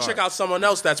if to you want the. to check out someone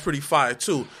else that's pretty fire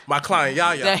too. My client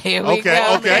Yaya. Here we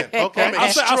Okay, go. okay.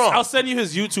 I'll send you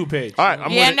his YouTube page. All right,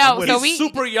 I'm Yeah, with no, it. I'm with so it. we-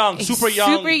 Super young.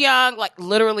 Super young, like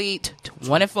literally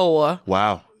 24.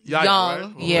 Wow. Yaya, Young,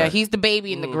 right? yeah, he's the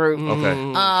baby in the group. Okay.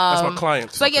 That's my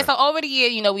client. So yeah, so over the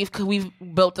year, we've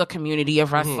built a community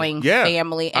of wrestling Yeah.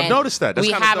 family. I've And noticed that. That's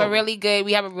we kinda have a dope. really good.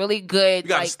 We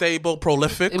got a stable,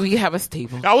 prolific. we have a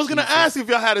stable. I was gonna ask if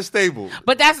y'all had a stable.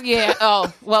 But that's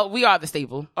Oh, well, we are the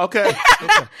stable. Okay.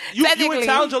 You in Technically-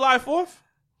 town July 4th?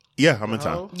 Yeah, I'm in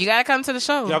town. You gotta come to the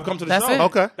show. Yeah, I've come to the That's show. It.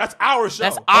 Okay. That's our show.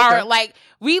 That's our Okay. like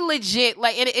we legit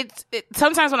like it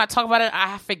sometimes when I talk about it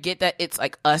I forget that it's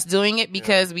like us doing it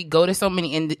because we go to so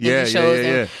many indie shows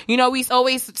and we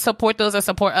always support those that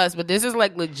support us, but this is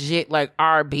like legit like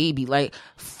our baby, like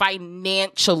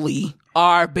financially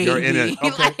our baby. You're in it.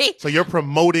 Okay. Like, So you're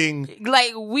promoting. Wow,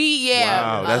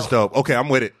 Wow, that's dope. Okay, I'm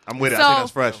with it. I think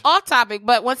that's fresh. Off topic,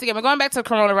 but once again, we're going back to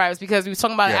coronavirus because we were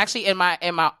talking about it Yeah. actually in my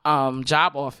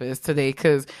job office today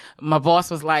because my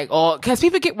boss was like, because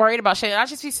people get worried about shit. And I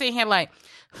just be sitting here like,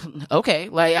 okay,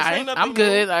 like I'm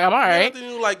good, like I'm all right.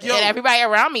 Like, yo, and everybody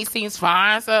around me seems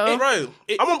fine. So right.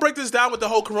 I'm gonna break this down with the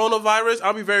whole coronavirus.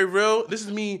 I'll be very real. This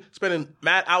is me spending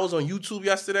mad hours on YouTube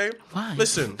yesterday. Why?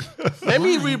 Listen, let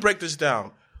me re-break this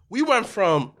down. We went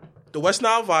from the West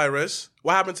Nile virus.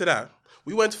 What happened to that?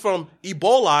 We went from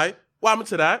Ebola. What happened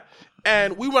to that?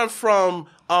 And we went from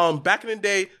back in the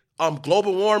day,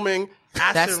 global warming,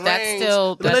 acid rains.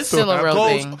 That's still a real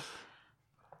thing.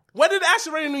 When did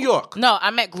acid rain in New York? No,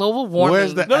 I meant global warming.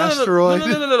 Where's the asteroid?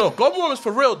 No. Global warming is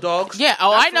for real, dogs. Yeah, That's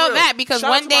I know for real. that because Shout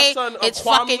out one to day my son, it's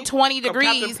Kwame fucking 20 from degrees,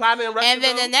 Captain Planet and and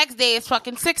then Rescue the next day it's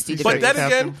fucking 60 He degrees. But then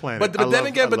Captain again, Planet. but I then love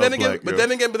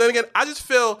again, I just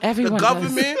feel Everyone the does.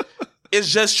 government is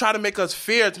just trying to make us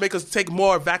fear, to make us take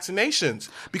more vaccinations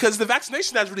because the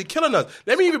vaccination that's really killing us.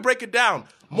 Let me even break it down.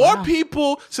 More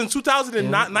people since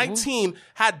 2019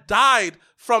 had died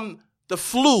from the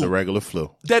flu The regular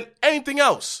flu. than anything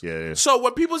else. Yeah. So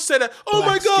when people say that, oh Black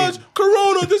my gosh, skin.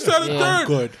 Corona, this, that, and Yeah. third,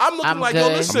 Good. I'm looking I'm like,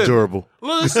 good. yo, listen, I'm durable.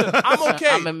 listen, I'm okay.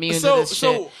 I'm immune to this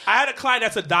shit. I had a client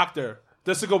that's a doctor.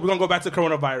 We're gonna go back to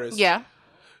coronavirus. Yeah.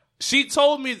 She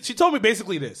told me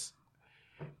basically this.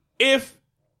 If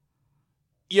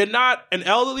you're not an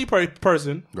elderly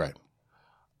person, Right.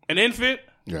 an infant,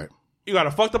 Right. you got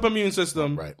a fucked up immune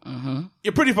system, Right.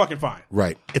 you're pretty fucking fine.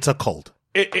 Right. It's a cold.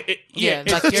 Yeah,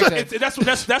 like you're good. That's what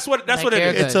Like it you're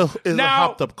is. good. It's a Now-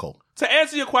 hopped up cold. To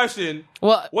answer your question,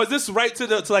 Well, was this right to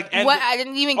end? what I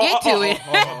didn't even get to it.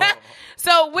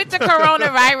 So with the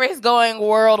coronavirus going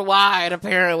worldwide,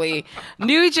 apparently,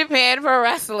 New Japan Pro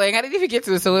Wrestling, I didn't even get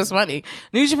to it, so it's funny.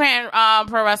 New Japan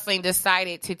Pro Wrestling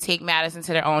decided to take matters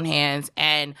into their own hands,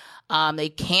 and they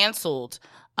canceled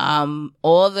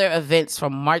all their events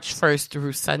from March 1st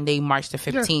through Sunday, March the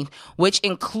 15th, which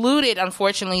included,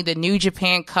 unfortunately, the New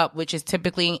Japan Cup, which is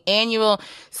typically an annual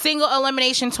single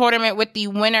elimination tournament with the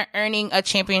winner earning a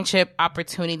championship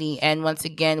opportunity. And once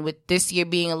again, with this year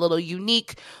being a little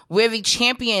unique, where the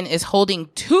champion is holding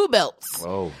 2 belts,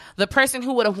 the person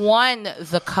who would have won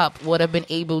the cup would have been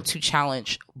able to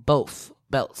challenge both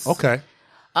belts. Okay.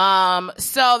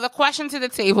 So the question to the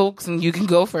table, and you can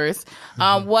go first,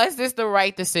 was this the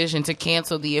right decision to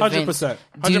cancel the event 100%.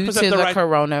 due to the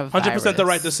coronavirus? 100% the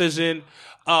right decision.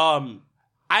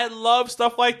 I love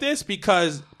stuff like this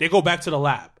because they go back to the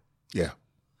lab. Yeah.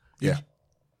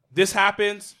 This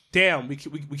happens. Damn, we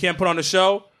can't put on a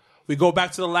show. We go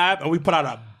back to the lab and we put out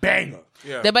a banger.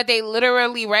 Yeah. But they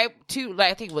literally, I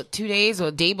think 2 days or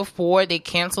a day before they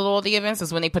canceled all the events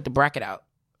is when they put the bracket out.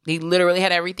 They literally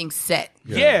had everything set.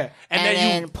 Yeah. And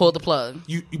then pulled the plug.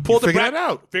 You pull the figure it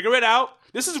out. Figure it out.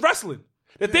 This is wrestling.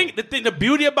 The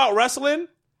beauty about wrestling,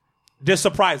 there's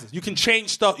surprises. You can change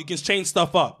stuff. You can change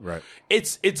stuff up. Right.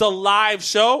 It's a live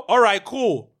show. All right,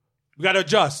 cool. We got to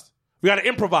adjust. We got to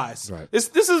improvise. Right. This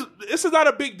is not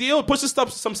a big deal. It pushes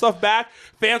some stuff back.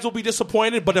 Fans will be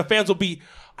disappointed, but the fans will be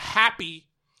happy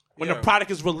when the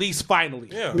product is released finally.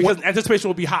 Yeah. Because anticipation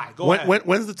will be high. Go ahead.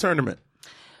 When's the tournament?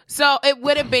 So it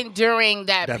would have been during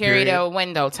that period of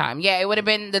window time. Yeah, it would have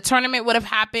been, the tournament would have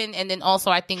happened, and then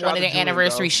also I think one of their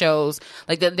anniversary shows,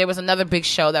 like there was another big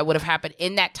show that would have happened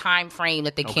in that time frame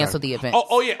that they canceled the event.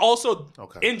 Oh yeah. Also,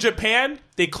 in Japan,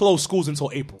 they closed schools until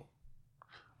April.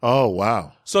 Oh,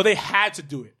 wow. So they had to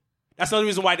do it. That's another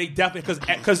reason why they definitely,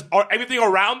 because everything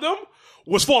around them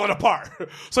was falling apart.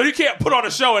 So you can't put on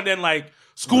a show and then like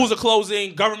schools are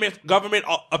closing, government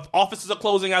offices are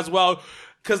closing as well.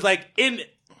 Because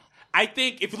I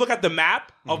think if you look at the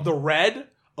map of the red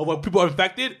of what people are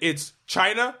infected, it's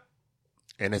China.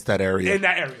 And it's that area. In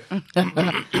that area.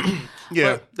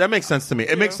 Yeah, that makes sense to me.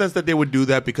 It makes sense that they would do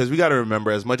that because we got to remember,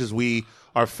 as much as we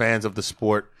are fans of the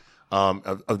sport,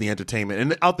 of the entertainment,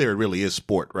 and out there it really is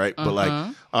sport, right?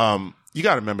 But you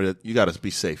got to remember that you got to be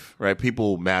safe, right?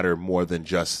 People matter more than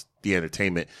just the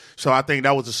entertainment. So I think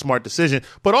that was a smart decision.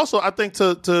 But also, I think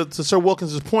to Sir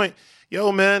Wilkins' point,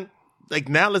 yo, man, like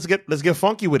now let's get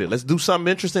funky with it. Let's do something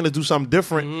interesting. Let's do something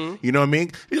different. You know what I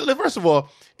mean? First of all,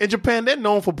 in Japan, they're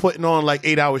known for putting on like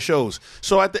 8-hour shows.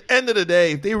 So at the end of the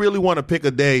day, if they really want to pick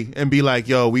a day and be like,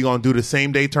 yo, we going to do the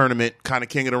same day tournament, kind of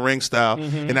King of the Ring style.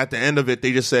 And at the end of it,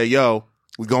 they just say, yo,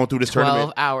 we going through this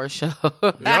tournament. 12-hour show.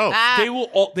 Yo,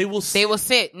 they will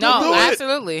sit. No,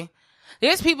 absolutely.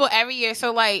 There's people every year.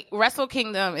 So like Wrestle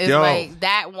Kingdom is like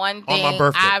that one thing. On my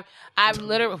birthday. I've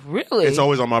literally, really? It's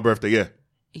always on my birthday, yeah.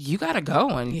 You gotta go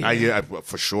one year. Yeah,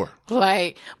 for sure.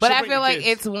 Like, but I feel like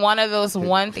it's one of those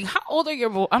one thing. How old are your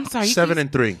boys? I'm sorry. 7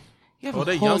 and 3. You have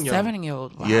a whole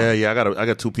 7-year-old. Wow. Yeah. I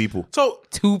got 2 people. So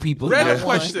 2 people. Random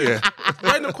question.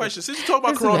 Random question. Since you talk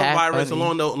about coronavirus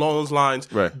along those lines,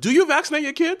 right. Do you vaccinate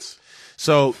your kids?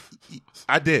 So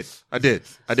I did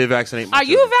vaccinate my Are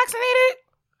you vaccinated?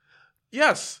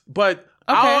 Yes, but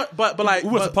okay. but like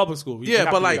we went to public school.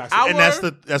 But like and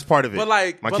that's part of it. But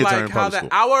like, my kids are in how public school.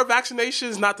 Our vaccination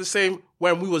is not the same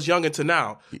when we was young into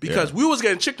now because we was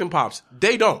getting chicken pox.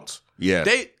 They don't. Yeah.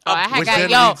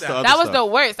 That was the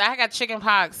worst. I got chicken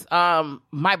pox. As an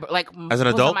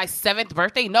adult, my 7th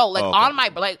birthday. No, on my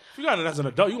If you got it as an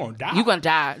adult, you gonna die. You gonna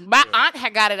die. My aunt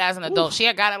had got it as an adult. She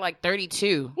had got it like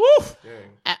 32. Woof.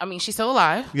 I mean, she's still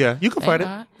alive. Yeah, you can fight it.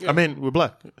 Yeah. I mean, we're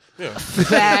black. Yeah.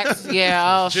 Facts.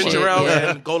 Yeah. Oh, ginger ale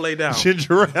and go lay down.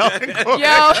 Ginger ale. Yo,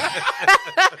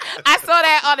 I saw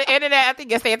that on the internet. I think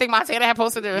yesterday. I think Montana had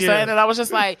posted it or something, and I was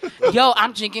just like, "Yo,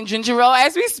 I'm drinking ginger ale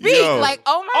as we speak." Like,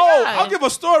 oh my god. I'll give a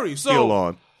story.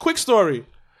 So, quick story.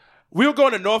 We were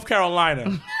going to North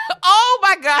Carolina. Oh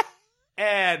my god.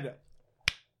 And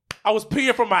I was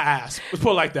peeing from my ass. Let's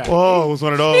put it like that. Oh, it was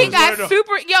one of those. He got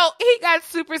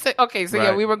super sick. Okay,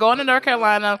 so we were going to North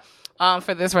Carolina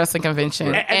for this wrestling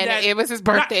convention. And it was his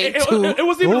birthday, too. It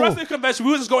wasn't even a wrestling convention.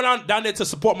 We were just going down there to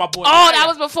support my boy. Oh, that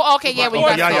was before. Okay, yeah.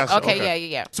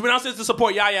 Yeah. So we went downstairs to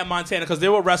support Yaya and Montana because they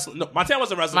were wrestling. No, Montana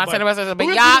wasn't wrestling. But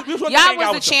Yaya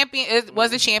was the champion. It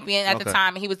was the champion at the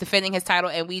time. And he was defending his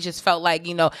title. And we just felt like,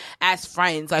 as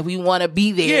friends, like we want to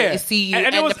be there to see you.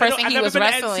 And the person he was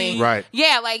wrestling. Right.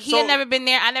 Yeah, like he had never been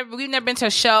there. We've never been to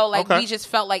a show. Like we just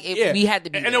felt like we had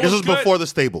to be there. This was before the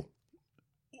stable.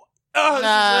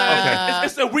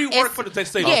 It's a rework for the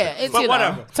station. Yeah, it's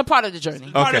whatever. It's a part of the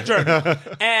journey. Part of the journey.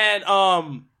 And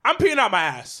I'm peeing out my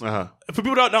ass. For people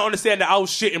who don't understand that, I was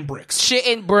shitting bricks.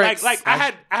 Like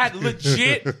I had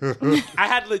legit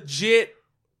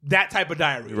that type of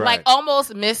diarrhea. Like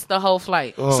almost missed the whole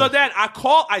flight. So then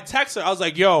I text her. I was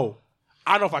like, "Yo,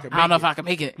 I don't know if I can make it. I don't know if I can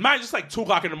make it. Mine just like 2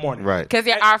 o'clock in the morning. Right. Because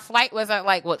our flight was at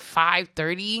like,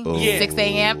 5:30, Oh. 6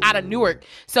 a.m. out of Newark.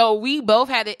 So we both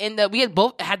had to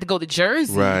both had to go to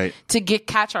Jersey to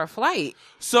catch our flight.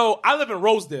 So I live in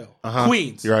Rosedale,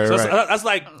 Queens. Right, so right. that's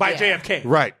like by JFK.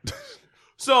 Right.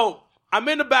 So I'm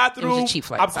in the bathroom. It was a cheap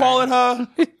flight, I'm sorry. calling her.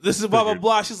 This is blah, blah,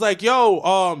 blah. She's like,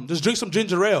 yo, just drink some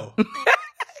ginger ale.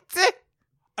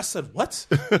 I said, what?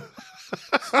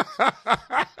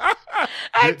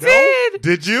 I did.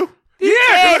 Did you?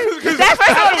 Yeah.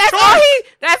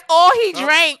 That's all he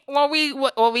drank when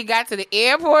we got to the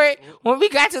airport. When we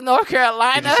got to North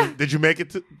Carolina, Did you make it?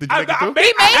 Did you I make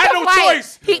it through? had no flight.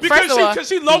 choice. Because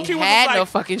she low-key was had like, no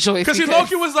fucking choice. Because she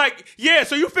low-key was like, yeah,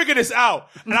 so you figure this out.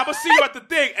 And I'm going to see you at the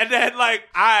thing. And then, like,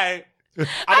 I'm going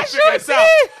to figure this out.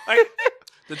 Like,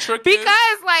 The trick because,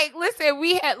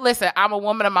 listen, I'm a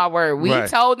woman of my word. We Right.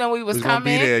 told them we was Who's gonna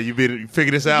coming. be there? You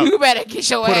figure this out. You better get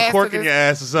your Put ass a cork to in this. your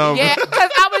ass or something. Yeah,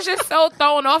 because I was just so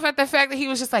thrown off at the fact that he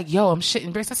was just like, yo, I'm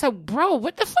shitting bricks. I said, bro,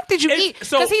 what the fuck did you eat?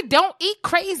 so- Because he don't eat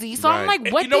crazy. So I'm Right.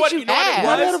 like, what You know did what- you you know what it have?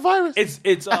 Why they had a virus?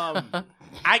 It's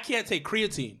I can't take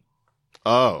creatine.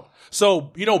 Oh. So,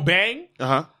 Bang?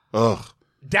 Ugh.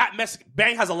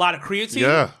 Bang has a lot of creatine.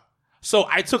 Yeah. So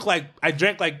I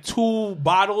drank like 2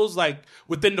 bottles like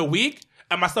within the week.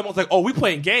 And my stomach was like, "Oh, we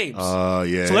playing games."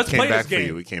 Yeah. So let's it came play back this game.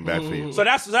 for you. It came back for you. So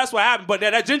that's what happened. But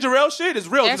that ginger ale shit is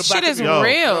real. That It's in the shit black is community.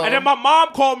 real. And then my mom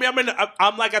called me.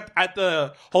 I'm like at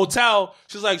the hotel.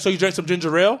 She's like, "So you drank some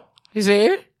ginger ale?" You see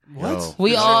it? What?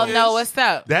 We all know what's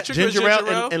up. That Chicken ginger ale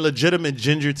ginger ale? and legitimate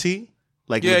ginger tea,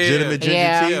 like Yeah, legitimate ginger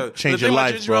Yeah. tea, The change thing your about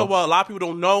life, ginger ale, bro. well, a lot of people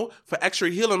don't know, for extra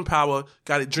healing power,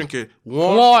 gotta drink it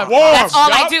warm. Warm. Warm. That's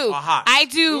all I Yup. do. Or hot. I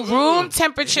do room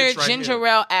temperature It hits right ginger here.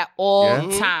 ale at all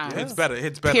Yeah. times. It's better.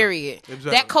 It's better. Period. It's better.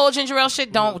 That cold ginger ale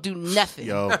shit don't do nothing.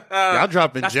 Yo, y'all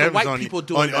dropping That's the gems white on, people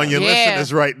doing on your that. Yeah.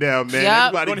 listeners right now, man.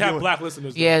 Yup. We Everybody don't have doing- black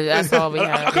listeners. though. Yeah, that's all we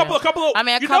have. A couple of. I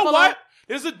mean, a you couple know what? of-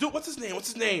 There's a dude. What's his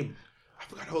name? I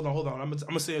forgot. Hold on. I'm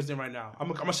gonna say his name right now.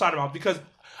 I'm gonna shout him out because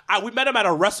we met him at a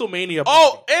WrestleMania.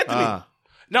 Oh, Anthony.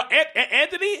 No,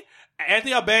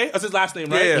 Anthony Abbey. That's his last name,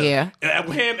 right? Yeah. Yeah.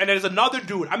 And him, and there's another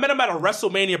dude. I met him at a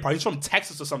WrestleMania party. He's from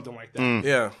Texas or something like that.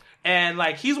 Yeah. And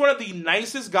like, he's one of the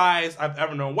nicest guys I've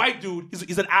ever known. White dude.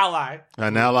 He's an ally.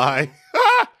 An ally.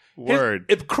 Word.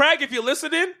 If Craig, if you're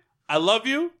listening, I love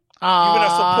you. You've been a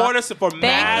supporter for Thank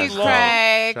mad you, long.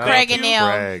 Craig. Shout Craig out and to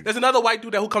them. Craig. There's another white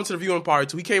dude who comes to the viewing party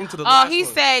too. He came to the Oh, last he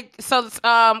one. said so.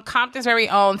 Compton's very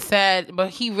own said,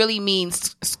 but he really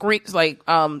means screams like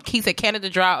he said Canada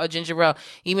Dry or ginger ale,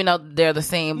 even though they're the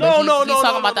same. But he's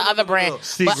talking about the other brand. But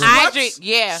Secret. I Schweppes? drink,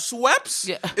 yeah. Schweppes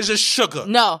Yeah. is just sugar.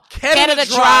 No, Canada Canada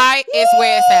Dry is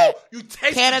where it's at. You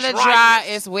taste Canada the Dry dryness.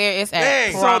 is where it's at.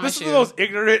 Dang. So Promise this is you. the most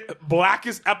ignorant,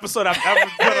 blackest episode I've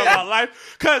ever done in my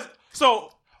life. Because,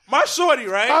 my shorty,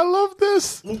 right? I love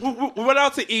this. We went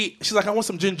out to eat. She's like, I want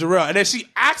some ginger ale. And then she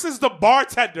asks the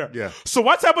bartender, Yeah. so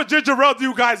what type of ginger ale do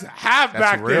you guys have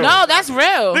back real. there? No, that's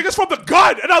real. Niggas from the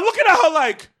gun. And I'm looking at her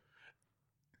like,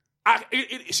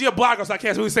 she a black girl, so I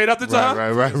can't really say nothing to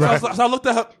her. Right. So I looked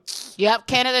at her. Yep,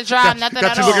 Canada Dry, nothing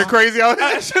Got at you all. looking crazy out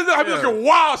here? I'm looking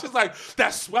wild. She's like,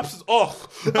 that Schweppes is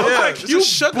off. I'm like, it's you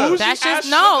just sugar. bougie That's ass just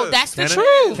no. sugar. That's the Canada-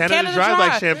 truth. Canada Dry is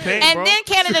like champagne, and bro. then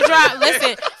Canada Dry.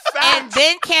 Listen, and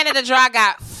then Canada Dry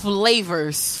got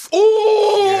flavors.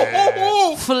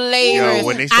 Ooh. Flavors. Yo,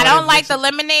 when they I started don't like mixing- the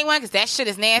lemonade one because that shit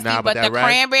is nasty. Nah, but that the rag-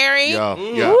 cranberry, Yo,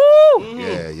 woo, yeah.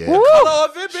 woo. Color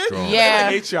of it, bitch. Strong. I Yeah.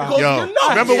 hate y'all. Go- Yo, You're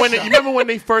nuts. remember when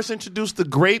they first introduced the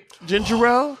grape ginger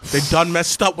ale? They done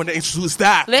messed up when they introduced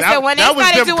that. Listen, That- when they that was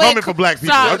started them doing coming for black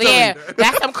people, I'm telling yeah, you.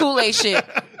 that's some Kool-Aid shit,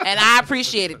 and I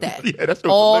appreciated that Yeah, that's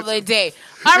what all delicious. the day.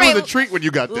 All It right, was a treat when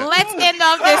you got that. let's end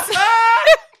off this.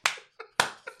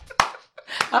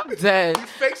 I'm dead.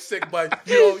 Fake sick, but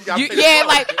you got Yeah,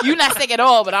 like you're not sick at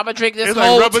all, but I'm gonna drink this It's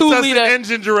whole like rubber 2 tussin liter. and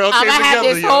ginger ale I'm came gonna have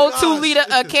together. this yo. whole 2 liter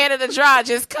of Canada Dry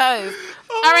just cause.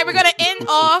 All right, we're gonna end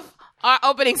off our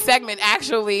opening segment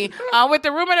actually with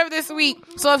the rumor of this week.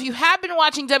 So if you have been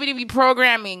watching WWE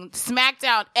programming,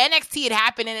 SmackDown, NXT had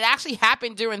happened, and it actually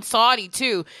happened during Saudi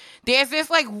too. There's this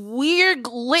like weird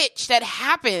glitch that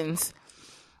happens.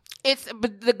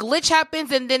 But the glitch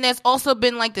happens, and then there's also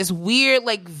been like this weird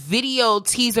like video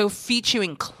teaser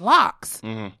featuring clocks.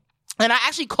 Mm-hmm. And I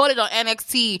actually caught it on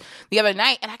NXT the other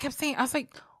night, and I kept saying, I was like,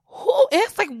 who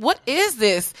is, like, what is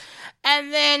this?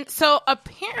 And then, so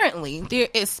apparently there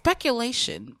is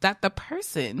speculation that the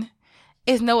person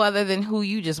is no other than who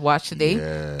you just watched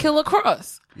today, Killer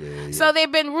Cross. So there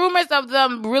have been rumors of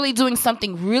them really doing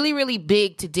something really, really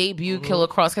big to debut Killer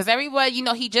Cross. Because everybody,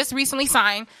 he just recently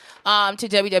signed to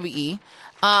WWE.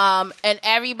 And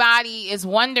everybody is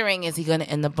wondering, is he going to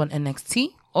end up on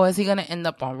NXT? Or is he going to end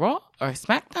up on Raw or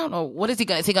SmackDown? Or what is he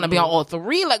going to... Is he going to be on all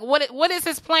three? Like, what is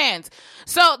his plans?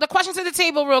 So, the question to the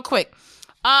table real quick.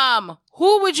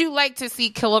 Who would you like to see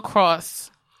Killer Kross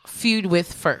feud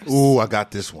with first? Ooh, I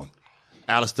got this one.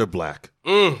 Aleister Black.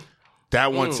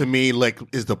 That one, to me, like,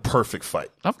 is the perfect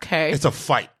fight. Okay. It's a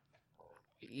fight.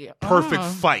 Yeah. Perfect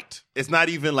fight. It's not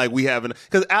even like we haven't...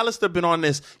 Because Aleister been on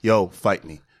this, yo, fight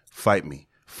me,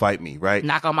 right?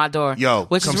 Knock on my door. Yo,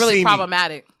 which is really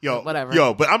problematic. Yo, whatever.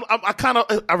 Yo, but I kind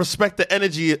of respect the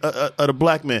energy of the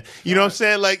black man. You know what I'm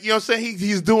saying? Like, you know what I'm saying?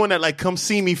 He's doing that. Like, come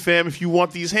see me, fam, if you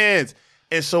want these hands.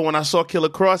 And so when I saw Killer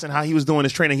Kross and how he was doing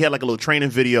his training, he had like a little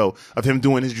training video of him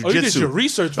doing his jiu-jitsu. Oh, you did your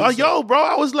research. Oh, yo, bro,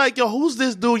 I was like, yo, who's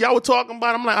this dude? Y'all were talking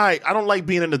about. I'm like, all right, I don't like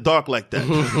being in the dark like that.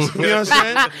 You know what I'm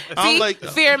saying? I'm like,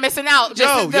 fear of missing out.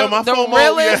 Just my the FOMO,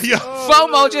 realest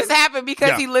FOMO just happened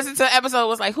because he listened to the episode.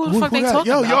 Was like, who the fuck they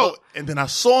talking about? Yo, and then I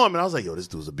saw him and I was like, yo, this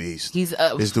dude's a beast.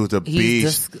 This dude's a beast. He's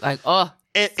just like, so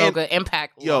good.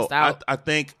 Impact. Yo, lost out. I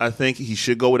think he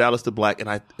should go with Aleister Black, and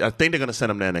I think they're gonna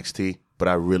send him to NXT. But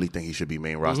I really think he should be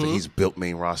main roster. He's built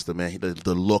main roster, man.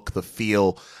 The look, the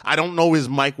feel. I don't know his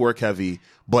mic work heavy,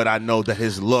 but I know that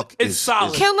his look is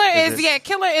solid. Killer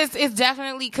is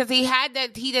definitely, because he had a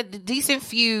decent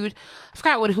feud. I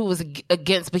forgot who was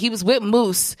against, but he was with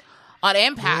Moose on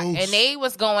Impact, and they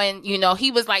was going,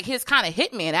 he was like his kind of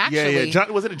hitman, actually. Yeah.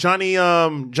 Was it Johnny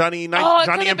Johnny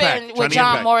Impact? Been with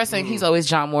John Morrison. He's always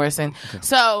John Morrison.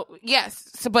 So, yes.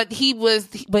 But he was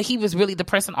really the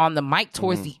person on the mic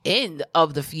towards the end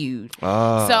of the feud.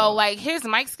 So, like, his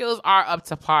mic skills are up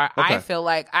to par. Okay.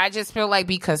 I just feel like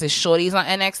because his shorties on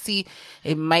NXT,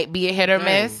 it might be a hit or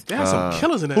miss. They have some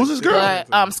killers in there. Who's this girl?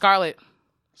 But, Scarlett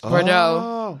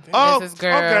Bordeaux. This is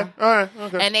girl. Okay. All right.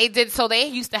 Okay. And they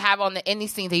used to have on the indie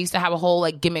scene, they used to have a whole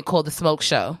like gimmick called the Smoke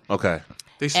Show. Okay.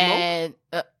 They smoke? And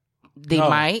they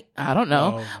might. I don't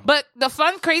know. No. But the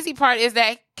fun, crazy part is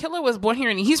that Killer was born here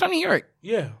and he's from New York.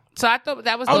 Yeah. So I thought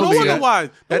that was no wonder why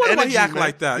he act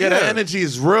like that. Yeah, that energy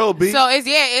is real, B. So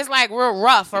it's like real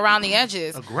rough around the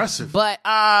edges. Aggressive. But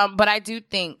I do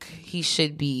think he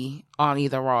should be on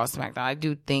either Raw or SmackDown. I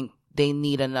do think they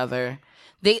need another.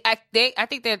 I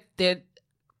think they're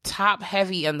top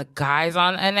heavy on the guys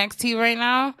on NXT right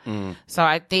now. So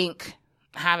I think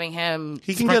having him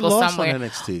he can get lost somewhere. on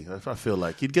NXT. I feel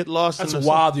like he'd get lost. That's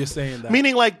wild. You're saying that.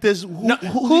 Meaning like this. Who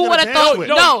would have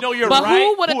thought? No, you're but right.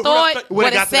 Who would have thought?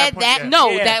 Would have said that?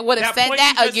 No, that would have said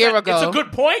that a year ago. It's a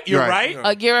good point. You're right.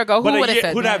 A year ago, who would have said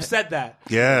that? Who'd have said that?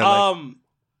 Yeah.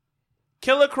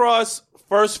 Killer Kross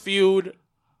first feud.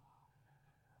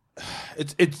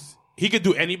 It's he could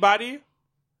do anybody,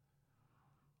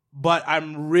 but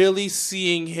I'm really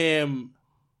seeing him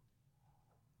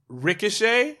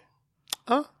Ricochet.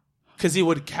 Because he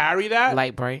would carry that.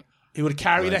 Light bright. He would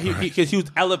carry that. Because he would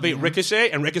elevate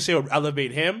Ricochet, and Ricochet would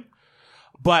elevate him.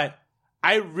 But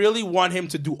I really want him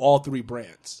to do all three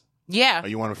brands. Yeah. Oh,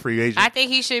 you want a free agent? I think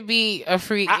he should be a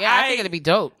free. I think it'd be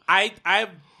dope. I've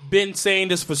been saying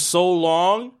this for so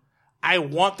long. I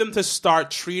want them to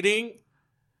start treating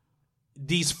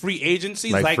these free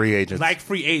agencies like free agents. Like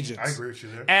free agents. I agree with you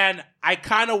there. And I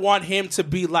kind of want him to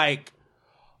be like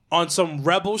on some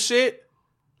rebel shit.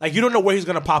 Like, you don't know where he's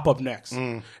going to pop up next. There's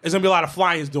going to be a lot of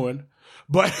flying he's doing.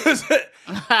 But,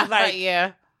 like,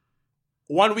 yeah.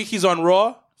 1 week he's on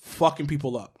Raw, fucking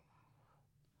people up.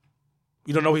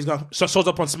 You don't know he's going to... shows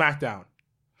up on SmackDown.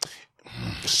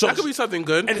 That could be something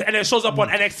good. And it shows up on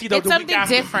NXT. It's something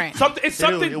different. It's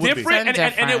something different.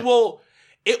 And it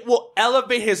will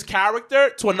elevate his character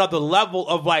to another level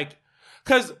of, like...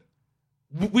 Because...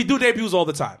 we do debuts all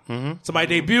the time.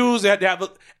 Somebody debuts.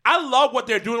 I love what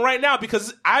they're doing right now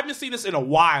because I haven't seen this in a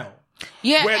while.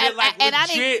 Yeah, and I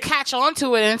didn't catch on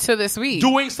to it until this week.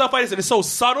 Doing stuff like this, and it's so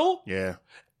subtle. Yeah.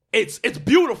 It's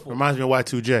beautiful. Reminds me of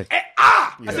Y2J.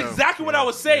 That's exactly what I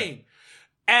was saying.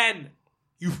 And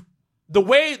the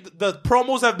way the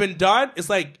promos have been done, it's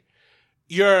like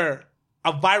you're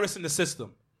a virus in the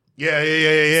system. Yeah.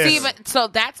 See, but so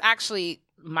that's actually...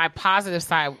 my positive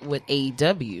side with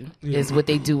AEW is what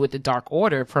they do with the Dark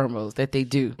Order promos that they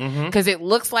do. Because it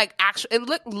looks like it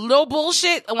looked no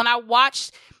bullshit. When I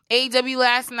watched AEW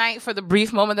last night for the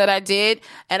brief moment that I did,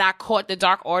 and I caught the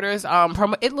Dark Order's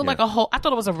promo, it looked like I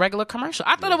thought it was a regular commercial.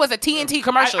 I thought it was a TNT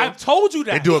commercial. I've told you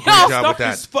that. They do a great job with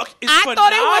that. I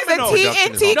thought it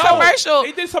was a TNT commercial.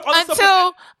 They did some other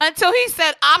stuff until he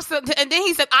said obsolete, and then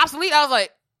he said obsolete. I was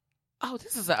like, oh,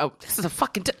 this is a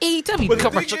fucking AEW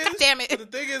commercial. God damn it. But the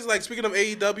thing is, like, speaking of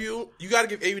AEW, you got to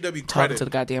give AEW credit. To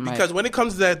the goddamn mic. Because when it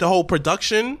comes to the whole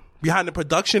production, behind the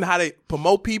production, how they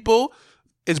promote people,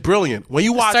 it's brilliant. When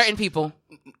you watch... certain people.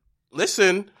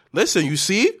 Listen, Listen, you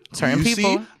see? Certain you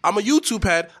people. See? I'm a YouTube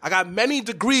head. I got many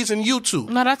degrees in YouTube.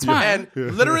 No, that's fine.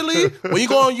 And literally, when you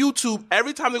go on YouTube,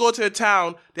 every time they go to a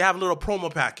town, they have a little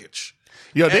promo package.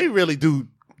 Yo, they really do.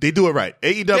 They do it right.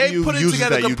 AEW They put it uses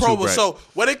together that good YouTube promos. right. So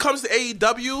when it comes to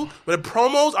AEW, with the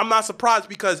promos, I'm not surprised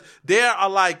because they are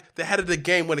like the head of the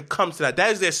game when it comes to that.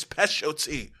 That is their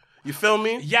specialty. You feel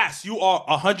me? Yes, you are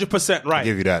 100% right. I'll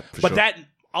give you that, for but sure. that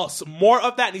more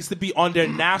of that needs to be on their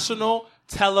national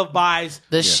televised.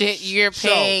 The shit you're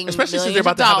paying, especially since millions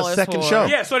they're about to have a of dollars second for. show.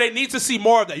 Yeah, so they need to see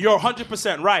more of that. You're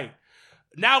 100% right.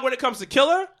 Now, when it comes to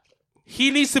Killer, he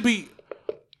needs to be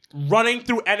running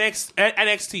through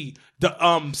NXT, the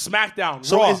SmackDown,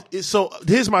 So, Raw. so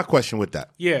here's my question with that.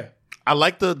 Yeah. I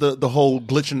like the whole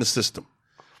glitch in the system.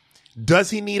 Does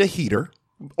he need a heater,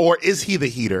 or is he the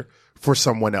heater for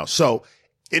someone else? So,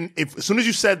 as soon as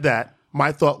you said that,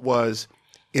 my thought was,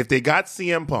 if they got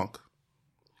CM Punk,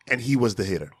 and he was the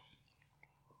hitter,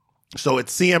 so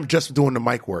it's CM just doing the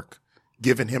mic work,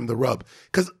 giving him the rub.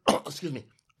 Because, excuse me,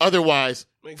 otherwise,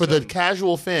 for the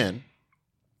casual fan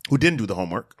who didn't do the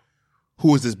homework,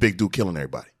 who is this big dude killing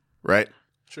everybody, right?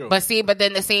 True. But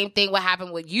then the same thing what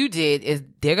happened what you did is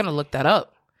they're gonna look that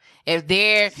up. If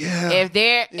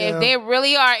they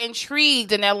really are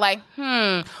intrigued and they're like,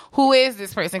 who is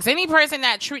this person? Because any person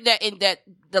that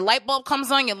the light bulb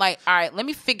comes on, you're like, all right, let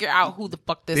me figure out who the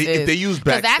fuck this is. If they use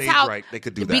backstage right, they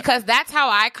could do that. Because that's how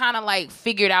I kind of like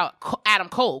figured out Adam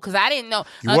Cole. Because I didn't know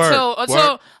Word.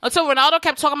 until Ronaldo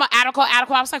kept talking about Adam Cole. I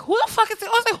was like, who the fuck is this?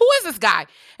 I was like, who is this guy?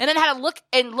 And then I had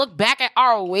to look back at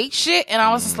ROH shit, and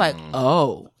I was just like,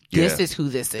 oh. This is who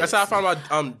this is. That's how I found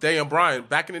out Daniel Bryan.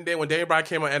 Back in the day when Daniel Bryan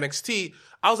came on NXT,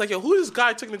 I was like, yo, who is this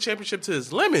guy taking the championship to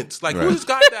his limits? Like, who's this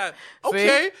guy that,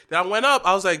 okay. Then I went up,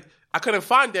 I was like, I couldn't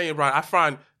find Daniel Bryan. I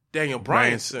found Daniel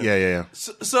Bryanson. Yeah.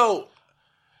 So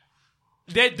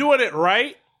they're doing it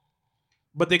right,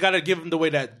 but they got to give him the way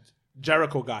that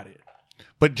Jericho got it.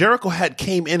 But Jericho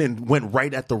came in and went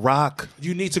right at The Rock.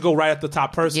 You need to go right at the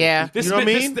top person. Yeah. You know what I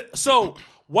mean? So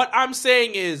what I'm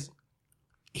saying is,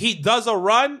 he does a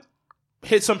run,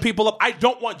 hit some people up. I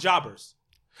don't want jobbers.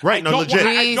 Right, no, legit.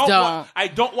 Please don't. I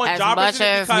don't want as jobbers much in it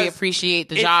as we because appreciate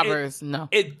the jobbers. No.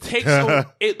 It takes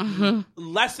it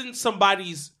lessens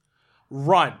somebody's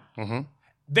run. Mm-hmm.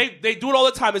 They do it all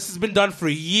the time. This has been done for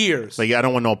years. Like, I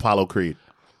don't want no Apollo Creed.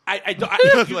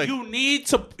 You need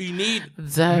top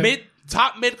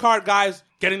mid card guys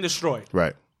getting destroyed.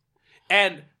 Right.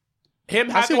 And him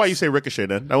having, I see why you say Ricochet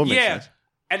then. That would make sense.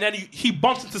 And then he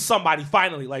bumps into somebody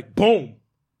finally, like, boom.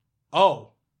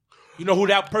 Oh. You know who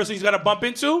that person he's going to bump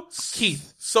into?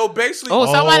 Keith. So basically...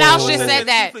 someone else just said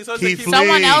that. Keith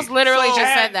Someone Lee. else literally So,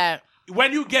 just said that.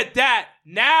 When you get that,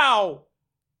 now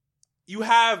you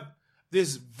have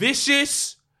this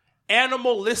vicious,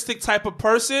 animalistic type of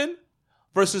person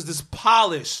versus this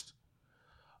polished,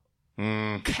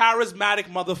 charismatic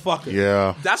motherfucker.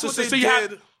 Yeah. That's what they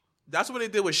did. That's what they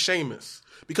did with Sheamus.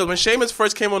 Because when Sheamus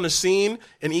first came on the scene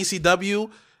in ECW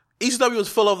was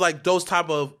full of like those type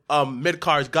of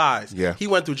mid-card guys. Yeah. He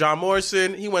went through John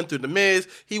Morrison. He went through The Miz.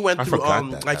 He went through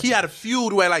he had a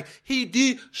feud where like he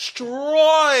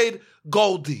destroyed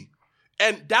Goldie.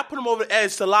 And that put him over the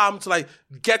edge to allow him to like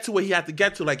get to where he had to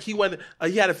get to. Like he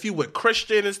had a feud with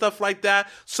Christian and stuff like that.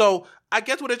 So I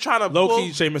guess what they're trying to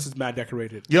low-key, Sheamus is mad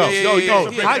decorated. Yo,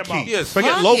 Yeah. high key. Yes.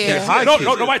 Forget low key. Yeah. High No, key.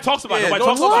 nobody talks about it. Nobody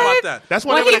talks don't about it. that. That's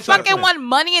When whatever he they try to fucking play. won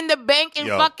Money in the Bank and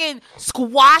Yo. fucking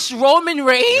squashed Roman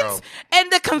Reigns and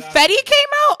the confetti came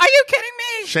out? Are you kidding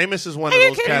me? Sheamus is one Are of you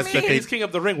those kidding cats me? that they... He's king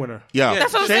of the ring winner. Yeah.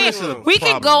 That's what I'm Sheamus saying. is a We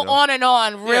can problem, go yo. on and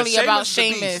on really Sheamus about is the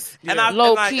beast. Sheamus. And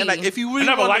low like, key. and like if you I really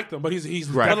never want liked him, but he's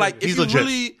Right. But like, if He's you legit.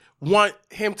 really want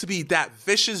him to be that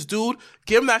vicious dude,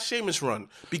 give him that Sheamus run.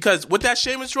 Because with that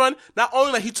Sheamus run, not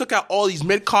only like he took out all these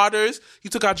mid-carders, he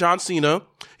took out John Cena,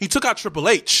 he took out Triple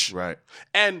H. Right.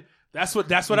 And That's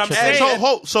what I'm And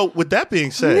saying. so with that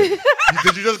being said,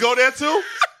 did you just go there too?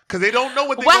 Because they don't know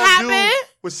what they're What going to do happened?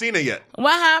 with Cena yet.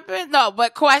 What happened? No,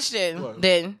 but question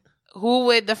then. Who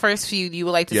would the first feud you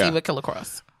would like to see with Killer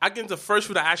Cross? I get the first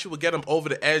feud that actually would get him over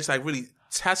the edge, like really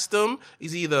test him,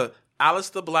 is either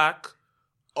Aleister Black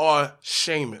or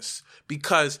Sheamus.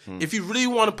 Because if you really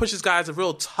want to push this guy as a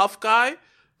real tough guy,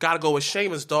 gotta go with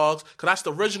Sheamus, dogs. Because that's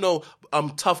the original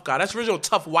tough guy. That's the original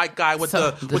tough white guy with he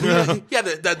had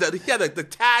the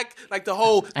tag, like the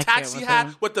whole taxi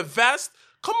hat with the vest.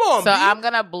 Come on, So B. I'm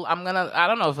gonna. I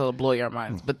don't know if it'll blow your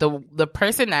minds, but the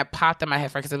person that popped in my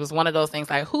head first, because it was one of those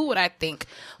things like, who would I think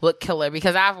would Killer?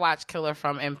 Because I've watched Killer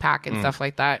from Impact and stuff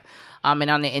like that, and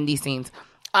on the indie scenes.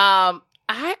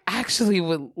 I actually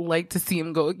would like to see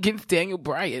him go against Daniel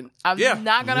Bryan. I'm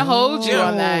not gonna hold you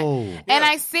on that. And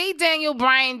I say Daniel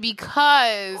Bryan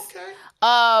because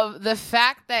of the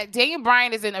fact that Daniel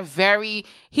Bryan is in a very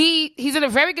he's in a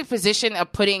very good position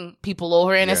of putting people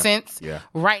over in a sense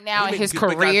right now in his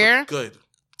career. Good.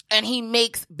 And he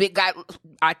makes big guy.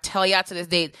 I tell y'all to this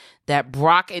day that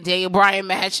Brock and Daniel Bryan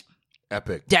match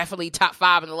epic, definitely top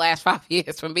 5 in the last 5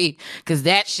 years for me because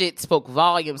that shit spoke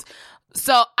volumes.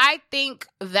 So I think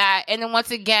that, and then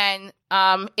once again,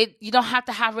 you don't have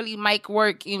to have really mic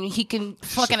work. And he can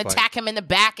fucking attack him in the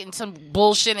back and some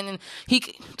bullshit, and then he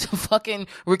can fucking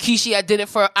Rikishi. I did it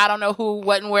for I don't know who,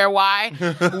 what, and where, why,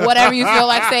 whatever you feel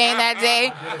like saying that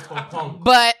day.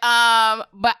 But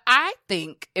I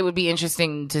think it would be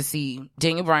interesting to see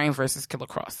Daniel Bryan versus Killer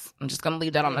Cross. I'm just gonna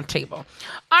leave that on the table.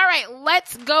 All right,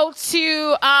 let's go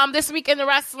to this week in the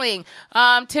wrestling.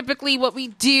 Typically, what we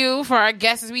do for our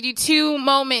guests is we do 2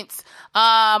 moments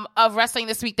of wrestling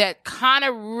this week that kind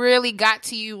of really got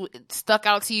to you, stuck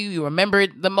out to you, you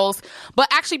remembered the most. But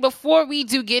actually, before we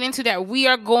do get into that, we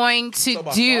are going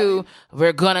to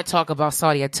we're going to talk about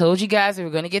Saudi. I told you guys we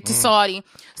were going to get to Saudi.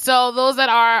 So those that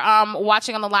are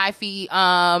watching on the live feed,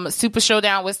 Super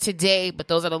Showdown was today, but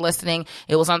those that are listening,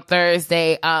 it was on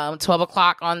Thursday, 12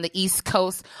 o'clock on the East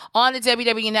Coast on the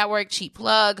WWE Network. Cheap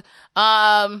plug.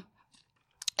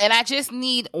 And I just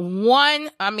need one.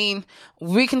 I mean,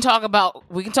 we can talk about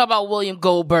William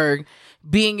Goldberg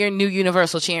being your new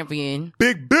Universal Champion.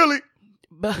 Big Billy.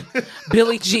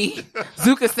 Billy G.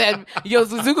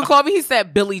 Zuka called me. He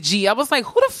said Billy G. I was like,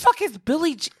 who the fuck is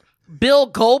Billy G? Bill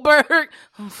Goldberg?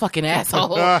 Oh, fucking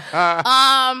asshole.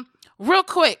 Real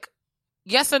quick,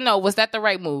 yes or no? Was that the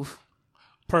right move?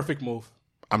 Perfect move.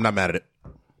 I'm not mad at it.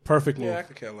 Perfect move. Yeah, I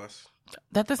could care less.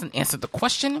 That doesn't answer the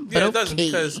question, but yeah, it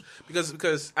okay. doesn't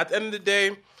because at the end of the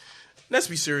day, let's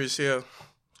be serious here.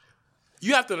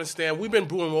 You have to understand, we've been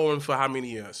booing Roman for how many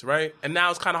years, right? And now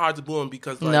it's kind of hard to boo him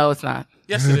because, like, no, it's not.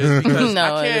 Yes, it is because No,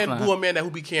 I it is can't not. boo a man that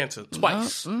who beat cancer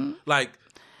twice. Like,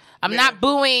 I'm not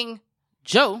booing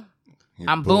Joe.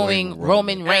 I'm booing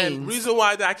Roman Reigns. And the reason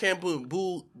why that I can't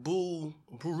boo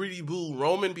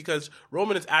Roman because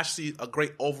Roman is actually a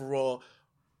great overall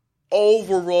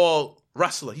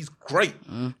wrestler. He's great.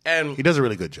 And he does a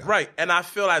really good job. Right. And I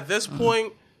feel at this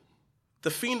point,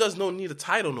 the Fiend does not need a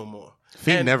title no more.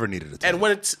 Fiend never needed a title. And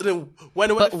when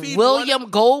but the Fiend William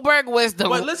Goldberg was the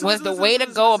listen, way to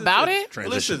go about it.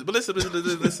 Transition.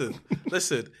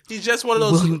 Listen. He's just one of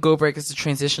those. William Goldberg is the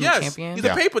transitional champion. He's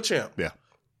a paper champ. Yeah.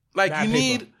 Like you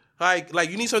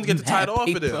need something to get the title off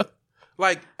of there.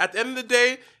 Like at the end of the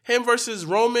day, him versus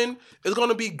Roman is going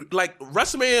to be like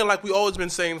WrestleMania. Like we always been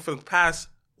saying for the past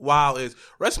while is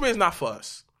WrestleMania is not for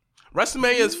us.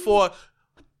 WrestleMania is for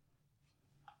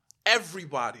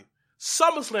everybody.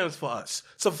 SummerSlam is for us.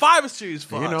 Survivor Series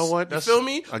for us. You know what? You feel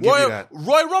me? I'll give you that.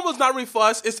 Royal Rumble's not really for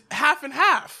us. It's half and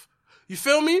half. You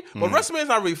feel me? But WrestleMania is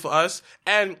not really for us.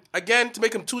 And again, to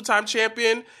make him 2-time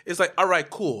champion, it's like, all right,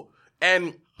 cool.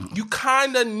 And you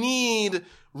kind of need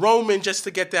Roman just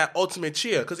to get that ultimate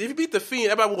cheer. Because if you beat The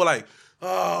Fiend, everybody will go like,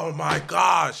 oh my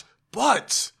gosh.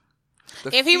 But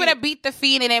if he would have beat The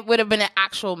Fiend and it would have been an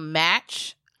actual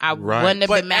match, I wouldn't have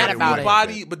been mad about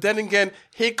it. But then again,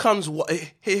 here comes what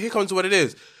it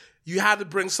is. You had to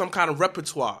bring some kind of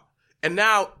repertoire. And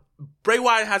now, Bray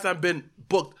Wyatt hasn't been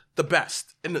booked the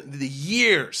best in the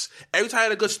years. Every time he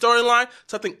had a good storyline,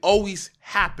 something always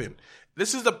happened.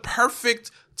 This is the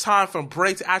perfect time for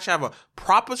Bray to actually have a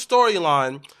proper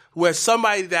storyline where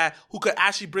somebody who could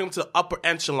actually bring him to the upper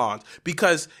echelons.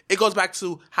 Because it goes back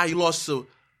to how he lost to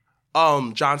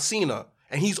John Cena.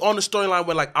 And he's on the storyline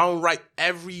where, like, I don't right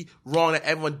every wrong that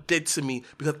everyone did to me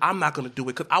because I'm not going to do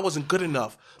it because I wasn't good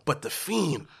enough. But the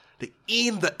Fiend, the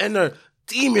inner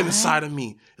demon inside of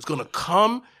me is going to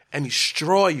come and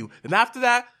destroy you. And after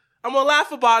that, I'm going to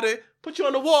laugh about it, put you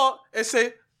on the wall, and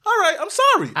say, all right, I'm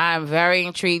sorry. I'm very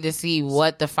intrigued to see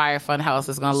what the Fire Fun House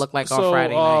is going to look like on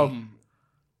Friday night.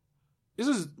 This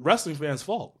is wrestling fans'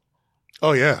 fault.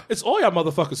 Oh, yeah. It's all y'all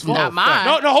motherfuckers' fault. Not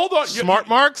mine. No, hold on. Smart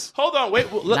marks? Hold on,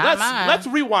 wait. Let's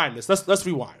rewind this. Let's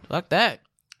rewind. Fuck that.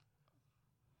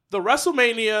 The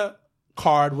WrestleMania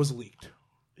card was leaked.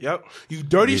 Yep. You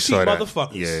dirty sheep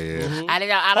motherfuckers. Yeah. Mm-hmm. I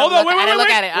didn't look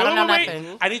at it. I don't know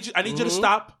nothing. I need you to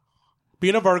stop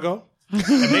being a Virgo and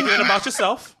making it about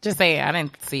yourself. Just say it. I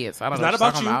didn't see it, so I don't know what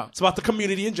you're talking about. It's about the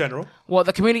community in general. Well,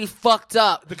 the community fucked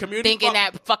up. The community thinking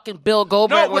that fucking Bill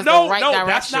Goldberg was the right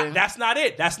direction. That's not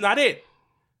it.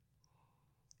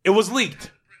 It was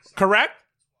leaked, correct?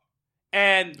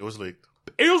 And it was leaked.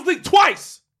 It was leaked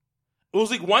twice. It was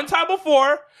leaked one time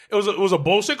before. It was a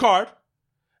bullshit card.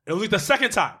 It was leaked the second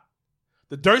time.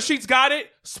 The dirt sheets got it,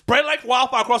 spread like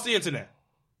wildfire across the internet.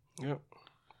 Yep.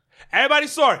 Everybody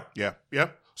saw it. Yeah.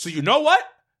 Yep. So you know what?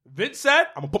 Vince said,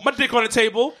 I'm gonna put my dick on the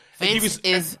table. Vince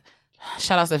is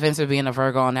Shout out to Vince for being a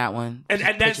Virgo on that one. And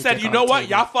then said, you know what?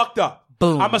 Y'all fucked up.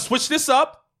 Boom. I'm going to switch this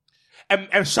up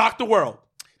and shock the world.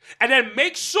 And then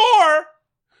make sure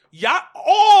y'all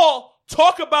all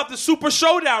talk about the Super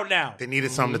Showdown now. They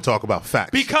needed something to talk about.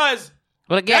 Facts. Because...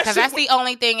 Well, again, because that's the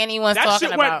only thing anyone's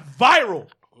talking about. That shit went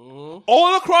viral.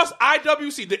 All across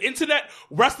IWC, the internet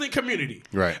wrestling community.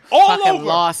 Right. All Fucking over.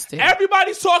 lost it.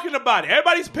 Everybody's talking about it.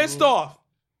 Everybody's pissed off.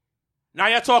 Now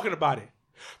y'all talking about it.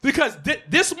 Because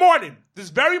this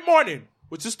very morning,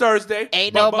 which is Thursday.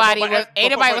 Ain't nobody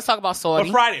was talking about Saudi.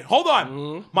 But Friday. Hold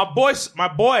on. My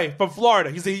boy from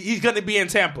Florida, he's going to be in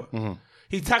Tampa.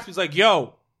 He texted me, he's like,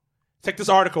 yo, check this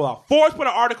article out. Forbes put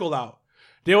an article out.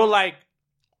 They were like,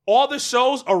 all the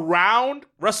shows around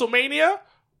WrestleMania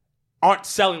aren't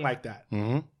selling like that.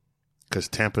 Because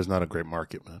Tampa's not a great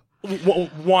market, man.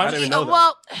 One. I didn't even know that.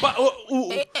 Well, But,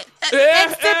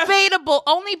 it's debatable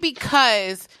only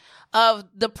because of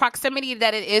the proximity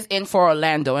that it is in for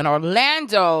Orlando. And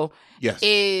Orlando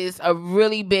is a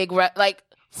really big,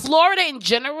 Florida in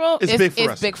general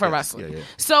is big for wrestling. Yeah.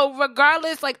 So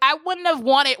regardless, I wouldn't have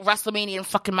wanted WrestleMania in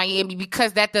fucking Miami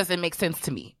because that doesn't make sense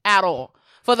to me at all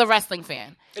for the wrestling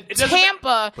fan.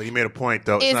 Tampa, but he made a point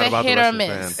though. It's is not a about hit the or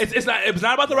wrestling miss. fan. It's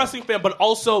not about the wrestling fan, but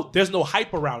also there's no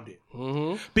hype around it.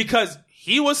 Because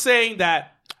he was saying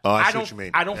that I see what you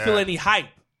mean. I don't feel any hype.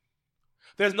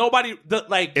 There's nobody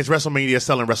it's WrestleMania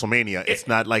selling WrestleMania. It's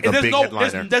not like a big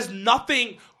headliner. There's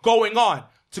nothing going on.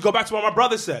 To go back to what my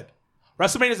brother said,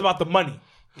 WrestleMania is about the money.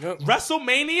 Yep.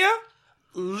 WrestleMania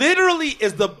literally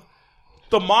is the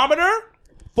thermometer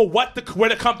for where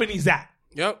the company's at.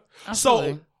 Yep.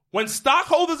 Absolutely. So when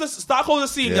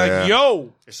stockholders see like,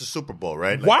 yo, it's a Super Bowl,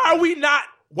 right?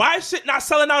 Why is shit not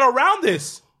selling out around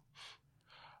this?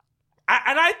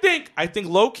 I think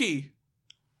low key,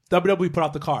 WWE put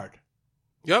out the card.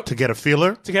 Yep. To get a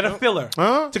feeler? To get a filler.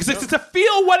 Huh? To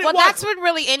feel what it was. Well, that's what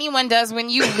really anyone does when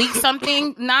you leak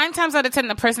something. 9 times out of 10,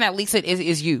 the person that leaks it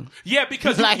is you. Yeah,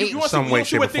 because Like, you want some to way,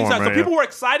 see where shape, or things form, are. So right? people were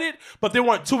excited, but they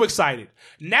weren't too excited.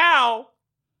 Now,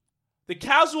 the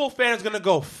casual fan is going to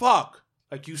go, fuck.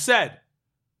 Like you said,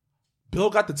 Bill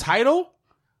got the title?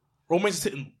 Roman's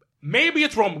sitting. Maybe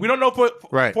it's Roman. We don't know for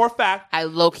a fact. I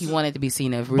low-key wanted to be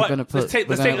seen if we're But going to put...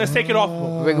 let's take it off.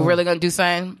 We're really going to do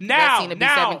something? Now, Cena be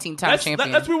 17-time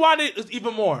champion. Let's rewind it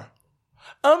even more.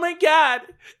 Oh my God,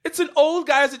 it's an old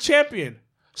guy as a champion.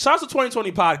 Shout out to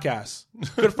 2020 Podcast.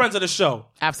 Good friends of the show.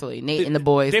 Absolutely. Nate and the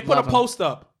boys. They put a love him. post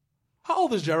up. How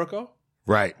old is Jericho?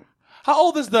 Right. How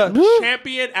old is the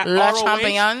champion at Le ROH,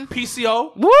 Champion.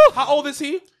 PCO? Woo! How old is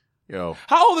he? Yo.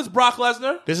 How old is Brock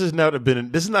Lesnar? This is not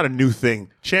a new thing.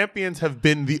 Champions have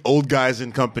been the old guys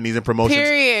in companies and promotions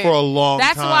Period. for a long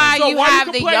That's time. why So you why have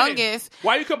you the complaining? youngest.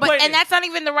 Why you complaining? And that's not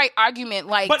even the right argument,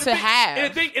 to have.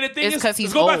 And the thing is, because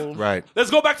he's let's go old. back, Right. Let's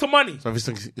go back to money. So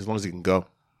as long as he can go.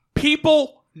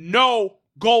 People know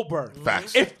Goldberg.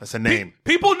 Facts. That's a name.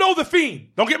 People know The Fiend.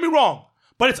 Don't get me wrong.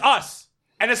 But it's us.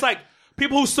 And it's like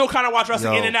people who still kind of watch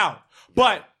wrestling in and out.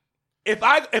 But if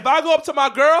I go up to my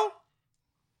girl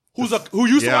who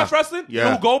used to watch wrestling, you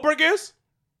know who Goldberg is?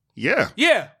 Yeah.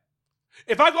 Yeah.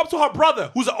 If I go up to her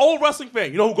brother who's an old wrestling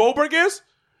fan, you know who Goldberg is?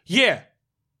 Yeah.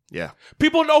 Yeah.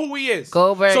 People know who he is.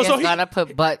 Goldberg is he- going to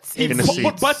put butts in the the seats.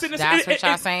 seats. Butts in the That's what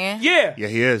y'all saying? Yeah. Yeah,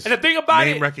 he is. And the thing about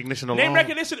name recognition alone. Name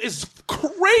recognition is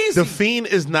crazy. The Fiend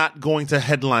is not going to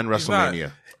headline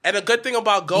WrestleMania. And the good thing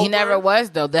about Goldberg, He never was,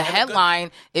 though. The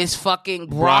headline is fucking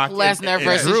Brock Lesnar and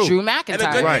versus Drew and the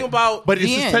McIntyre. good Right. thing about But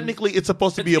Yeah. technically, it's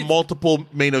supposed to be a multiple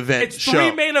main event It's show. 3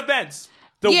 main events.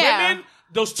 The Yeah. women,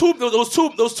 those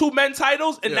two men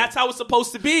titles, and that's how it's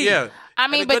supposed to be. yeah. I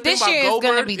And mean, the but good thing this about year is going to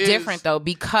Goldberg be is- different, though,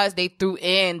 because they threw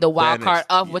in the wild card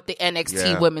NXT. with the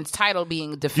NXT Yeah. women's title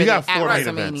being You defended got at 4 main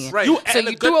WrestleMania. events. Right. So And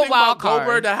the you good threw a thing wild about card.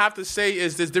 Goldberg that I have to say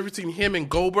is there's difference between him and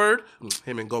Goldberg,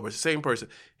 same person.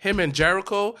 Him and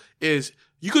Jericho is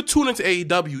you could tune into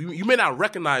AEW. You may not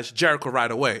recognize Jericho right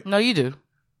away. No, you do.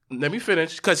 Let me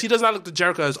finish because he does not look to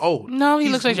Jericho as old. No, he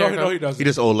looks like No, Jericho. he doesn't. He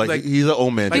just old. Like- He's an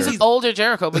old man. like He's Jerry. an older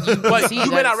Jericho, but you, But see you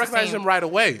may that not it's the recognize same. him right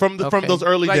away. from Okay. those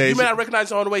early Like days. you may not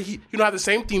recognize him on the way. He don't have the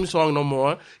same theme song no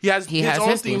more. He has his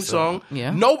own theme song.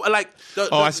 Yeah. No, like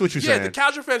I see what you're saying. The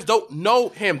casual fans don't know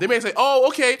him. They may say, "Oh,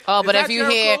 okay." Oh, is but that if you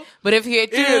Jericho? hear,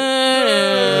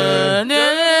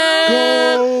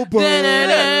 Goldberg.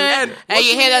 And And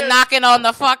you hear the knocking on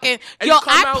the fucking. Yo,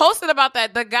 I out- posted about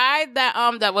that. The guy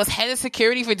that was head of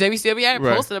security for WCW, I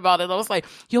posted about it. I was like,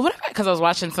 yo, whatever, because I was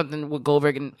watching something with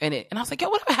Goldberg in it, and I was like, yo,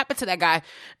 whatever happened to that guy?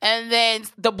 And then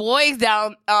the boys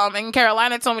down in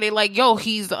Carolina told me, they like, yo,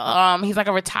 he's like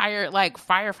a retired like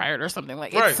firefighter or something.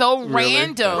 Like it's so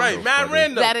random, right? Mad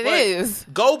random that it is.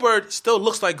 Goldberg still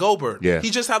looks like Goldberg. Yeah. He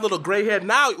just had a little gray hair.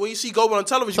 Now when you see Goldberg on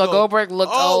television, So you go, Goldberg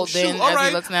looked old then as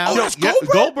he looks now. Oh, that's Yeah,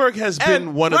 Goldberg has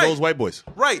been one of those white boys.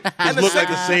 Right. He's looked like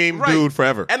the same dude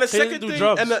forever. And the He second doesn't do thing,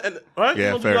 drugs. right? Yeah, He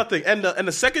don't fair. do nothing. And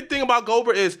the second thing about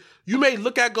Goldberg is you may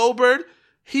look at Goldberg,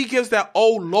 he gives that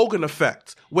old Logan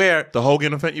effect where The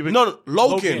Hogan effect, you mean? no,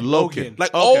 Logan. Logan.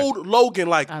 Like Okay. old Logan,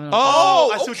 like know.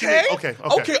 Oh, I see what you mean.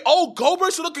 Okay. Oh,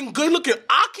 Goldberg's looking good, looking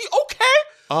Aki. Okay.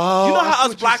 Oh, You know I how see us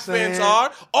what black you're fans saying.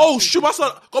 are. Oh shoot, my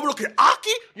son Goldberg looking Aki.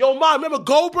 Yo, mom, remember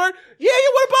Goldberg? Yeah.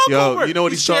 What about Yo, Goldberg? you know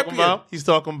what he's talking champion. about? He's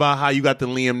talking about how you got the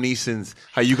Liam Neesons,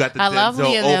 how you got the I love Denzel,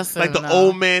 Liam Neeson, like the though.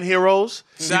 old man heroes.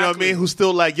 You know what I Exactly. mean? Who's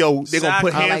still like, yo, they're gonna put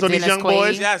Exactly. hands Oh, on like these young Dennis Quaid?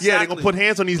 boys. Yeah, Yeah, they're exactly. gonna put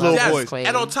hands on these little Yes. boys. Quaid.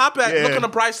 And on top of that, Yeah. look on the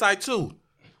bright side too.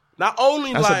 Not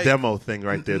only That's like a demo thing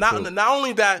right there too. not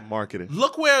only that, Marketing.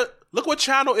 Look what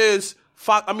channel is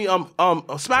Fox. I mean,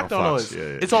 SmackDown Fox, is. yeah.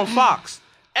 It's on Fox.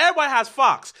 Everybody has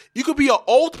Fox. You could be an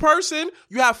old person,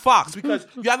 you have Fox because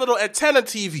you have little antenna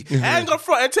TV. And go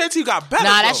front antenna TV got better.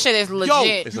 Nah, bro. that shit is legit. Yo,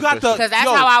 It's you got the Because that's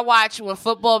yo, how I watch when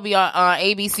football be on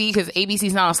ABC, because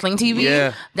ABC's not on Sling TV.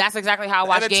 Yeah. That's exactly how I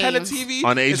watch and antenna games. TV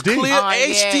On is HD. clear, Yeah,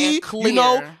 HD, clear. you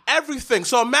know, everything.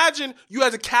 So imagine you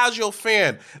as a casual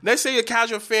fan. Let's say you're a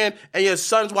casual fan and your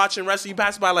son's watching wrestling. You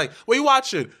pass by like, what you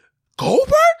watching?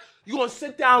 Goldberg? You gonna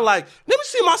sit down like, let me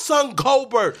see my son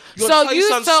Goldberg. You gonna tell your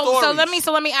son stories.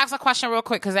 So let me ask a question real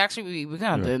quick, because actually we're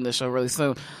gonna end the show really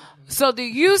soon. So do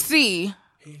you see?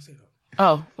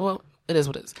 Oh well, it is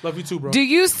what it is. Love you too, bro. Do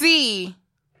you see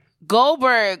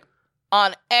Goldberg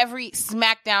on every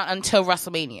SmackDown until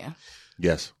WrestleMania?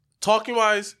 Yes. Talking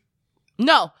wise,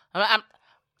 No.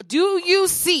 Do you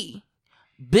see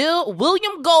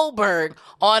William Goldberg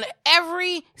on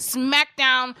every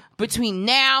SmackDown between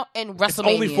now and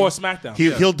WrestleMania? Only for SmackDown.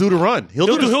 He'll do the run. He'll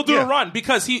do the yeah. run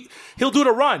because he'll do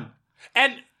the run.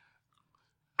 And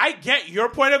I get your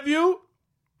point of view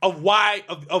of why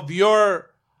of your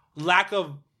lack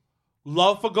of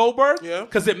love for Goldberg. Yeah.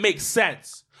 Because it makes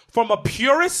sense. From a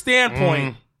purist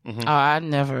standpoint, Oh, I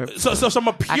never. so from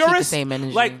a keep the purist, same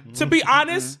energy. like to be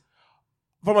honest,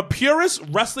 from a purist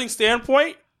wrestling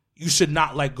standpoint, you should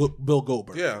not like Bill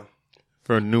Goldberg. yeah.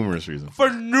 For numerous reasons.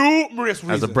 For numerous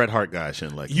reasons. As a Bret Hart guy, I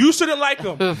shouldn't like him. You shouldn't like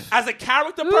him. As a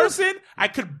character person, I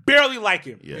could barely like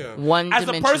him. Yeah. One As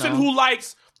a person who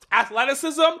likes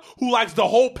athleticism, who likes the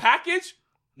whole package,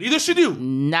 neither should you.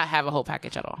 not have a whole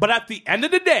package at all. But at the end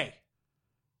of the day,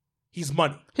 he's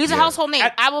money. He's a household name.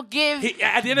 At- I will give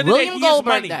At the end of the William day, he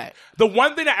Goldberg is money. that. The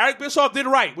one thing that Eric Bischoff did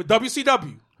right with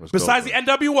WCW, besides Goldberg.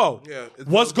 the NWO, Yeah, it's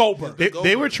was Goldberg.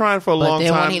 They were trying for a But long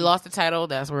then time. when he lost the title,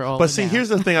 that's where all. But went see, down. here's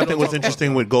the thing I think what's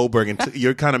interesting with Goldberg, and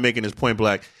you're kind of making this point,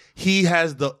 Black. He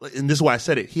has and this is why I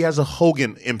said it, he has a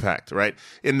Hogan impact, right?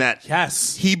 In that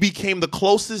Yes. he became the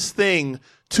closest thing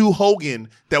to Hogan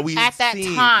that we've At that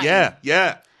seen. time.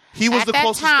 Yeah. He was at the that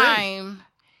closest thing. time,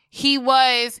 he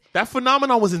was. That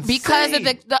phenomenon was insane. Because of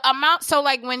the amount, so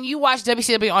like when you watch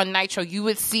WCW on Nitro, you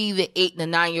would see the 8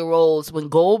 and the 9-year-olds when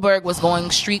Goldberg was going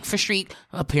streak for streak,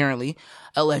 apparently,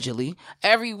 allegedly,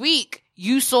 every week.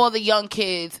 You saw the young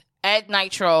kids at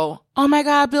Nitro. Oh my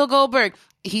God, Bill Goldberg!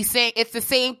 He's saying it's the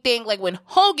same thing like when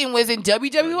Hogan was in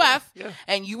WWF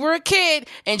and you were a kid,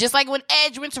 and just like when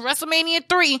Edge went to WrestleMania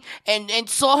 3 and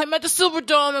saw him at the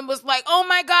Superdome and was like, oh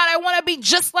my God, I want to be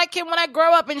just like him when I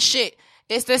grow up and shit.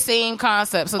 It's the same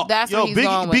concept. So that's where he's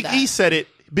going with Big that. E said it.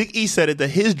 Big E said it that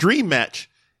his dream match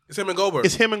It's him and Goldberg.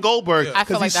 is him and Goldberg I feel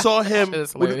because he like saw that him. shit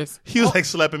is hilarious. He was like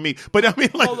slapping me, but I mean,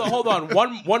 like, Hold on.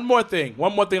 One more thing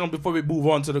before we move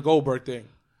on to the Goldberg thing.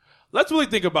 Let's really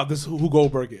think about this. Who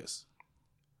Goldberg is?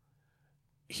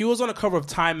 He was on the cover of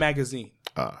Time magazine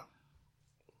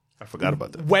I forgot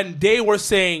about that. when they were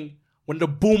saying when the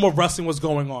boom of wrestling was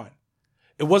going on.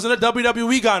 It wasn't a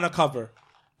WWE guy on the cover.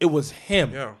 It was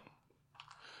him. Yeah.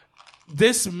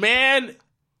 This man,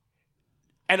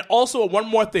 and also one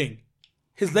more thing,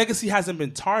 his legacy hasn't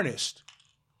been tarnished.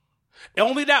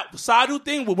 Only that Sadhu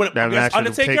thing with That against match with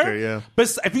Undertaker. Taker, yeah.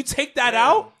 But if you take that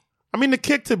out, I mean, the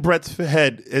kick to Brett's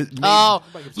head. Oh,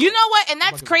 you know what? And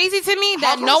that's crazy to me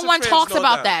that no Most one fans talks know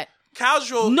about that.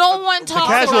 Casual. No one talks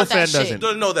casual about fan that shit. doesn't.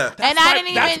 Doesn't know that. And I didn't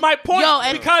even. that's my point.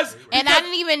 And because I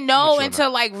didn't even know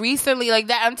until like recently, like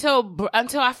that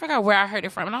until I forgot where I heard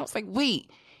it from, and I was like,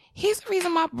 wait, here's the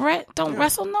reason why Brett don't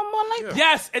wrestle no more like that.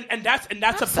 yes, and that's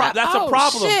a oh,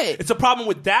 problem. shit. It's a problem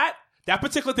with that. That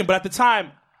particular thing. But at the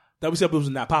time, WCW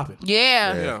wasn't that popping.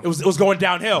 Yeah. It was going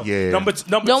downhill. Yeah. Number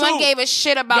No two, one gave a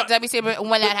shit about WCW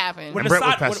when that happened. when Brett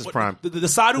was past his prime. The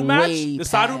Sadu match, Way the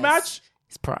Sadu past match,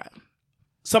 his prime.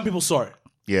 some people saw it.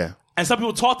 Yeah. And some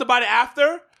people talked about it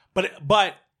after, but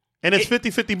And it's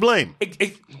 50-50 blame.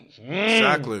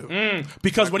 Exactly.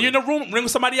 Because when you're in the room ring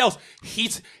with somebody else, he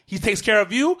takes care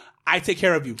of you, I take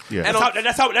care of you. Yeah. That's how it is.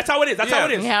 That's how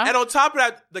it is. Yeah. And on top of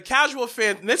that, the casual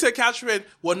fan, the casual fan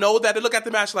will know that they look at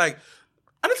the match like,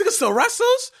 Undertaker still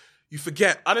wrestles? You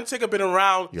forget, Undertaker been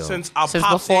around since our Since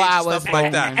pop's age before I and was stuff like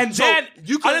born. that. And So then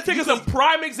you can, Undertaker's a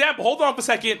prime example. Hold on for a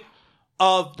second.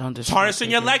 Of Don't disrespect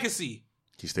tarnishing your him. legacy.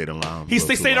 He stayed around. He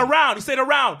stayed around. He stayed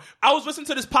around. I was listening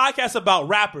to this podcast about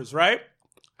rappers, right?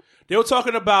 They were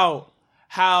talking about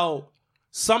how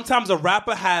sometimes a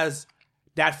rapper has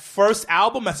that first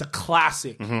album that's a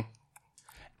classic.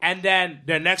 And then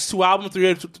their next two albums,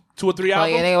 two or three Oh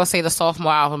albums, yeah, they always say the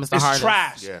sophomore album is the it's hardest.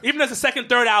 trash. Yeah. Even as a second,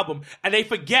 third album. And they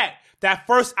forget that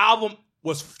first album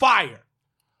was fire.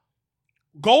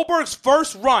 Goldberg's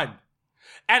first run.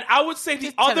 And I would say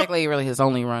the other... Technically, really his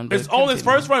only run. but His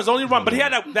first run, his only run, but he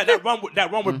had that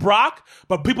run with Brock.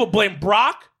 But people blame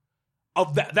Brock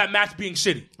of that match being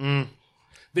shitty.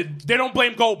 They don't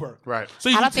blame Goldberg, Right. So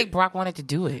I don't think Brock wanted to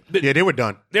do it. Yeah, they were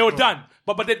done. they were done,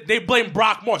 but they blame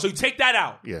Brock more. So you take that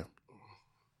out. Yeah.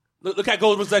 Look at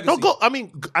Goldberg's legacy. No, go. I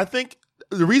mean, I think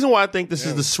the reason why I think this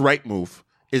is the right move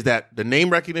is that the name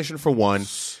recognition for one,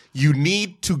 you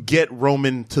need to get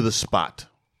Roman to the spot.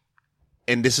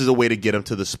 And this is a way to get him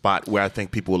to the spot where I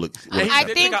think people will look. I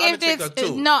They think take if Undertaker this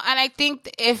too. no, and I think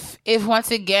if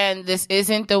once again this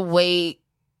isn't the way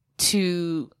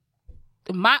to.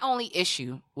 My only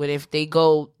issue with if they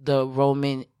go the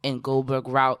Roman and Goldberg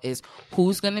route is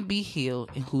who's going to be heel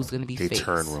and who's going to be They face.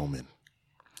 turn Roman.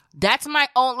 That's my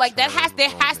own. Like there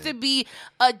has to be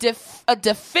a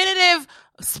definitive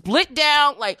split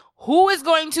down. Like who is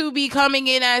going to be coming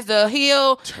in as the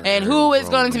heel and who is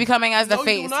going to be coming as the No,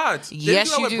 face. you do not. They Yes,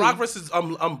 do that you with do. Brock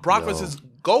versus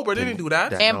Goldberg. They didn't do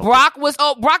that. And Brock is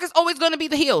always going to be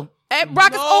the heel. And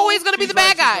Brock is always going to be the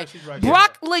bad guy. she's right.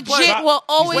 Brock legit will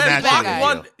always be When the bad Brock guy.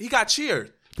 won, he got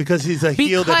cheered. Because he's a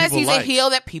heel that Because people he's like. a heel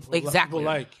that people exactly People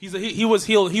like he was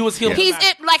heel. He was heel. Yeah. He's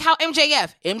it, like how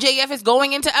MJF is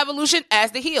going into Evolution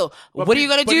as the heel. But What are you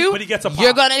going to but he- do? but he gets a pop.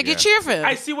 You're going to get cheered for him.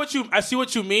 I see what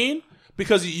you mean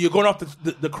because you're going off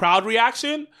the crowd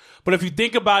reaction. But if you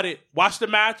think about it, watch the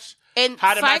match. In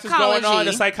How the match is going on,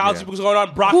 the psychology was going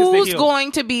on. Brock is Who's the heel.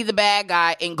 going to be the bad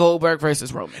guy in Goldberg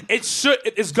versus Roman?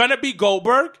 It's gonna be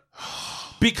Goldberg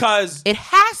because It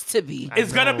has to be.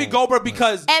 it's gonna be Goldberg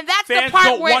because And that's fans the part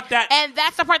don't where, want that. and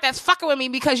that's the part that's fucking with me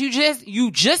because you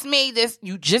just made this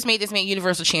man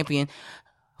Universal Champion.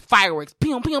 Fireworks,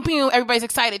 pew pew pew. Everybody's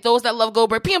excited. Those that love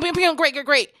Goldberg, pew pew pew. Great, great,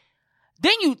 great.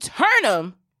 Then you turn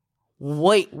him.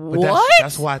 Wait, But what?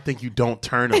 That's why I think you don't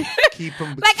turn him. Keep him.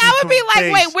 Like I would be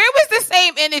like, wait, where was the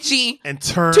same energy? and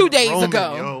turn 2 days Roman,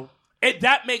 ago. Yo.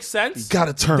 That makes sense. You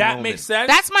gotta turn That Roman. makes sense.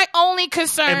 That's my only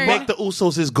concern. And make the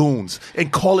Usos his goons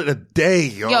and call it a day,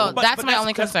 yo. Yo, that's my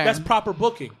only concern. That's proper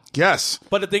booking. Yes.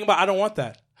 But the thing about I don't want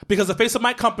that. Because the face of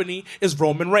my company is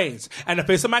Roman Reigns. And the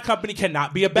face of my company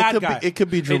cannot be a bad guy. It could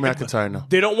be Drew McIntyre now.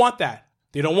 They don't want that.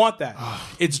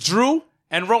 It's Drew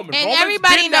and Roman. and Roman's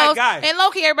everybody been that knows, guy. and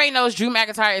low-key everybody knows Drew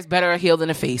McIntyre is better a heel than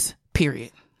a face.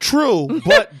 Period. True,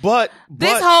 but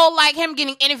This whole like him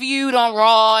getting interviewed on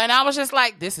Raw, and I was just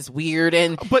like, this is weird,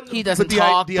 and he doesn't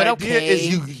talk. The but idea okay, is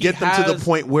you get them to the has-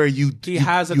 point where he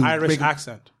has an Irish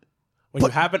accent. When you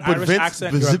have an Irish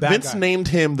accent, you're a bad Vince guy. named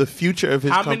him the future of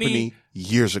his How company many-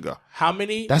 years ago. How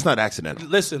many? That's not accidental.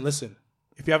 Listen.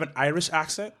 If you have an Irish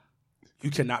accent,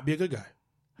 you cannot be a good guy.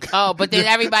 oh, but then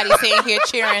everybody's sitting here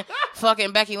cheering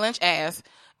fucking Becky Lynch ass.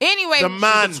 Anyway, The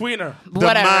man, She's a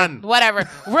tweener. whatever.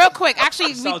 Real quick, actually,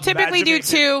 we sounds typically bad do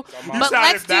Jamaican. two, but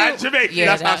let's do. Jamaican. Yeah,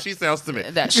 That's how that- she sounds to me.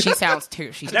 That she sounds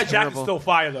too. She's That jacket's terrible. still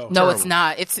fire though. No, it's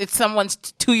not. It's someone's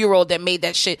 2-year-old that made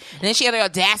that shit. And then she had the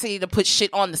audacity to put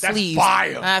shit on the That's sleeves.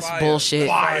 fire. That's Fire. bullshit.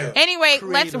 Fire. Anyway,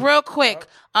 let's real quick.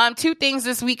 2 things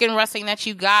this week in wrestling that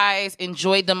you guys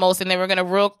enjoyed the most, and then we're gonna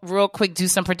real quick do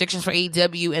some predictions for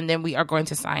AEW, and then we are going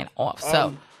to sign off.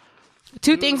 So,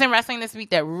 2 things in wrestling this week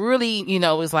that really,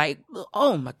 was like,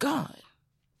 oh my god.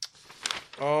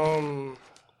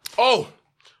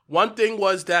 One thing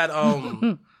was that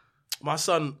my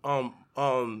son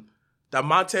that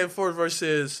Montana Ford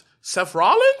versus Seth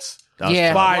Rollins. That was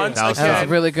Yeah. tough. Fire. Once That was again, tough.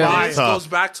 really good. This Tough. goes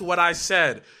back to what I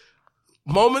said.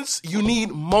 You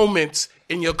need moments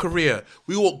in your career.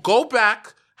 We will go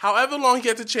back, however long you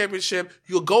get the championship,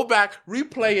 you'll go back,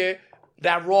 replay it,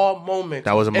 that Raw moment.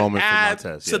 That was a and moment for add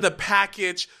Montez, to yeah. the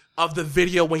package of the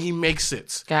video when he makes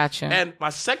it. Gotcha. And my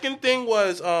second thing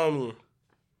was, I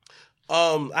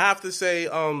have to say,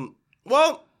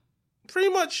 well, pretty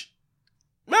much,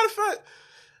 matter of fact,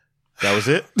 That was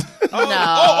it?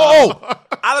 No.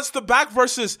 Alistair Black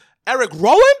versus Eric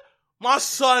Rowan? My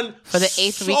son. For the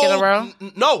 8th week in a row?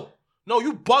 No,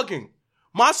 you bugging.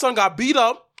 My son got beat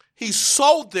up. He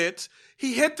sold it.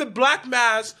 He hit the black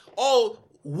mass all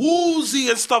woozy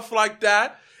and stuff like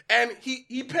that. And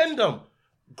he pinned him.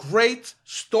 Great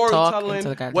storytelling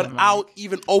without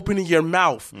even opening your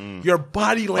mouth. Your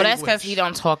body language. Well, that's because he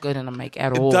don't talk good in the mic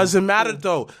at all. It doesn't matter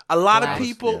though. A lot of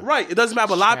people, Yeah. right? It doesn't matter.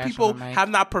 But a lot of Trash people on the mic. have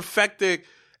not perfected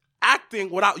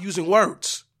acting without using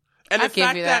words. And I the give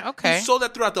fact you that. Okay. he saw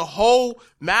that throughout the whole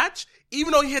match,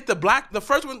 even though he hit the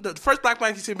first black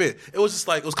man he hit, it was just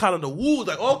like, it was kind of the woo,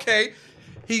 like, okay,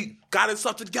 he got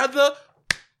himself together,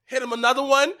 hit him another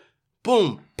one,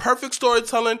 boom, perfect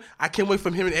storytelling. I can't wait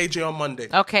from him and AJ on Monday.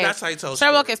 Okay. That's how you tell a Sir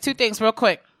story. Wilkins, 2 things real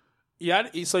quick. Yeah,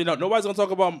 so nobody's gonna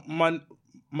talk about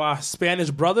my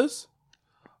Spanish brothers,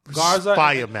 Garza,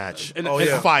 Fire match. and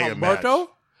Fire match. Humberto.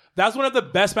 That's one of the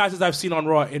best matches I've seen on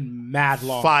Raw in mad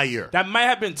long. Fire. That might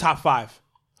have been top 5.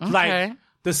 Okay. Like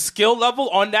the skill level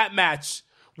on that match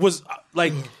was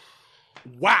like,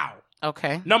 wow.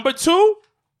 Okay. Number 2,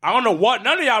 I don't know what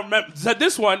none of y'all said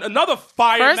this one. Another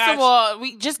fire First match. of all,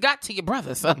 we just got to your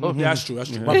brother, so Yeah, that's true.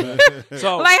 My bad.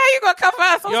 So like, how you gonna cover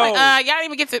us? I was Yo. like, y'all didn't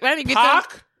even get to. I didn't get to.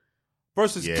 Pac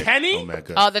versus Yeah, Kenny.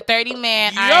 Omega. Oh, the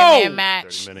 30-man Yo. Iron Man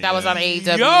match 30-minute, that was on yeah.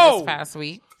 AEW Yo. this past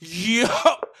week, Yo,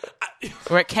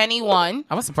 where Kenny won.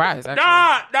 I was surprised. Actually.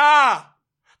 nah.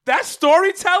 That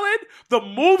storytelling, the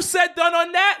moveset done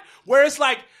on that, where it's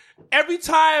like every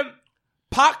time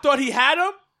Pac thought he had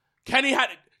him,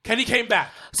 Kenny came back.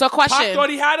 So, Pac question. thought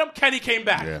he had him, Kenny came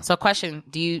back. Yeah. So, question.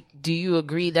 Do you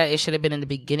agree that it should have been in the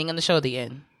beginning of the show or the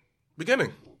end?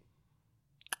 Beginning.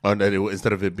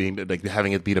 Instead of it being like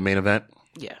having it be the main event.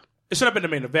 Yeah. It should have been the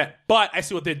main event, but I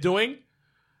see what they're doing.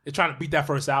 They're trying to beat that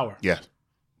first hour. Yeah,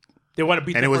 They want to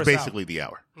beat and that it was first basically the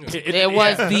hour. hour. It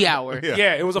was yeah. the hour.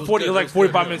 Yeah, it was a 40. It was like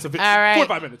 45 minutes of it. All right.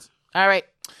 45 minutes. All right.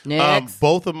 Next.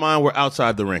 Both of mine were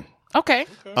outside the ring. Okay.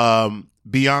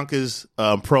 Bianca's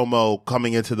promo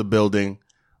coming into the building.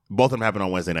 Both of them happened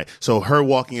on Wednesday night. So her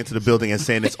walking into the building and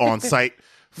saying it's on site.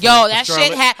 Yo, that Charlotte,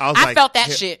 shit had. was I like, felt that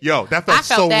shit. Yo, that I felt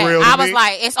so that. real to I was me.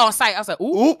 like, it's on site. I was like,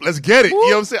 ooh. Oop, let's get it. You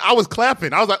know what I'm saying? I was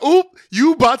clapping. I was like, oop,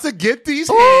 you about to get these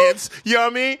hands. You know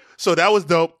what I mean? So that was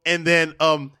dope. And then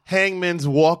Hangman's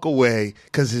walk away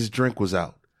because his drink was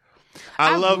out.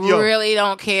 I really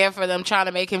don't care for them trying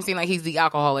to make him seem like he's the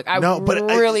alcoholic. I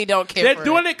really don't care. They're for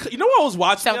doing it. it. You know what I was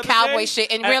watching? Some the other cowboy day?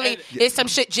 shit, and really, it's some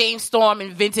shit James Storm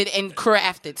invented and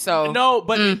crafted. So No,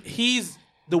 but he's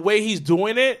the way he's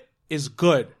doing it is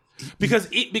good because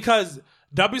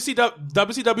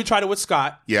WCW tried it with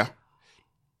Scott. Yeah.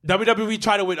 WWE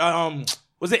tried it with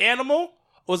was it Animal?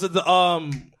 Or was it the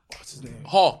what's his name?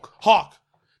 Hawk.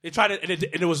 They tried it and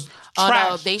it was oh trash.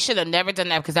 no, they should have never done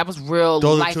that because that was real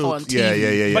Those are life two- on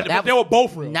TV. yeah. But That they were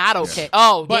both real. Not okay.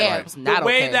 Oh But yeah, it was not the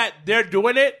way okay. that they're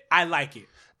doing it, I like it.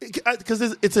 Because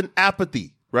it's an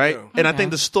apathy, right? Yeah. And I Okay.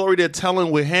 think the story they're telling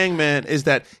with Hangman is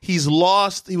that he's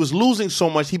lost. He was losing so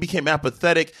much. He became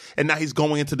apathetic, and now he's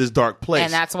going into this dark place.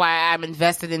 and that's why I'm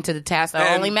invested into the task. The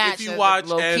And only match. if you watch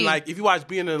low and key. like if you watch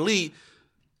Being an Elite,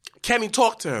 Kenny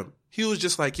talked to him. He was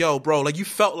just like, "Yo, bro, like you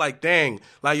felt like, dang,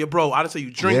 like yo, bro, I didn't say you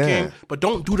drinking, Yeah. but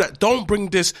don't do that. Don't bring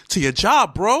this to your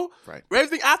job, bro. Right.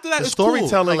 Everything after that the is cool.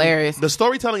 storytelling, Hilarious. the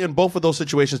storytelling in both of those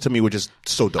situations to me were just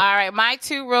so dope. All right, my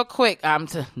 2 real quick. I'm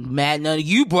mad none of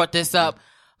you brought this up.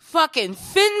 Fucking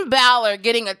Finn Balor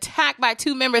getting attacked by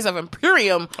 2 members of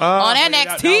Imperium on NXT.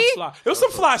 That was fly. It was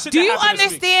some fly shit. Do that you happened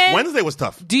this week. understand? Wednesday was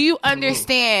tough. Do you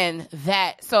understand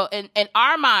that? So in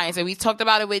our minds, and we talked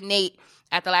about it with Nate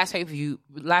at the last pay-per-view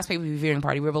viewing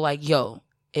party, we were like, yo,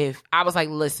 if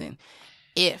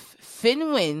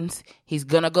Finn wins, he's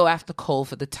going to go after Cole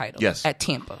for the title at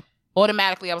Tampa.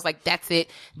 Automatically, I was like, that's it.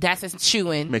 That's his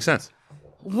chewing. Makes sense.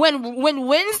 When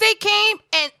Wednesday came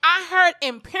and I heard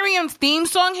Imperium's theme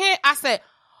song hit, I said,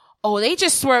 oh, they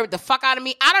just swerved the fuck out of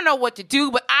me. I don't know what to do,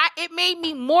 but it made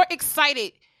me more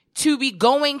excited to be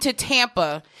going to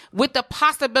Tampa with the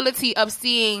possibility of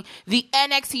seeing the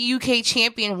NXT UK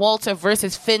champion Walter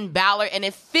versus Finn Balor. And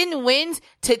if Finn wins,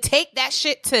 to take that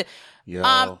shit to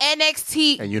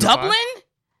NXT And Unify? Dublin?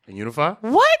 And Unify?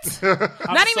 What?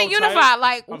 Not even so Unify. tight.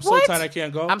 Like, I'm what? so tight I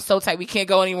can't go. I'm so tight we can't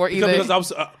go anywhere either.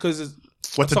 Because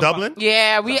What, to Dublin?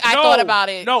 Yeah, I thought about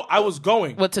it. No, I was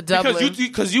going. What, to Dublin?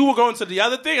 Because you were going to the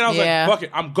other thing, and I was Yeah. like, fuck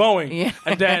it, I'm going. Yeah.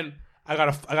 And then I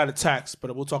got a text,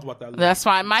 but we'll talk about that later. That's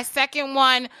fine. My second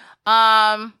one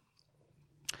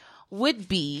would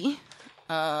be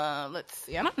Let's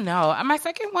see. I don't know. My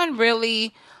second one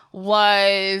really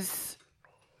was.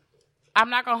 I'm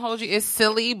not gonna hold you. It's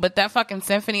silly, but that fucking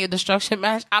Symphony of Destruction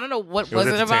match. I don't know what was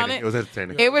it about it. It was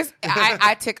entertaining. It was.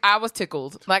 I was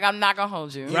tickled. Like, I'm not gonna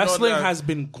hold you. Wrestling has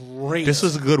been great. This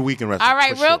was a good week in wrestling. All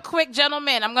right, real quick,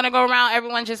 gentlemen. I'm gonna go around.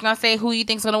 Everyone just gonna say who you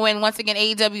think's gonna win. Once again,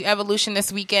 AEW Evolution this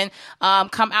weekend.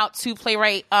 Come out to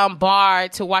Playwright Bar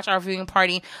to watch our viewing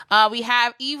party. We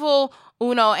have Evil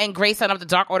Uno and Grayson of the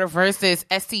Dark Order versus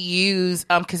SCU's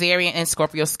Kazarian and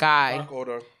Scorpio Sky. Dark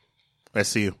Order.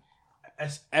 SCU.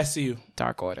 SCU.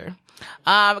 Dark Order.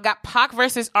 We got Pac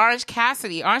versus Orange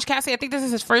Cassidy. Orange Cassidy, I think this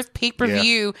is his first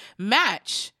pay-per-view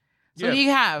match. So what do you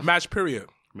have? Match period.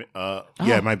 Yeah,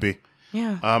 it might be.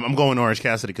 Yeah. I'm going Orange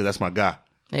Cassidy because that's my guy.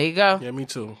 There you go. Yeah, me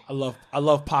too. I love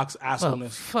Pac's Well,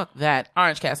 assholeness. fuck that.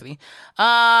 Orange Cassidy.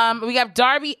 We got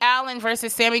Darby Allin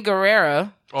versus Sammy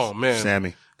Guerrero. Oh, man.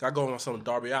 Sammy. Got going on some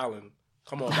Darby Allin.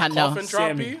 Come on. I That know. coffin drop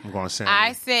Sammy. B? I'm going Sammy.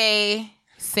 I say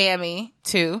Sammy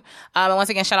too. And once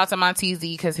again, shout out to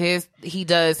Montezzi because his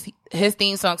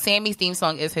theme song, Sammy's theme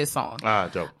song is his song.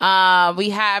 Dope.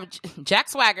 We have Jack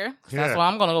Swagger. That's Yeah. why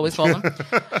I'm gonna always call him.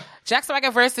 Jack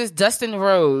Swagger versus Dustin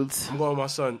Rhodes. I'm going with my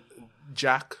son,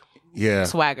 Jack. Yeah.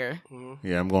 Swagger.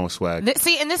 Yeah, I'm going swag.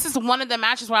 See, and this is one of the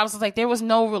matches where I was like, there was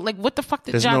no like, what the fuck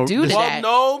did There's Jack no- do to there's- that?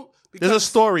 Well, no. Because, There's a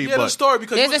story, Yeah, but- there's a story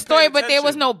because There's he a was story, paying but there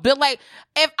was attention. no build. Like,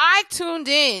 if I tuned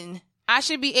in, I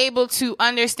should be able to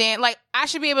understand. Like, I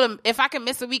should be able to, if I can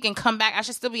miss a week and come back, I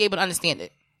should still be able to understand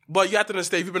it. But you have to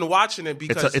understand, if you've been watching it,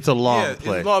 because It's a long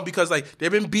play. It's long because like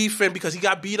they've been beefing because he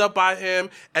got beat up by him,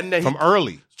 and then From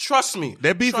early. Trust me,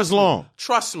 Their beef Trust is me. long.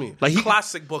 Trust me, Like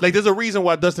classic book. Like there's a reason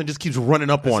why Dustin just keeps running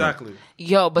up on him. Exactly.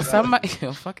 Yo, but somebody,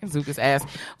 fucking Zuka's ass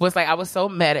was like, I was so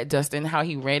mad at Dustin how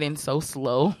he ran in so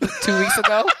slow 2 weeks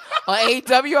ago on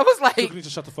AEW. I was You like, need to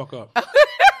shut the fuck up. but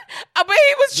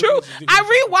he was true.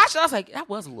 I rewatched it. I was like, that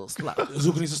was a little slow.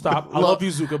 Zuka needs to stop. I love you,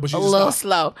 Zuka, but she A needs to little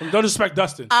stop. slow. Don't disrespect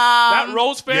Dustin. That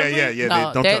Rose family. Yeah.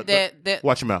 No, Don't they're-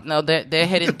 watch him out. No, they're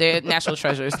hidden. They're national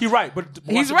treasures. He's right, but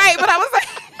He's right, but I was like,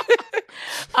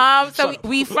 so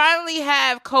we finally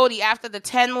have Cody after the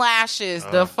 10 lashes,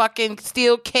 the fucking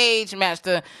steel cage match.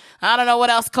 I don't know what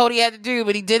else Cody had to do,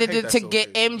 but he did it to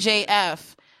get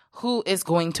MJF. Who is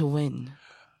going to win?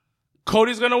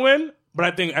 Cody's gonna win, but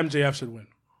I think MJF should win.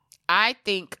 I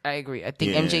agree. I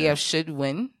think Yeah. MJF should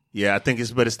win. Yeah, I think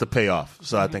it's the payoff.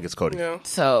 So I think it's Cody. Yeah.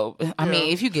 So, I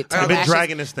mean, if you get 10 I've been lashes,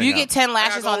 dragging this thing you out. get 10 I lashes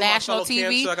gotta go on with my national fellow TV.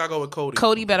 Cancer, I gotta go with Cody.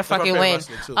 Cody better That's my fucking favorite win.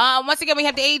 wrestler, too. Once again, we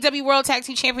have the AEW World Tag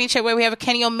Team Championship where we have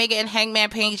Kenny Omega and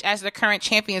Hangman Page as the current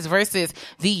champions versus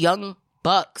the Young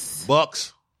Bucks.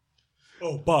 Bucks.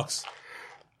 Oh, Bucks.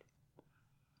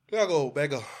 I gotta go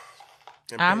Omega.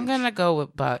 I'm gonna go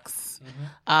with Bucks.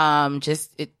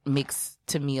 Just it makes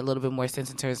to me a little bit more sense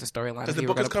in terms of storyline. Because if the you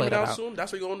were book is gonna play coming that out out. soon.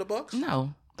 That's where you go in the Bucks.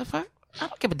 No, the fuck. I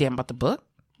don't give a damn about the book.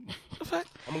 The fuck.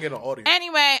 I'm gonna get an audio.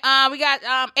 Anyway, we got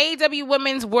AEW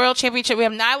Women's World Championship. We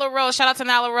have Nyla Rose. Shout out to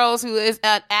Nyla Rose, who is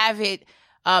an avid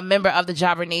member of the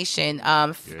Jobber Nation,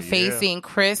 facing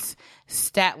Chris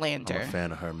Statlander. I'm a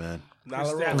fan of her, man.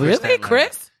 Really, Statlander.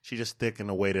 Chris? She just thick in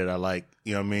a way that I like.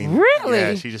 You know what I mean? Really?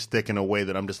 Yeah, she just thick in a way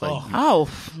that I'm just like. Oh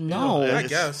no. I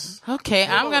guess. Okay,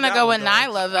 I'm gonna go with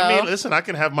Nyla though. I mean, listen, I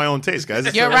can have my own taste,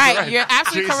 guys. You're right. You're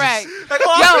absolutely Jesus. correct.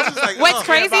 Yo, What's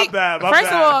crazy? My bad.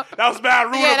 First of all, that was bad.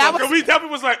 Rude. Yeah, that Can was- we tell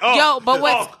people like, oh, yo, but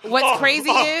what's oh, crazy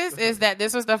oh. is that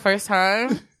this was the first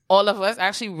time all of us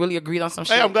actually really agreed on some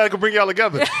shit. Hey, I'm glad I could bring y'all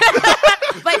together. Like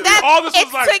that. All this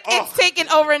was like, it's taken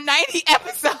over 90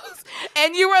 episodes,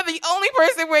 and you were the only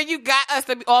person where you got us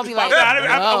to all be like,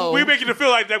 no. We making it feel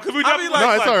like that because we I definitely mean, like,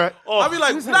 No, it's all right. I'll be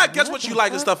like, nah, guess what you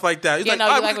like and stuff like that. He's Yeah, like, no,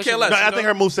 you I like could what care you less. like. No, I think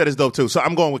her moveset is dope too. So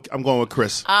I'm going with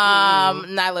Chris.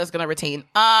 Nyla's gonna retain.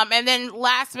 And then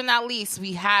last but not least,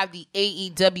 we have the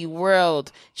AEW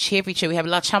World Championship. We have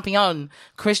La Champion,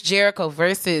 Chris Jericho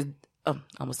versus I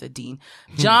almost said Dean.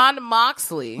 John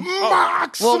Moxley.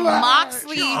 Well,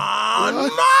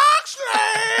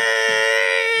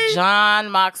 John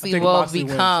Moxley think will Moxley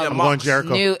wins. become I'm going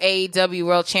Jericho. new AEW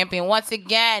World Champion once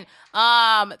again.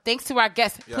 Thanks to our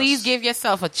guests. Please give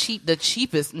yourself the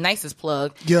cheapest, nicest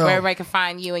plug Yo. where everybody can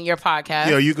find you and your podcast.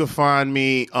 Yo, you can find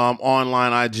me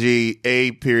online IG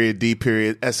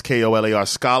A.D.SKOLAR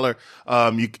Scholar.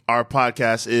 Our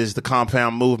podcast is the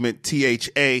Compound Movement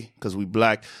THA because we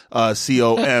black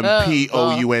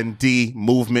COMPOUND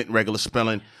movement regular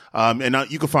spelling. And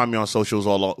you can find me on socials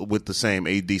all with the same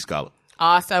AD Scholar.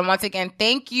 Awesome. Once again,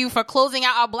 thank you for closing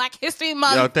out our Black History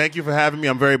Month. Yo, thank you for having me.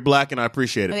 I'm very black and I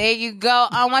appreciate it. There you go.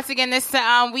 Once again, this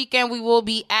weekend we will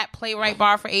be at Playwright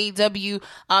Bar for AEW.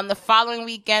 The following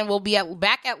weekend we'll be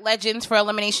back at Legends for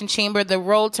Elimination Chamber, the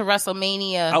road to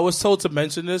WrestleMania. I was told to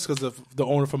mention this because the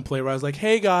owner from Playwright was like,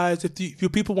 "Hey guys, if you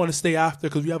people want to stay after,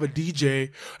 because we have a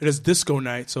DJ and it's disco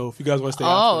night, so if you guys want to stay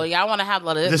after." Oh, y'all want to have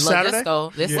This Saturday?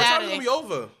 disco this What time Saturday? is it gonna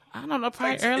be over? I don't know,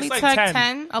 probably It's early like to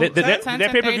 10. 10. Their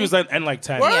pay-per-views end like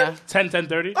 10. Word? Yeah.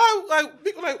 10:30.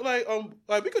 Oh,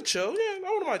 we could chill. Yeah, I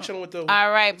wouldn't mind chilling with the.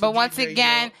 All right, but once DJ,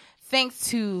 again, thanks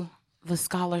to the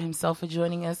scholar himself for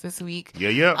joining us this week.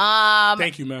 Yeah.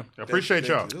 Thank you, man. I appreciate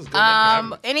y'all. This is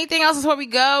good. Anything else before we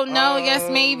go? No, yes,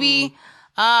 maybe.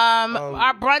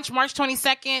 Our brunch, March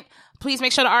 22nd. Please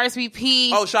make sure to RSVP.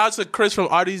 Oh, shout out to Chris from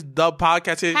Artie's Dub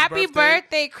Podcast. His Happy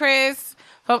birthday, Chris,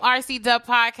 from RC Dub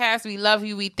Podcast. We love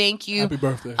you. We thank you. Happy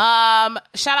birthday.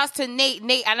 Shout outs to Nate.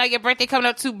 Nate, I know your birthday coming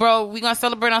up too, bro. We're going to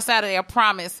celebrate on Saturday, I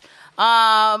promise.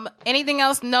 Anything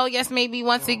else? No, yes, maybe.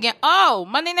 Once again. Oh,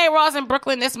 Monday Night Raw's in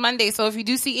Brooklyn this Monday. So if you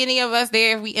do see any of us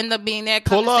there, if we end up being there,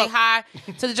 come Pull and say up. hi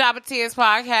to the Job of Tears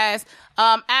podcast.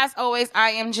 As always,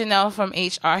 I am Janelle from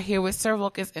HR here with Sir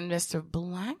Wilkins and Mr.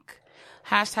 Black.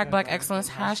 Hashtag Black Excellence.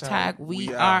 Hashtag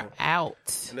we are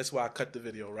out. And that's why I cut the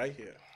video right here.